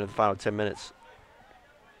team going into the final 10 minutes.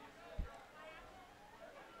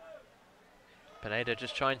 Pineda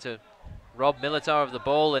just trying to rob Militar of the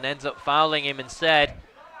ball and ends up fouling him instead.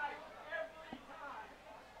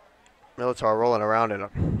 Militar rolling around in a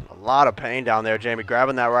lot of pain down there, Jamie,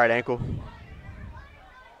 grabbing that right ankle.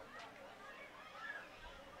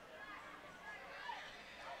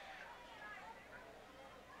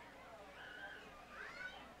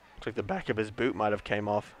 Looks like the back of his boot might have came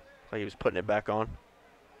off. Like he was putting it back on.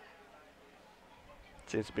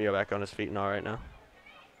 Seems to be back on his feet now right now.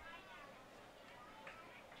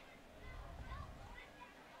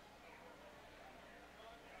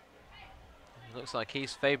 Looks like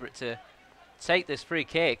he's favourite to take this free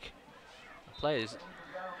kick. The players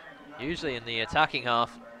usually in the attacking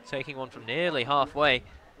half, taking one from nearly halfway.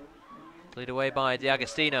 Played away by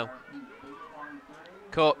D'Agostino.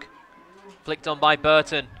 Cook, flicked on by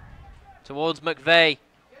Burton. Towards McVeigh.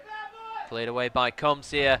 Played away by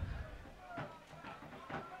Comsia.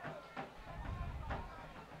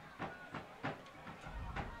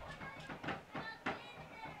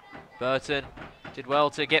 Burton did well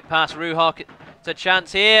to get past Ruhak. It's a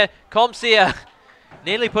chance here. Comsia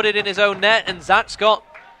nearly put it in his own net, and Zach Scott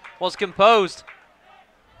was composed.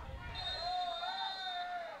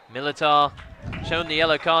 Militar shown the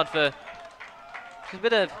yellow card for a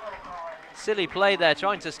bit of silly play there,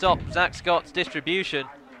 trying to stop Zach Scott's distribution.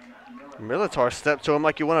 Militar stepped to him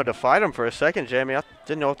like he wanted to fight him for a second, Jamie. I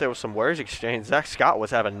didn't know if there was some words exchanged. Zach Scott was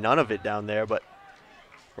having none of it down there, but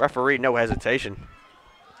referee, no hesitation.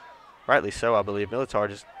 Rightly so, I believe. Militar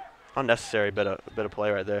just unnecessary bit of play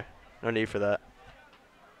right there. No need for that.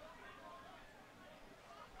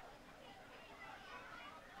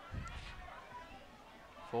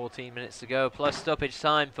 $14 minutes to go, plus stoppage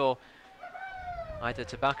time for either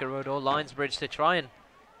Tobacco Road or Lionsbridge to try and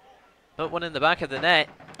put one in the back of the net.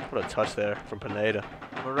 What a touch there from Pineda.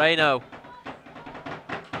 Moreno.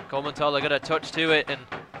 Coleman-Toller got a touch to it, and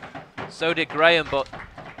so did Graham, but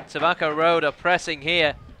Tobacco Road are pressing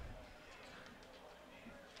here.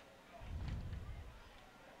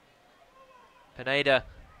 Pineda.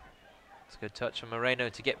 It's a good touch from Moreno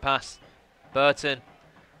to get past Burton.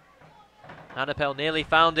 Hannapel nearly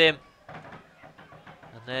found him.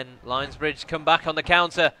 And then Lionsbridge come back on the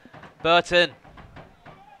counter. Burton.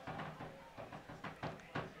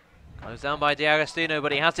 Closed down by D'Agostino,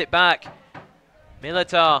 but he has it back.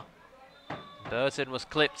 Militar. Burton was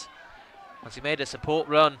clipped as he made a support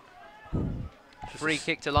run. Free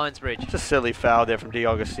kick to Lionsbridge. Just a silly foul there from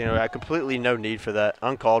D'Agostino. Completely no need for that.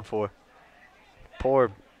 Uncalled for.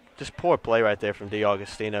 Just poor play right there from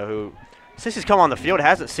D'Agostino, who, since he's come on the field,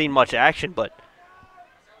 hasn't seen much action, but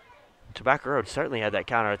Tobacco Road certainly had that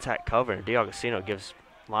counter-attack cover, and D'Agostino gives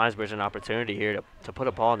Lionsbridge an opportunity here to put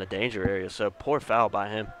a ball in the danger area, so poor foul by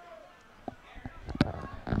him.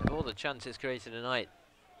 Of all the chances created tonight,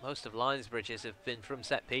 most of Lionsbridge's have been from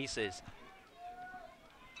set pieces.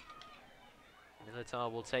 Militar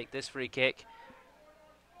will take this free kick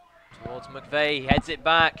towards McVeigh, heads it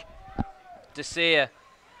back. Desir.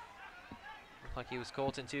 Looked like he was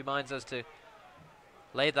caught in two minds as to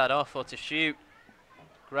lay that off or to shoot.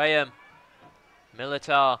 Graham.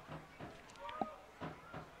 Militar.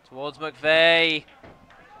 Towards McVeigh.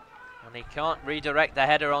 And he can't redirect the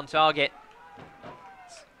header on target.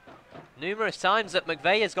 Numerous times that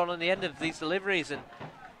McVeigh has gone on the end of these deliveries, and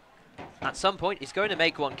at some point he's going to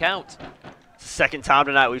make one count. Second time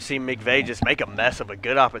tonight we've seen McVeigh just make a mess of a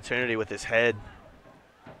good opportunity with his head.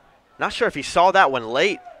 Not sure if he saw that one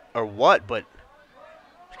late or what, but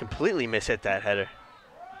completely mishit that header.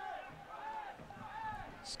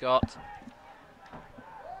 Scott.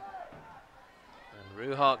 And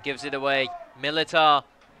Ruhak gives it away. Militar.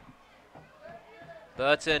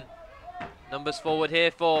 Burton. Numbers forward here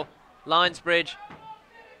for Lionsbridge.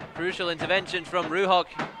 Crucial intervention from Ruhok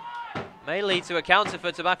may lead to a counter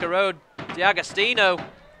for Tobacco Road. D'Agostino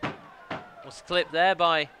was clipped there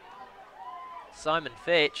by Simon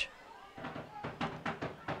Fitch.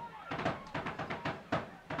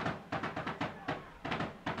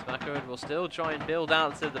 Tobacco Road will still try and build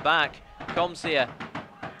out to the back. Comsia.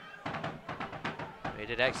 He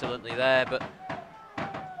did excellently there, but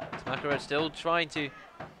Tobacco Road still trying to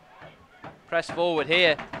press forward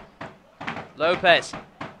here. Lopez.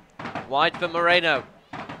 Wide for Moreno.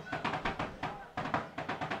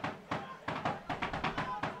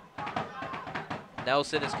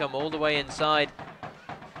 Nelson has come all the way inside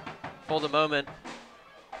for the moment.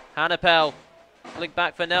 Hannapel. Flick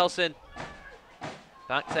back for Nelson.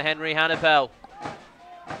 Back to Henry Hannapel.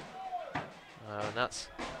 Oh, and that's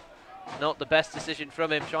not the best decision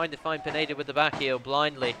from him, trying to find Pineda with the back heel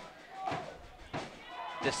blindly.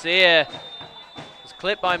 Desir was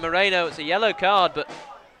clipped by Moreno. It's a yellow card, but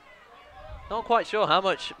not quite sure how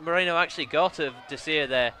much Moreno actually got of Desir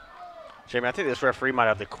there. Jamie, I think this referee might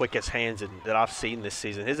have the quickest hands that I've seen this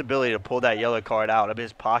season. His ability to pull that yellow card out of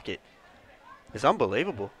his pocket is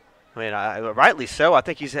unbelievable. I mean, rightly so. I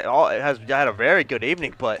think has had a very good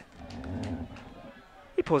evening, but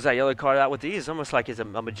he pulls that yellow card out with ease. Almost like he's a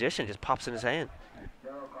magician, just pops in his hand.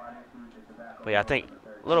 But yeah, I think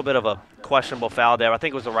a little bit of a questionable foul there. I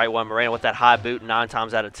think it was the right one. Moreno with that high boot 9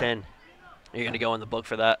 times out of 10. You're going to go in the book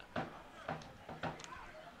for that.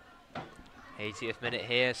 80th minute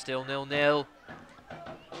here, still 0-0.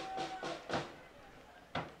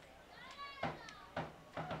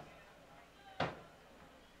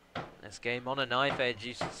 This game on a knife edge.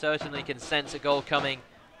 You certainly can sense a goal coming.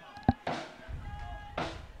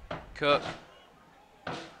 Cook.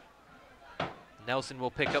 Nelson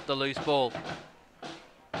will pick up the loose ball.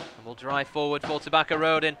 And will drive forward for Tobacco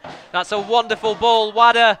Road. And that's a wonderful ball.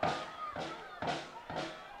 Wada.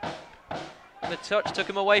 The touch took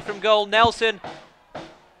him away from goal. Nelson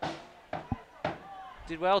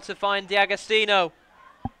did well to find D'Agostino.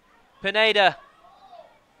 Pineda.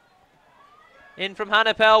 In from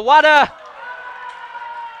Hannapel. Wada!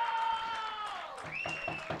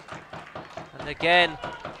 And again,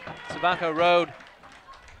 Tobacco Road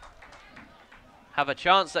have a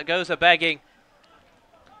chance that goes a-begging.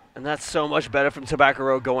 And that's so much better from Tobacco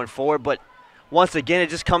Road going forward, but once again, it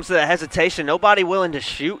just comes to that hesitation. Nobody willing to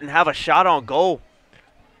shoot and have a shot on goal.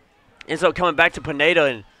 Ends up coming back to Pineda,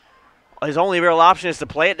 and his only real option is to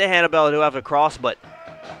play it to Hannibal, who have a cross, but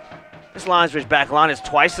this Lionsbridge back line is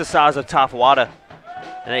twice the size of Tafwada.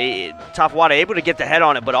 And Tafwada able to get the head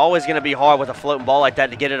on it, but always going to be hard with a floating ball like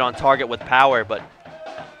that to get it on target with power. But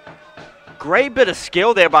great bit of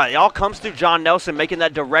skill there by it all comes through John Nelson making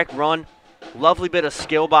that direct run. Lovely bit of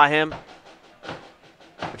skill by him.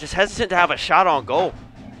 But just hesitant to have a shot on goal.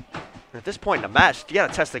 And at this point in the match, you got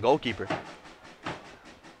to test the goalkeeper.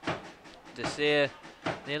 Desir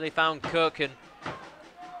nearly found Cook, and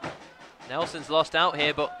Nelson's lost out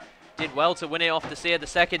here, but did well to win it off Desir the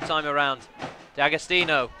second time around.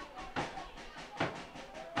 D'Agostino.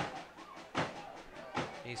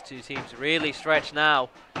 These two teams really stretch now.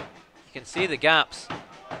 You can see the gaps.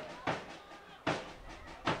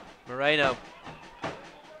 Moreno.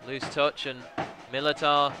 Loose touch, and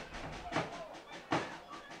Militar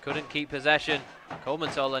couldn't keep possession.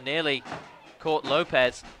 Colemantola nearly caught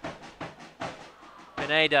Lopez.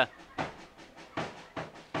 Pineda.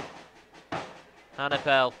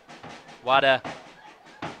 Hannapel. Wada.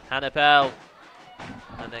 Hannapel.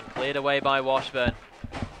 And then cleared away by Washburn.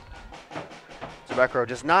 Tobacco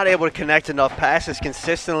just not able to connect enough passes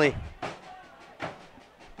consistently.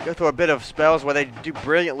 Go through a bit of spells where they do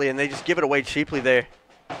brilliantly and they just give it away cheaply there.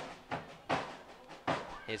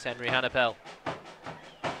 Here's Henry Hannapel.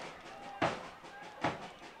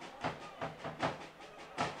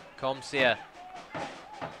 Comsia.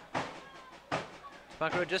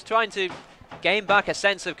 Tobacco just trying to gain back a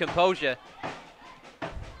sense of composure.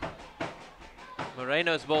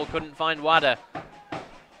 Moreno's ball couldn't find Wada.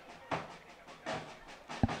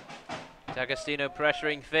 D'Agostino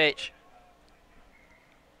pressuring Fitch.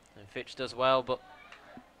 And Fitch does well, but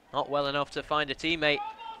not well enough to find a teammate.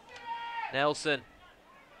 Nelson.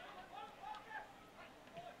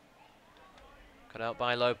 Cut out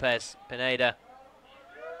by Lopez. Pineda.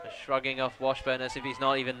 Shrugging off Washburn as if he's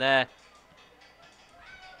not even there.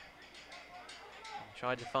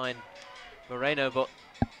 Tried to find Moreno, but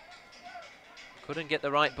couldn't get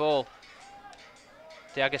the right ball.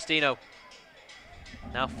 D'Agostino.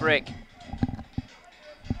 Now Frick.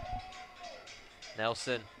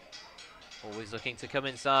 Nelson. Always looking to come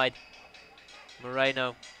inside.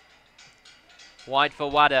 Moreno. Wide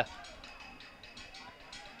for Wada.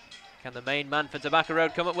 Can the main man for Tobacco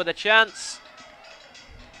Road come up with a chance?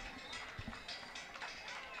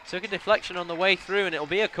 Took a deflection on the way through, and it'll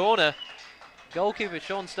be a corner. Goalkeeper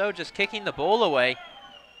Sean Stowe just kicking the ball away.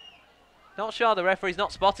 Not sure the referee's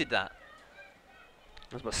not spotted that.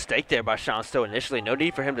 There's a mistake there by Sean Stowe initially. No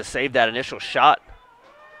need for him to save that initial shot.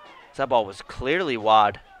 That ball was clearly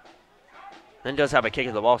wide. Then does have a kick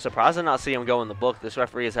at the ball. Surprised to not see him go in the book. This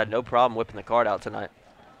referee has had no problem whipping the card out tonight.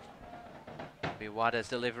 Be Wada's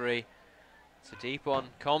delivery. It's a deep one.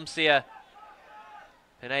 Comsia.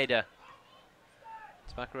 Pineda.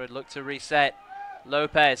 Tobacco Road look to reset.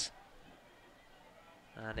 Lopez.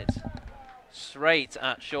 And it's straight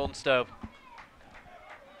at Sean Stowe.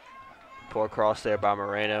 Poor cross there by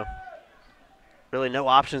Moreno. Really no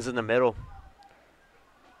options in the middle.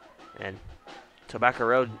 And Tobacco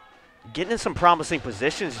Road getting in some promising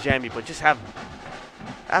positions, Jamie, but just have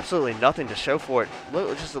absolutely nothing to show for it.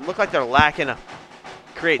 Just look like they're lacking a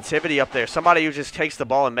creativity up there. Somebody who just takes the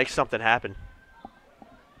ball and makes something happen.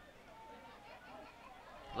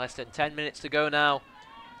 Less than 10 minutes to go now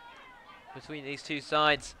between these two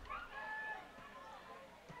sides.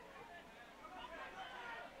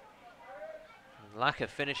 Lack of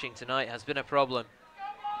finishing tonight has been a problem,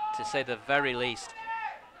 to say the very least.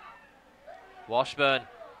 Washburn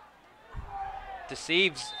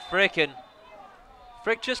deceives Frick, and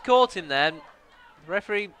Frick just caught him there. The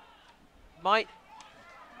referee might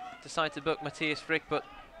decide to book Matthias Frick, but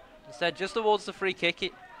instead just towards the free kick.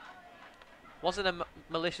 It wasn't a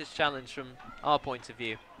malicious challenge from our point of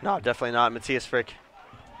view. No, definitely not. Matthias Frick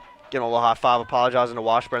getting a little high five, apologizing to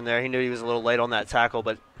Washburn there. He knew he was a little late on that tackle,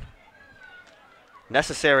 but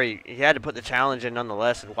necessary. He had to put the challenge in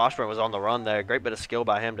nonetheless, and Washburn was on the run there. Great bit of skill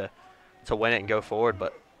by him to win it and go forward,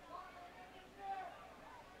 but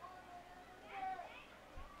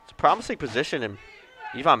it's a promising position, and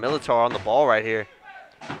Ivan Militar on the ball right here.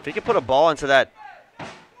 If he can put a ball into that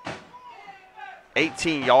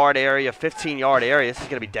 18-yard area, 15-yard area, this is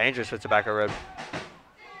going to be dangerous for Tobacco Road.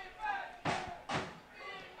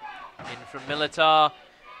 In from Militar.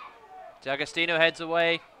 D'Agostino heads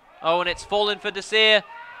away. Oh, and it's fallen for Desir.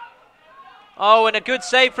 Oh, and a good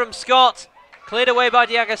save from Scott. Cleared away by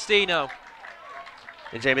D'Agostino.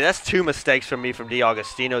 And Jamie, that's two mistakes from me from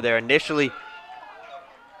D'Agostino there. Initially,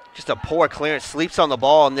 just a poor clearance, sleeps on the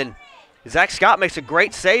ball, and then Zach Scott makes a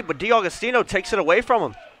great save, but D'Agostino takes it away from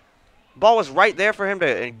him. The ball was right there for him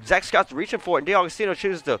and Zach Scott's reaching for it, and D'Agostino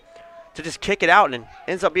chooses to just kick it out, and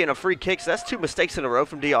ends up being a free kick. So that's two mistakes in a row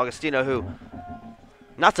from D'Agostino, who,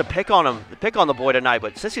 not to pick on the boy tonight,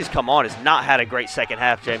 but since he's come on, has not had a great second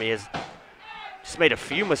half, Jamie. Has just made a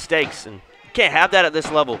few mistakes, and you can't have that at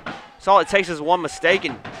this level. So all it takes is one mistake,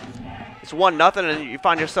 and it's 1-0, and you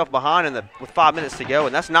find yourself behind with 5 minutes to go,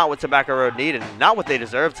 and that's not what Tobacco Road needed, and not what they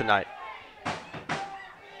deserve tonight.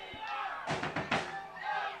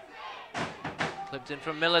 Clipped in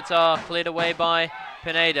from Militar, cleared away by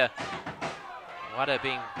Pineda. Wada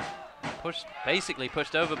being basically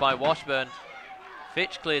pushed over by Washburn.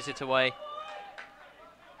 Fitch clears it away.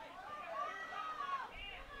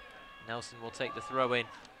 Nelson will take the throw in.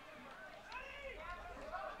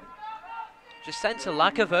 Just sense a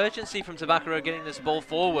lack of urgency from Tobacco Road getting this ball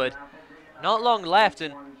forward. Not long left,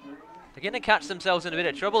 and they're going to catch themselves in a bit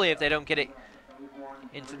of trouble here if they don't get it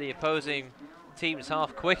into the opposing team's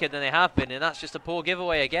half quicker than they have been, and that's just a poor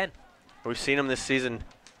giveaway again. We've seen them this season,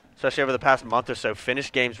 especially over the past month or so,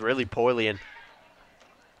 finish games really poorly, and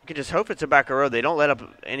you can just hope for Tobacco Road they don't let up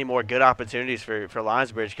any more good opportunities for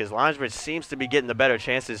Lionsbridge, because Lionsbridge seems to be getting the better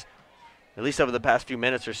chances, at least over the past few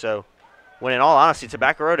minutes or so, when in all honesty,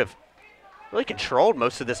 Tobacco Road have really controlled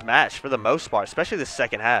most of this match for the most part, especially the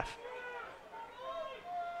second half.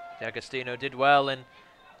 D'Agostino did well and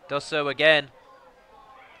does so again.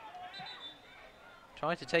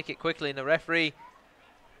 Trying to take it quickly, and the referee,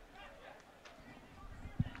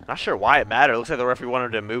 not sure why it mattered. It looks like the referee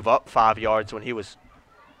wanted to move up 5 yards when he was.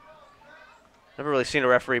 Never really seen a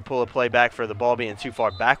referee pull a play back for the ball being too far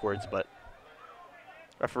backwards, but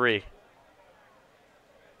referee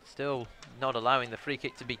still not allowing the free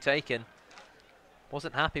kick to be taken.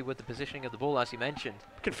 Wasn't happy with the positioning of the ball, as you mentioned.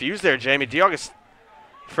 Confused there, Jamie.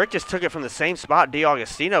 Frick just took it from the same spot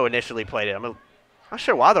D'Agostino initially played it. I'm not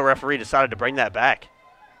sure why the referee decided to bring that back.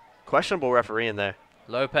 Questionable referee in there.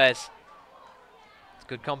 Lopez. It's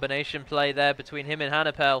good combination play there between him and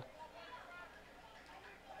Hanapel.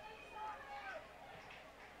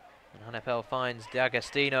 And Hanapel finds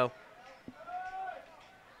D'Agostino.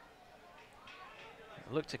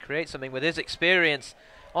 Look to create something with his experience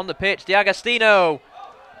on the pitch. D'Agostino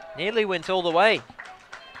nearly went all the way.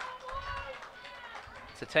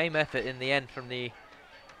 It's a tame effort in the end from the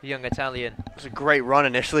the young Italian. It was a great run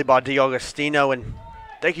initially by D'Agostino, and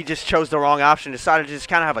I think he just chose the wrong option. Decided to just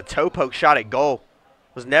kind of have a toe poke shot at goal.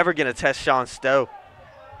 Was never going to test Sean Stowe.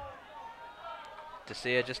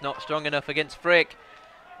 Desir just not strong enough against Frick.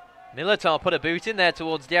 Militar put a boot in there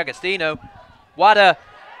towards D'Agostino. Wada,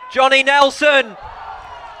 Johnny Nelson!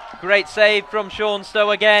 Great save from Sean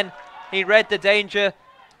Stowe again. He read the danger.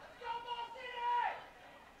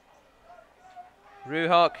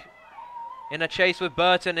 Ruhok in a chase with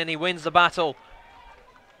Burton, and he wins the battle.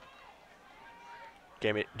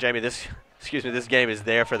 Jamie, this game is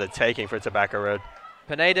there for the taking for Tobacco Road.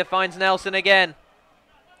 Pineda finds Nelson again.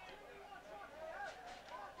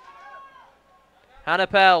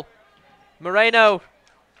 Hanapel. Moreno.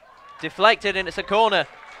 Deflected, and it's a corner.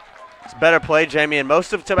 It's better play, Jamie, and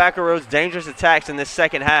most of Tobacco Road's dangerous attacks in this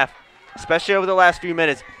second half, especially over the last few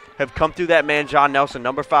minutes, have come through that man, John Nelson,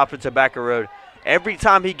 number 5 for Tobacco Road. Every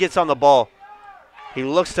time he gets on the ball, he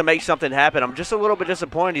looks to make something happen. I'm just a little bit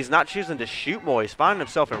disappointed he's not choosing to shoot more. He's finding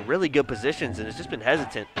himself in really good positions, and has just been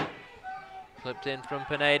hesitant. Flipped in from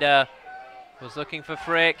Pineda. Was looking for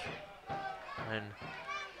Frick. And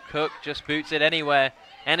Cook just boots it anywhere.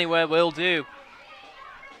 Anywhere will do.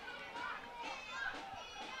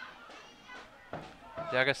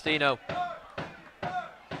 D'Agostino.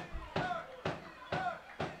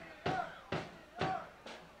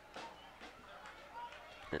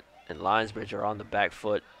 And Lionsbridge are on the back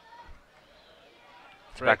foot.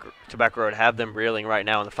 Tobacco Road have them reeling right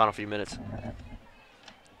now in the final few minutes.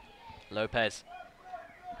 Lopez.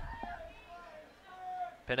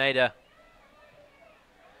 Pineda.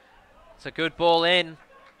 It's a good ball in.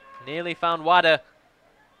 Nearly found Wada.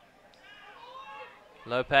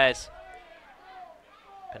 Lopez.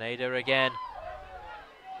 Pineda again.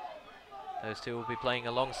 Those two will be playing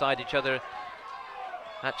alongside each other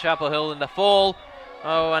at Chapel Hill in the fall.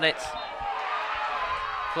 Oh, and it's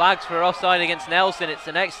flags for offside against Nelson. It's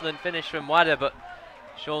an excellent finish from Wada, but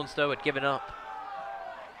Sean Stowe had given up.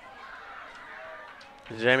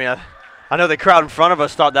 Jamie, I know the crowd in front of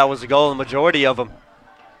us thought that was a goal, the majority of them.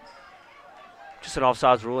 Just an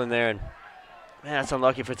offsides ruling there, and man, that's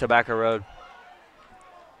unlucky for Tobacco Road.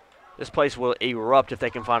 This place will erupt if they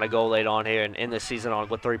can find a goal late on here and end this season on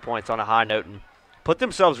with 3 points on a high note and put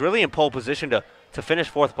themselves really in pole position to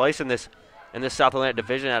finish 4th place in this South Atlantic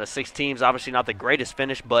division out of 6 teams. Obviously not the greatest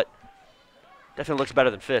finish, but definitely looks better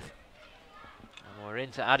than 5th. And we're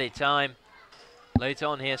into added time. Late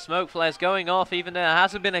on here, smoke flares going off, even though there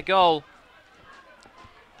hasn't been a goal.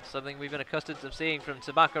 Something we've been accustomed to seeing from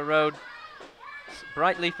Tobacco Road.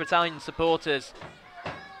 Bright Leaf Battalion supporters.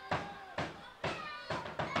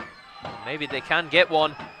 Maybe they can get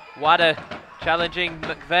one. Wada challenging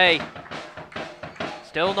McVeigh.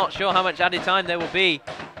 Still not sure how much added time there will be.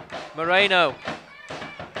 Moreno.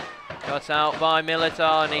 Cut out by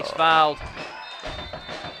Militar, and he's fouled.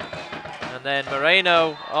 And then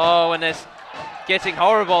Moreno. Oh, and it's getting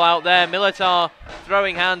horrible out there. Militar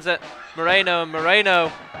throwing hands at Moreno, and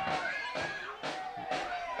Moreno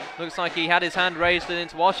looks like he had his hand raised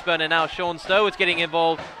into Washburn, and now Sean Stowe is getting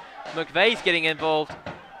involved. McVeigh's getting involved.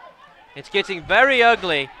 It's getting very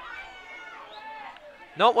ugly.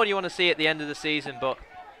 Not what you want to see at the end of the season, but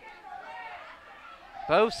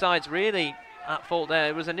both sides really at fault there.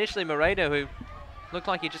 It was initially Moreno who looked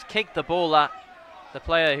like he just kicked the ball at the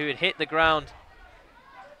player who had hit the ground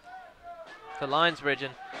for Lionsbridge,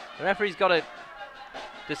 and the referee's got a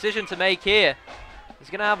decision to make here. He's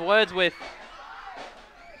going to have words with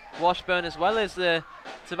Washburn as well as the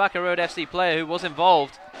Tobacco Road FC player who was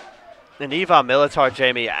involved. And Ivan Militar,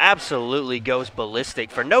 Jamie, absolutely goes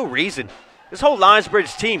ballistic for no reason. This whole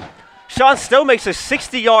Lionsbridge team. Sean Stowe makes a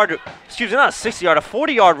 60-yard, excuse me, not a 60-yard, a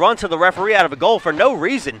 40-yard run to the referee out of a goal for no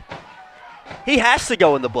reason. He has to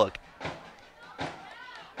go in the book.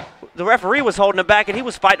 The referee was holding him back, and he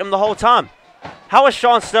was fighting him the whole time. How is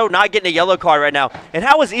Sean Stowe not getting a yellow card right now? And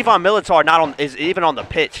how is Ivan Militar is even on the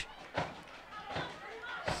pitch?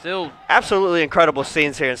 Still absolutely incredible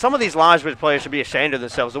scenes here, and some of these Lionsbridge players should be ashamed of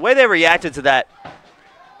themselves. The way they reacted to that,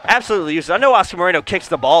 absolutely useless. I know Oscar Moreno kicks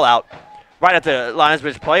the ball out right at the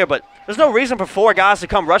Lionsbridge player, but there's no reason for 4 guys to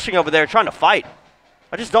come rushing over there trying to fight.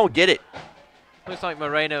 I just don't get it. Looks like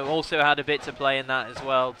Moreno also had a bit to play in that as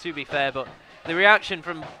well, to be fair, but the reaction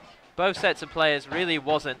from both sets of players really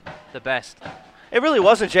wasn't the best. It really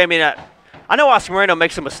wasn't, Jamie. I know Oscar Moreno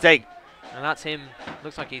makes a mistake. And that's him.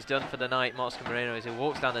 Looks like he's done for the night, Oscar Moreno, as he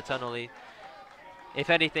walks down the tunnel. If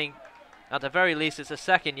anything, at the very least, it's a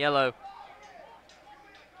second yellow.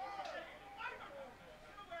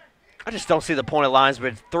 I just don't see the point of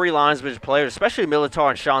Lionsbridge. 3 Lionsbridge players, especially Militar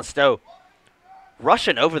and Sean Stowe,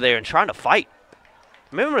 rushing over there and trying to fight.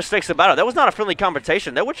 Maybe mistakes about it. That was not a friendly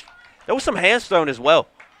confrontation. There was some hands thrown as well.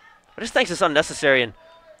 I just think it's unnecessary, and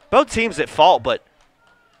both teams at fault, but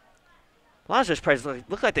Lionsbridge players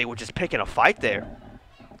looked like they were just picking a fight there.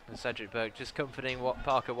 And Cedric Burke just comforting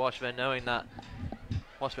Parker Washburn, knowing that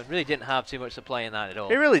Washburn really didn't have too much to play in that at all.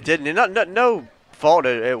 He really didn't. And no fault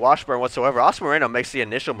at Washburn whatsoever. Oscar Moreno makes the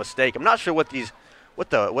initial mistake. I'm not sure what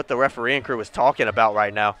the refereeing crew was talking about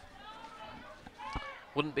right now.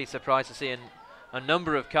 Wouldn't be surprised to see a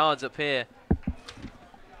number of cards up here.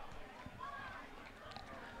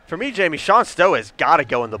 For me, Jamie, Sean Stowe has got to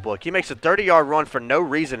go in the book. He makes a 30-yard run for no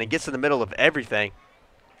reason and gets in the middle of everything.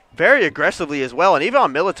 Very aggressively as well. And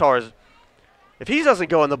Ivan Militar, if he doesn't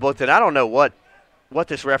go in the book, then I don't know what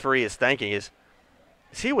this referee is thinking. Is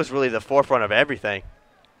he was really the forefront of everything.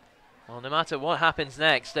 Well, no matter what happens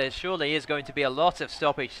next, there surely is going to be a lot of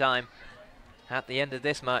stoppage time at the end of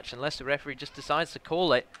this match, unless the referee just decides to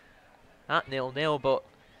call it at 0-0, but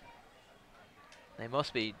they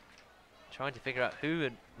must be trying to figure out who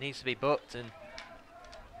needs to be booked and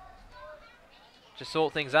just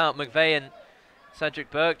sort things out. McVeigh and Cedric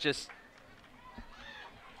Burke just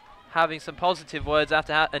having some positive words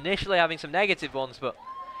after initially having some negative ones, but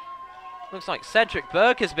looks like Cedric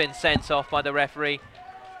Burke has been sent off by the referee.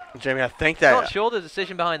 Jamie, I think that... Not sure the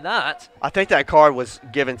decision behind that. I think that card was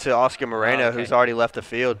given to Oscar Moreno, who's already left the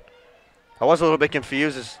field. I was a little bit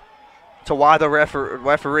confused as to why the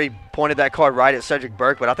referee pointed that card right at Cedric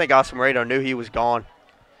Burke, but I think Oscar Moreno knew he was gone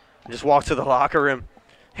and just walked to the locker room.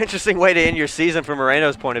 Interesting way to end your season from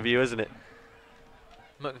Moreno's point of view, isn't it?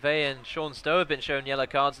 McVeigh and Sean Stowe have been shown yellow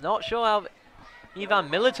cards. Not sure how Ivan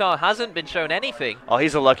Militar hasn't been shown anything. Oh,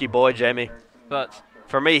 he's a lucky boy, Jamie. But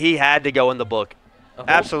for me, he had to go in the book.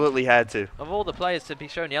 Absolutely had to. Of all the players to be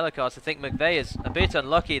shown yellow cards, I think McVeigh is a bit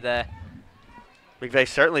unlucky there. McVeigh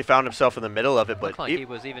certainly found himself in the middle of it, but looked like he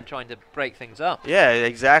was even trying to break things up. Yeah,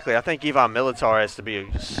 exactly. I think Ivan Militar has to be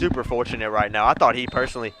super fortunate right now. I thought he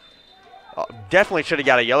personally definitely should have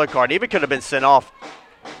got a yellow card. Even could have been sent off.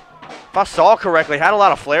 If I saw correctly, had a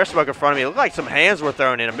lot of flare smoke in front of me. It looked like some hands were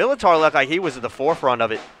thrown in. And Militar looked like he was at the forefront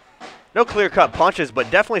of it. No clear-cut punches, but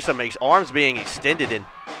definitely some arms being extended. And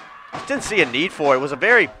just didn't see a need for it. It was a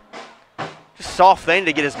very just soft thing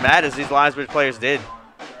to get as mad as these Lionsbridge players did.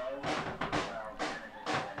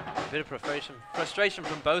 A bit of frustration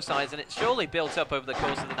from both sides, and it's surely built up over the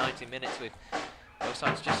course of the 90 minutes with both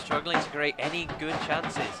sides just struggling to create any good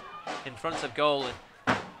chances in front of goal.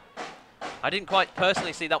 And I didn't quite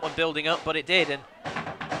personally see that one building up, but it did, and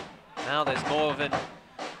now there's more of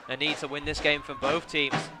a need to win this game from both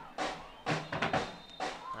teams.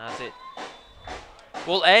 As it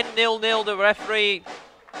will end 0-0, the referee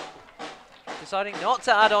deciding not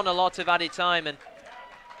to add on a lot of added time, and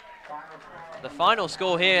the final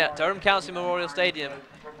score here at Durham Council Memorial Stadium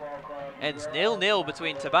ends 0-0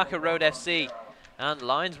 between Tobacco Road FC and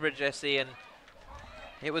Lionsbridge FC, and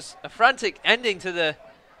it was a frantic ending to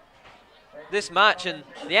this match and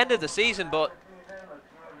the end of the season, but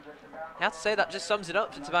I have to say that just sums it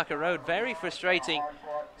up for Tobacco Road. Very frustrating.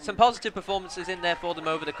 Some positive performances in there for them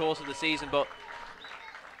over the course of the season, but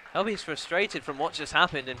LB's frustrated from what just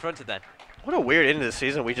happened in front of them. What a weird end of the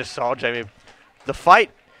season we just saw, Jamie. The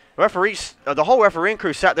fight, the whole refereeing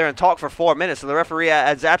crew sat there and talked for 4 minutes, and the referee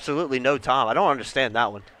adds absolutely no time. I don't understand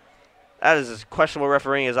that one. That is as questionable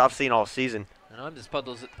refereeing as I've seen all season. And I'm just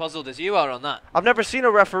puzzled as you are on that. I've never seen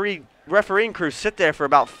a refereeing crew sit there for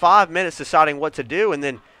about 5 minutes deciding what to do and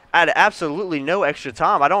then add absolutely no extra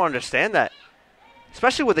time. I don't understand that.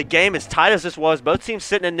 Especially with a game as tight as this was, both teams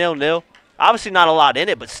sitting at 0-0. Obviously not a lot in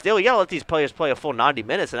it, but still, you got to let these players play a full 90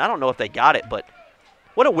 minutes, and I don't know if they got it, but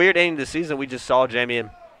what a weird ending to the season we just saw, Jamie. And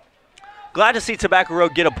glad to see Tobacco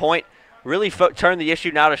Road get a point, really turn the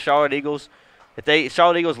issue now to Charlotte Eagles. If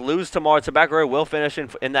Charlotte Eagles lose tomorrow, Tobacco Road will finish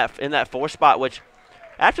in that fourth spot, which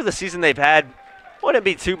after the season they've had, wouldn't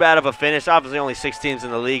be too bad of a finish. Obviously only 6 teams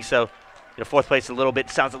in the league, so fourth place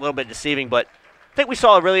sounds a little bit deceiving, but I think we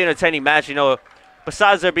saw a really entertaining match.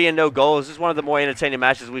 Besides there being no goals, this is one of the more entertaining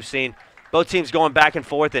matches we've seen. Both teams going back and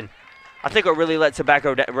forth, and I think what really let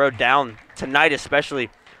Tobacco Road down tonight especially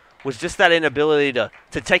was just that inability to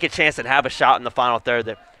take a chance and have a shot in the final third.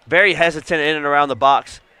 They're very hesitant in and around the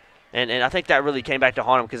box, and I think that really came back to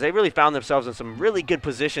haunt them because they really found themselves in some really good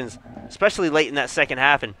positions, especially late in that second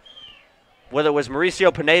half. And whether it was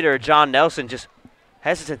Mauricio Pineda or John Nelson, just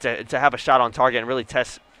hesitant to have a shot on target and really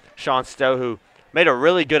test Sean Stowe, who made a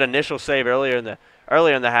really good initial save earlier in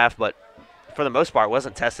the half, but for the most part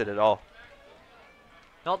wasn't tested at all.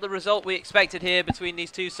 Not the result we expected here between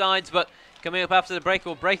these two sides, but coming up after the break,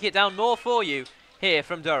 we'll break it down more for you here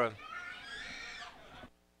from Durham.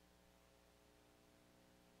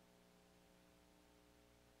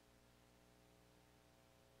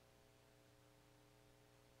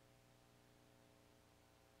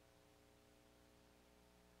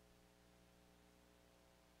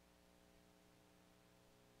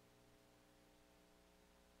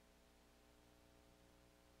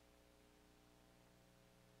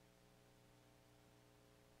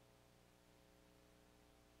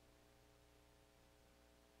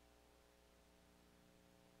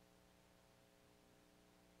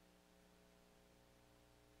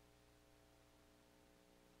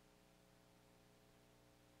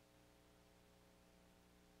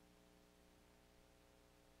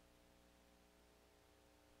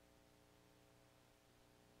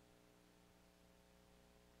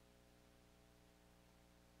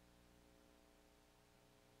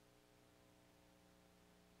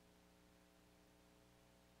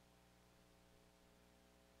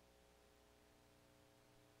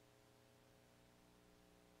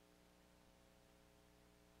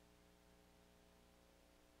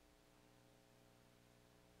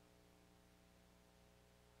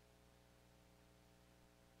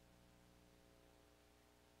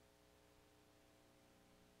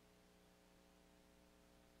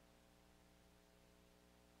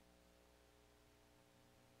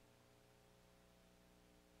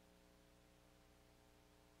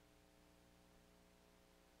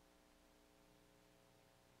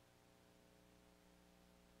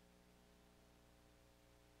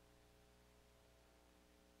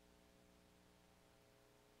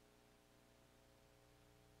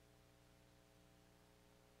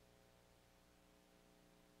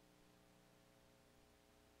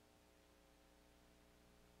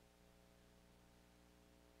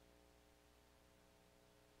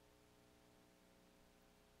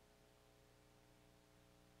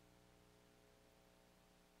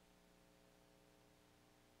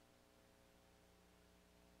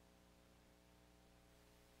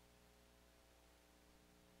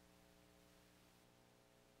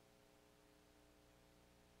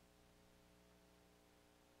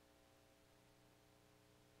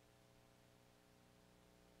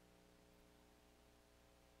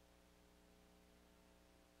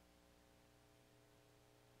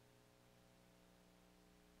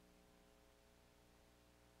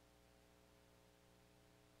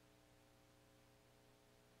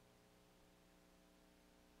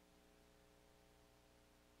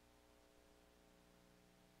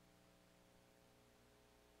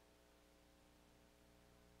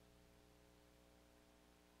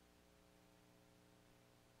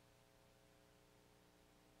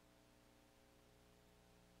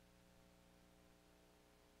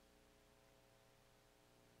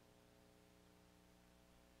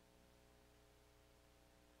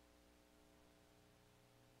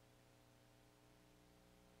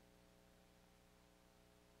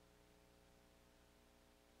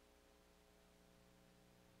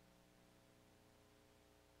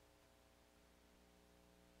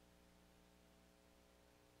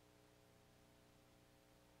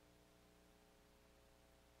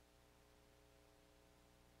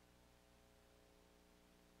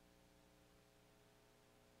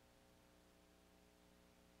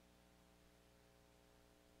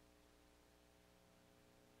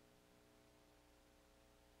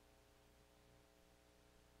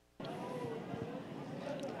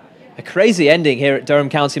 a crazy ending here at Durham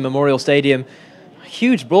County Memorial Stadium. A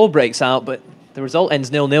huge brawl breaks out, but the result ends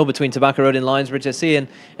 0-0 between Tobacco Road and Lionsbridge SC, and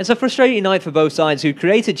it's a frustrating night for both sides who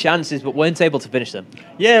created chances but weren't able to finish them.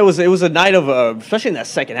 Yeah, it was a night of, especially in that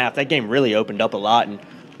second half, that game really opened up a lot, and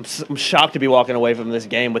I'm shocked to be walking away from this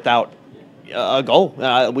game without a goal.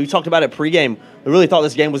 We talked about it pregame. We really thought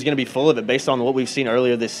this game was going to be full of it based on what we've seen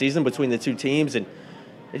earlier this season between the two teams, and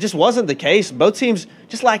it just wasn't the case. Both teams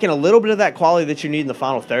just lacking a little bit of that quality that you need in the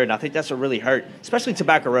final third, and I think that's what really hurt, especially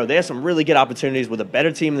Tobacco Road. They had some really good opportunities with a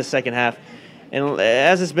better team in the second half. And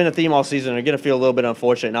as it's been a theme all season, they're going to feel a little bit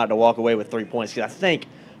unfortunate not to walk away with 3 points, because I think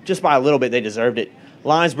just by a little bit they deserved it.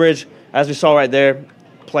 Lionsbridge, as we saw right there,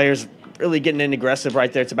 players really getting in aggressive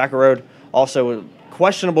right there. Tobacco Road also a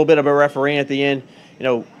questionable bit of a referee at the end. You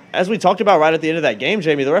know, as we talked about right at the end of that game,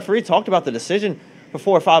 Jamie, the referee talked about the decision for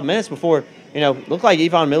 4 or 5 minutes before, looked like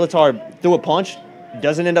Ivan Militar threw a punch,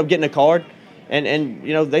 doesn't end up getting a card. And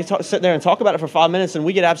they sit there and talk about it for 5 minutes, and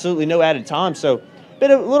we get absolutely no added time. So a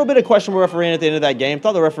little bit of questionable refereeing at the end of that game.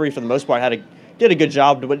 Thought the referee, for the most part, did a good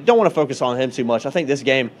job, but don't want to focus on him too much. I think this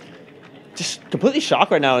game, just completely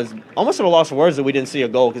shocked right now, is almost at a loss of words that we didn't see a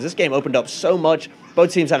goal, because this game opened up so much.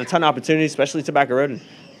 Both teams had a ton of opportunities, especially Tobacco Road, and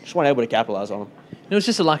just weren't able to capitalize on them. It was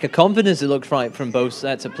just a lack of confidence, it looked like, from both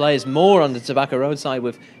sets of players, more on the Tobacco Road side,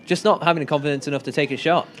 with just not having the confidence enough to take a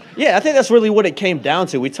shot. Yeah, I think that's really what it came down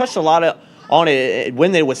to. We touched a lot on it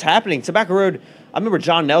when it was happening. Tobacco Road, I remember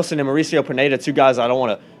John Nelson and Mauricio Pineda, 2 guys I don't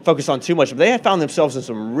want to focus on too much, but they had found themselves in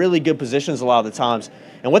some really good positions a lot of the times.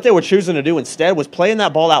 And what they were choosing to do instead was playing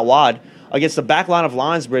that ball out wide against the back line of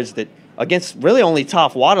Lionsbridge, that against really only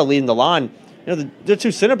Toph Wada leading the line. Their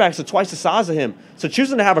 2 center backs are twice the size of him. So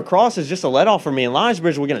choosing to have a cross is just a let-off for me. And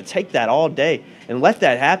Lionsbridge were going to take that all day and let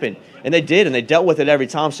that happen. And they did, and they dealt with it every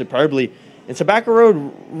time superbly. And Tobacco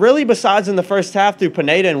Road, really, besides in the first half through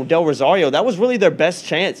Pineda and Del Rosario, that was really their best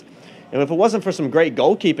chance. And if it wasn't for some great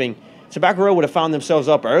goalkeeping, Tobacco Road would have found themselves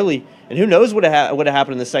up early. And who knows what would have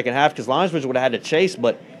happened in the second half, because Lionsbridge would have had to chase.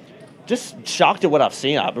 But just shocked at what I've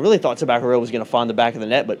seen. I really thought Tobacco Road was going to find the back of the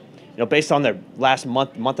net. But based on their last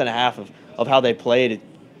month and a half of how they played,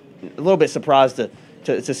 a little bit surprised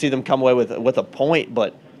to see them come away with a point.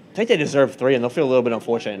 But I think they deserve 3, and they'll feel a little bit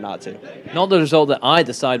unfortunate not to. Not the result that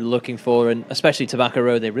either side were looking for, and especially Tobacco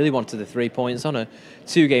Road. They really wanted the 3 points on a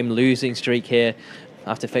 2-game losing streak here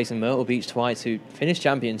after facing Myrtle Beach twice, who finished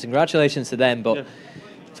champions. Congratulations to them. But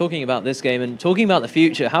talking about this game and talking about the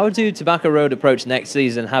future, how do Tobacco Road approach next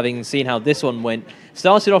season, having seen how this one went?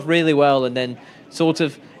 Started off really well and then sort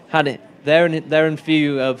of had it there and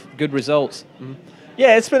few of good results. Mm-hmm.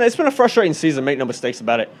 Yeah, it's been a frustrating season, make no mistakes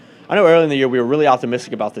about it. I know early in the year we were really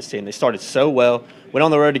optimistic about this team. They started so well, went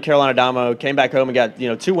on the road to Carolina Dynamo, came back home and got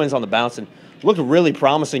 2 wins on the bounce, and looked really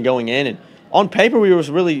promising going in. And on paper, we were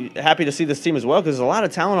really happy to see this team as well, because there's a lot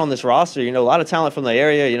of talent on this roster. A lot of talent from the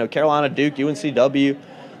area. Carolina, Duke, UNCW,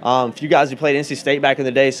 a few guys who played NC State back in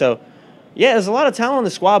the day. So, yeah, there's a lot of talent on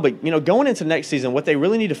the squad. But going into next season, what they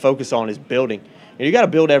really need to focus on is building. You got to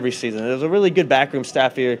build every season. There's a really good backroom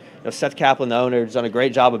staff here. Seth Kaplan, the owner, has done a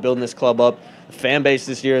great job of building this club up. The fan base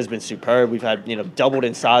this year has been superb. We've had doubled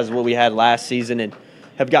in size of what we had last season, and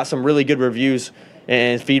have got some really good reviews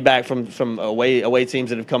and feedback from away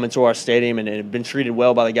teams that have come into our stadium and have been treated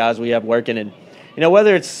well by the guys we have working. And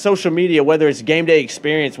whether it's social media, whether it's game day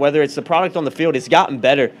experience, whether it's the product on the field, it's gotten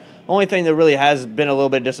better. The only thing that really has been a little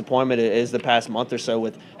bit of disappointment is the past month or so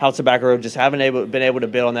with how Tobacco Road just haven't been able to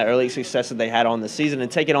build on that early success that they had on the season and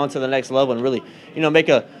take it on to the next level and really make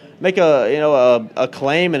a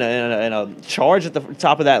claim and a charge at the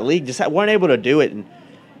top of that league. Just weren't able to do it. And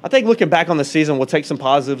I think looking back on the season, we'll take some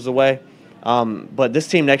positives away. But this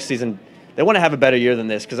team next season, they want to have a better year than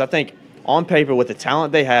this, because I think on paper with the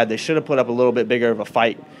talent they had, they should have put up a little bit bigger of a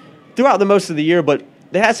fight throughout the most of the year. But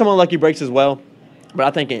they had some unlucky breaks as well. But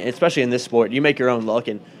I think, especially in this sport, you make your own luck,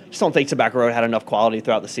 and just don't think Tobacco Road had enough quality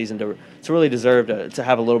throughout the season to really deserve to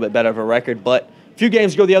have a little bit better of a record. But a few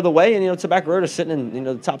games go the other way, and Tobacco Road is sitting in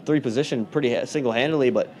the top 3 position pretty single-handedly.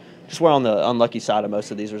 But just we're on the unlucky side of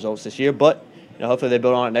most of these results this year. But hopefully they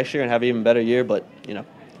build on it next year and have an even better year. But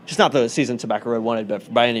just not the season Tobacco Road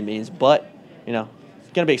wanted by any means. But it's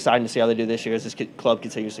going to be exciting to see how they do this year as this club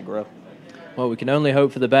continues to grow. Well, we can only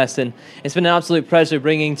hope for the best, and it's been an absolute pleasure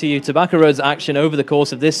bringing to you Tobacco Road's action over the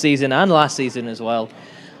course of this season and last season as well.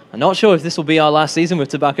 I'm not sure if this will be our last season with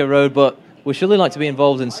Tobacco Road, but we'd surely like to be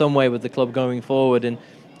involved in some way with the club going forward, and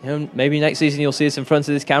maybe next season you'll see us in front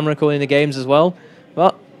of this camera calling the games as well.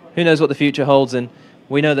 But who knows what the future holds, and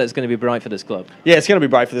we know that it's going to be bright for this club. Yeah, it's going to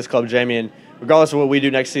be bright for this club, Jamie, and regardless of what we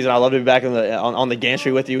do next season, I'd love to be back on the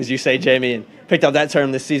gantry with you, as you say, Jamie, and picked up that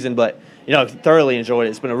term this season, but thoroughly enjoyed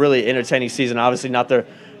it. It's been a really entertaining season. Obviously, not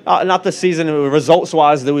not the season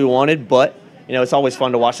results-wise that we wanted, but you know, it's always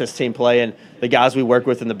fun to watch this team play, and the guys we work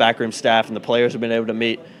with and the backroom staff and the players have been able to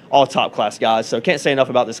meet, all top-class guys. So can't say enough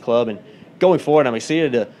about this club. And going forward, I'm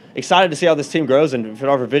excited to see how this team grows, and for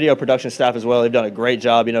our video production staff as well. They've done a great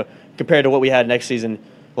job, you know, compared to what we had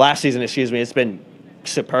last season, excuse me. It's been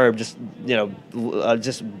superb, just, you know,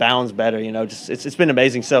 just bounds better, you know, just it's been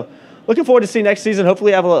amazing. So looking forward to see next season.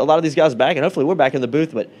 Hopefully have a lot of these guys back, and hopefully we're back in the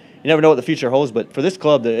booth, but you never know what the future holds. But for this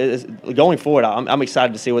club, going forward, I'm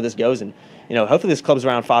excited to see where this goes, and you know, hopefully this club's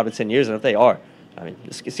around 5 to 10 years, and if they are, I mean,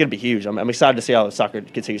 it's going to be huge. I'm excited to see how soccer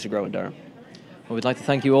continues to grow in Durham. Well, we'd like to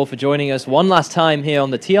thank you all for joining us one last time here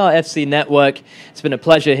on the TRFC Network. It's been a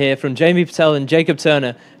pleasure here from Jamie Patel and Jacob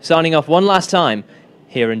Turner, signing off one last time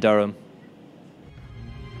here in Durham.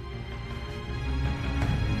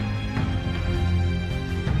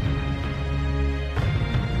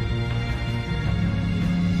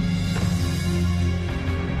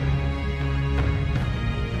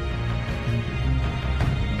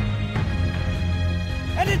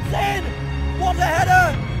 And it's in! What a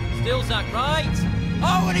header! Still Zach right.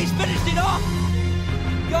 Oh, and he's finished it off!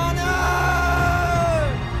 Gone out!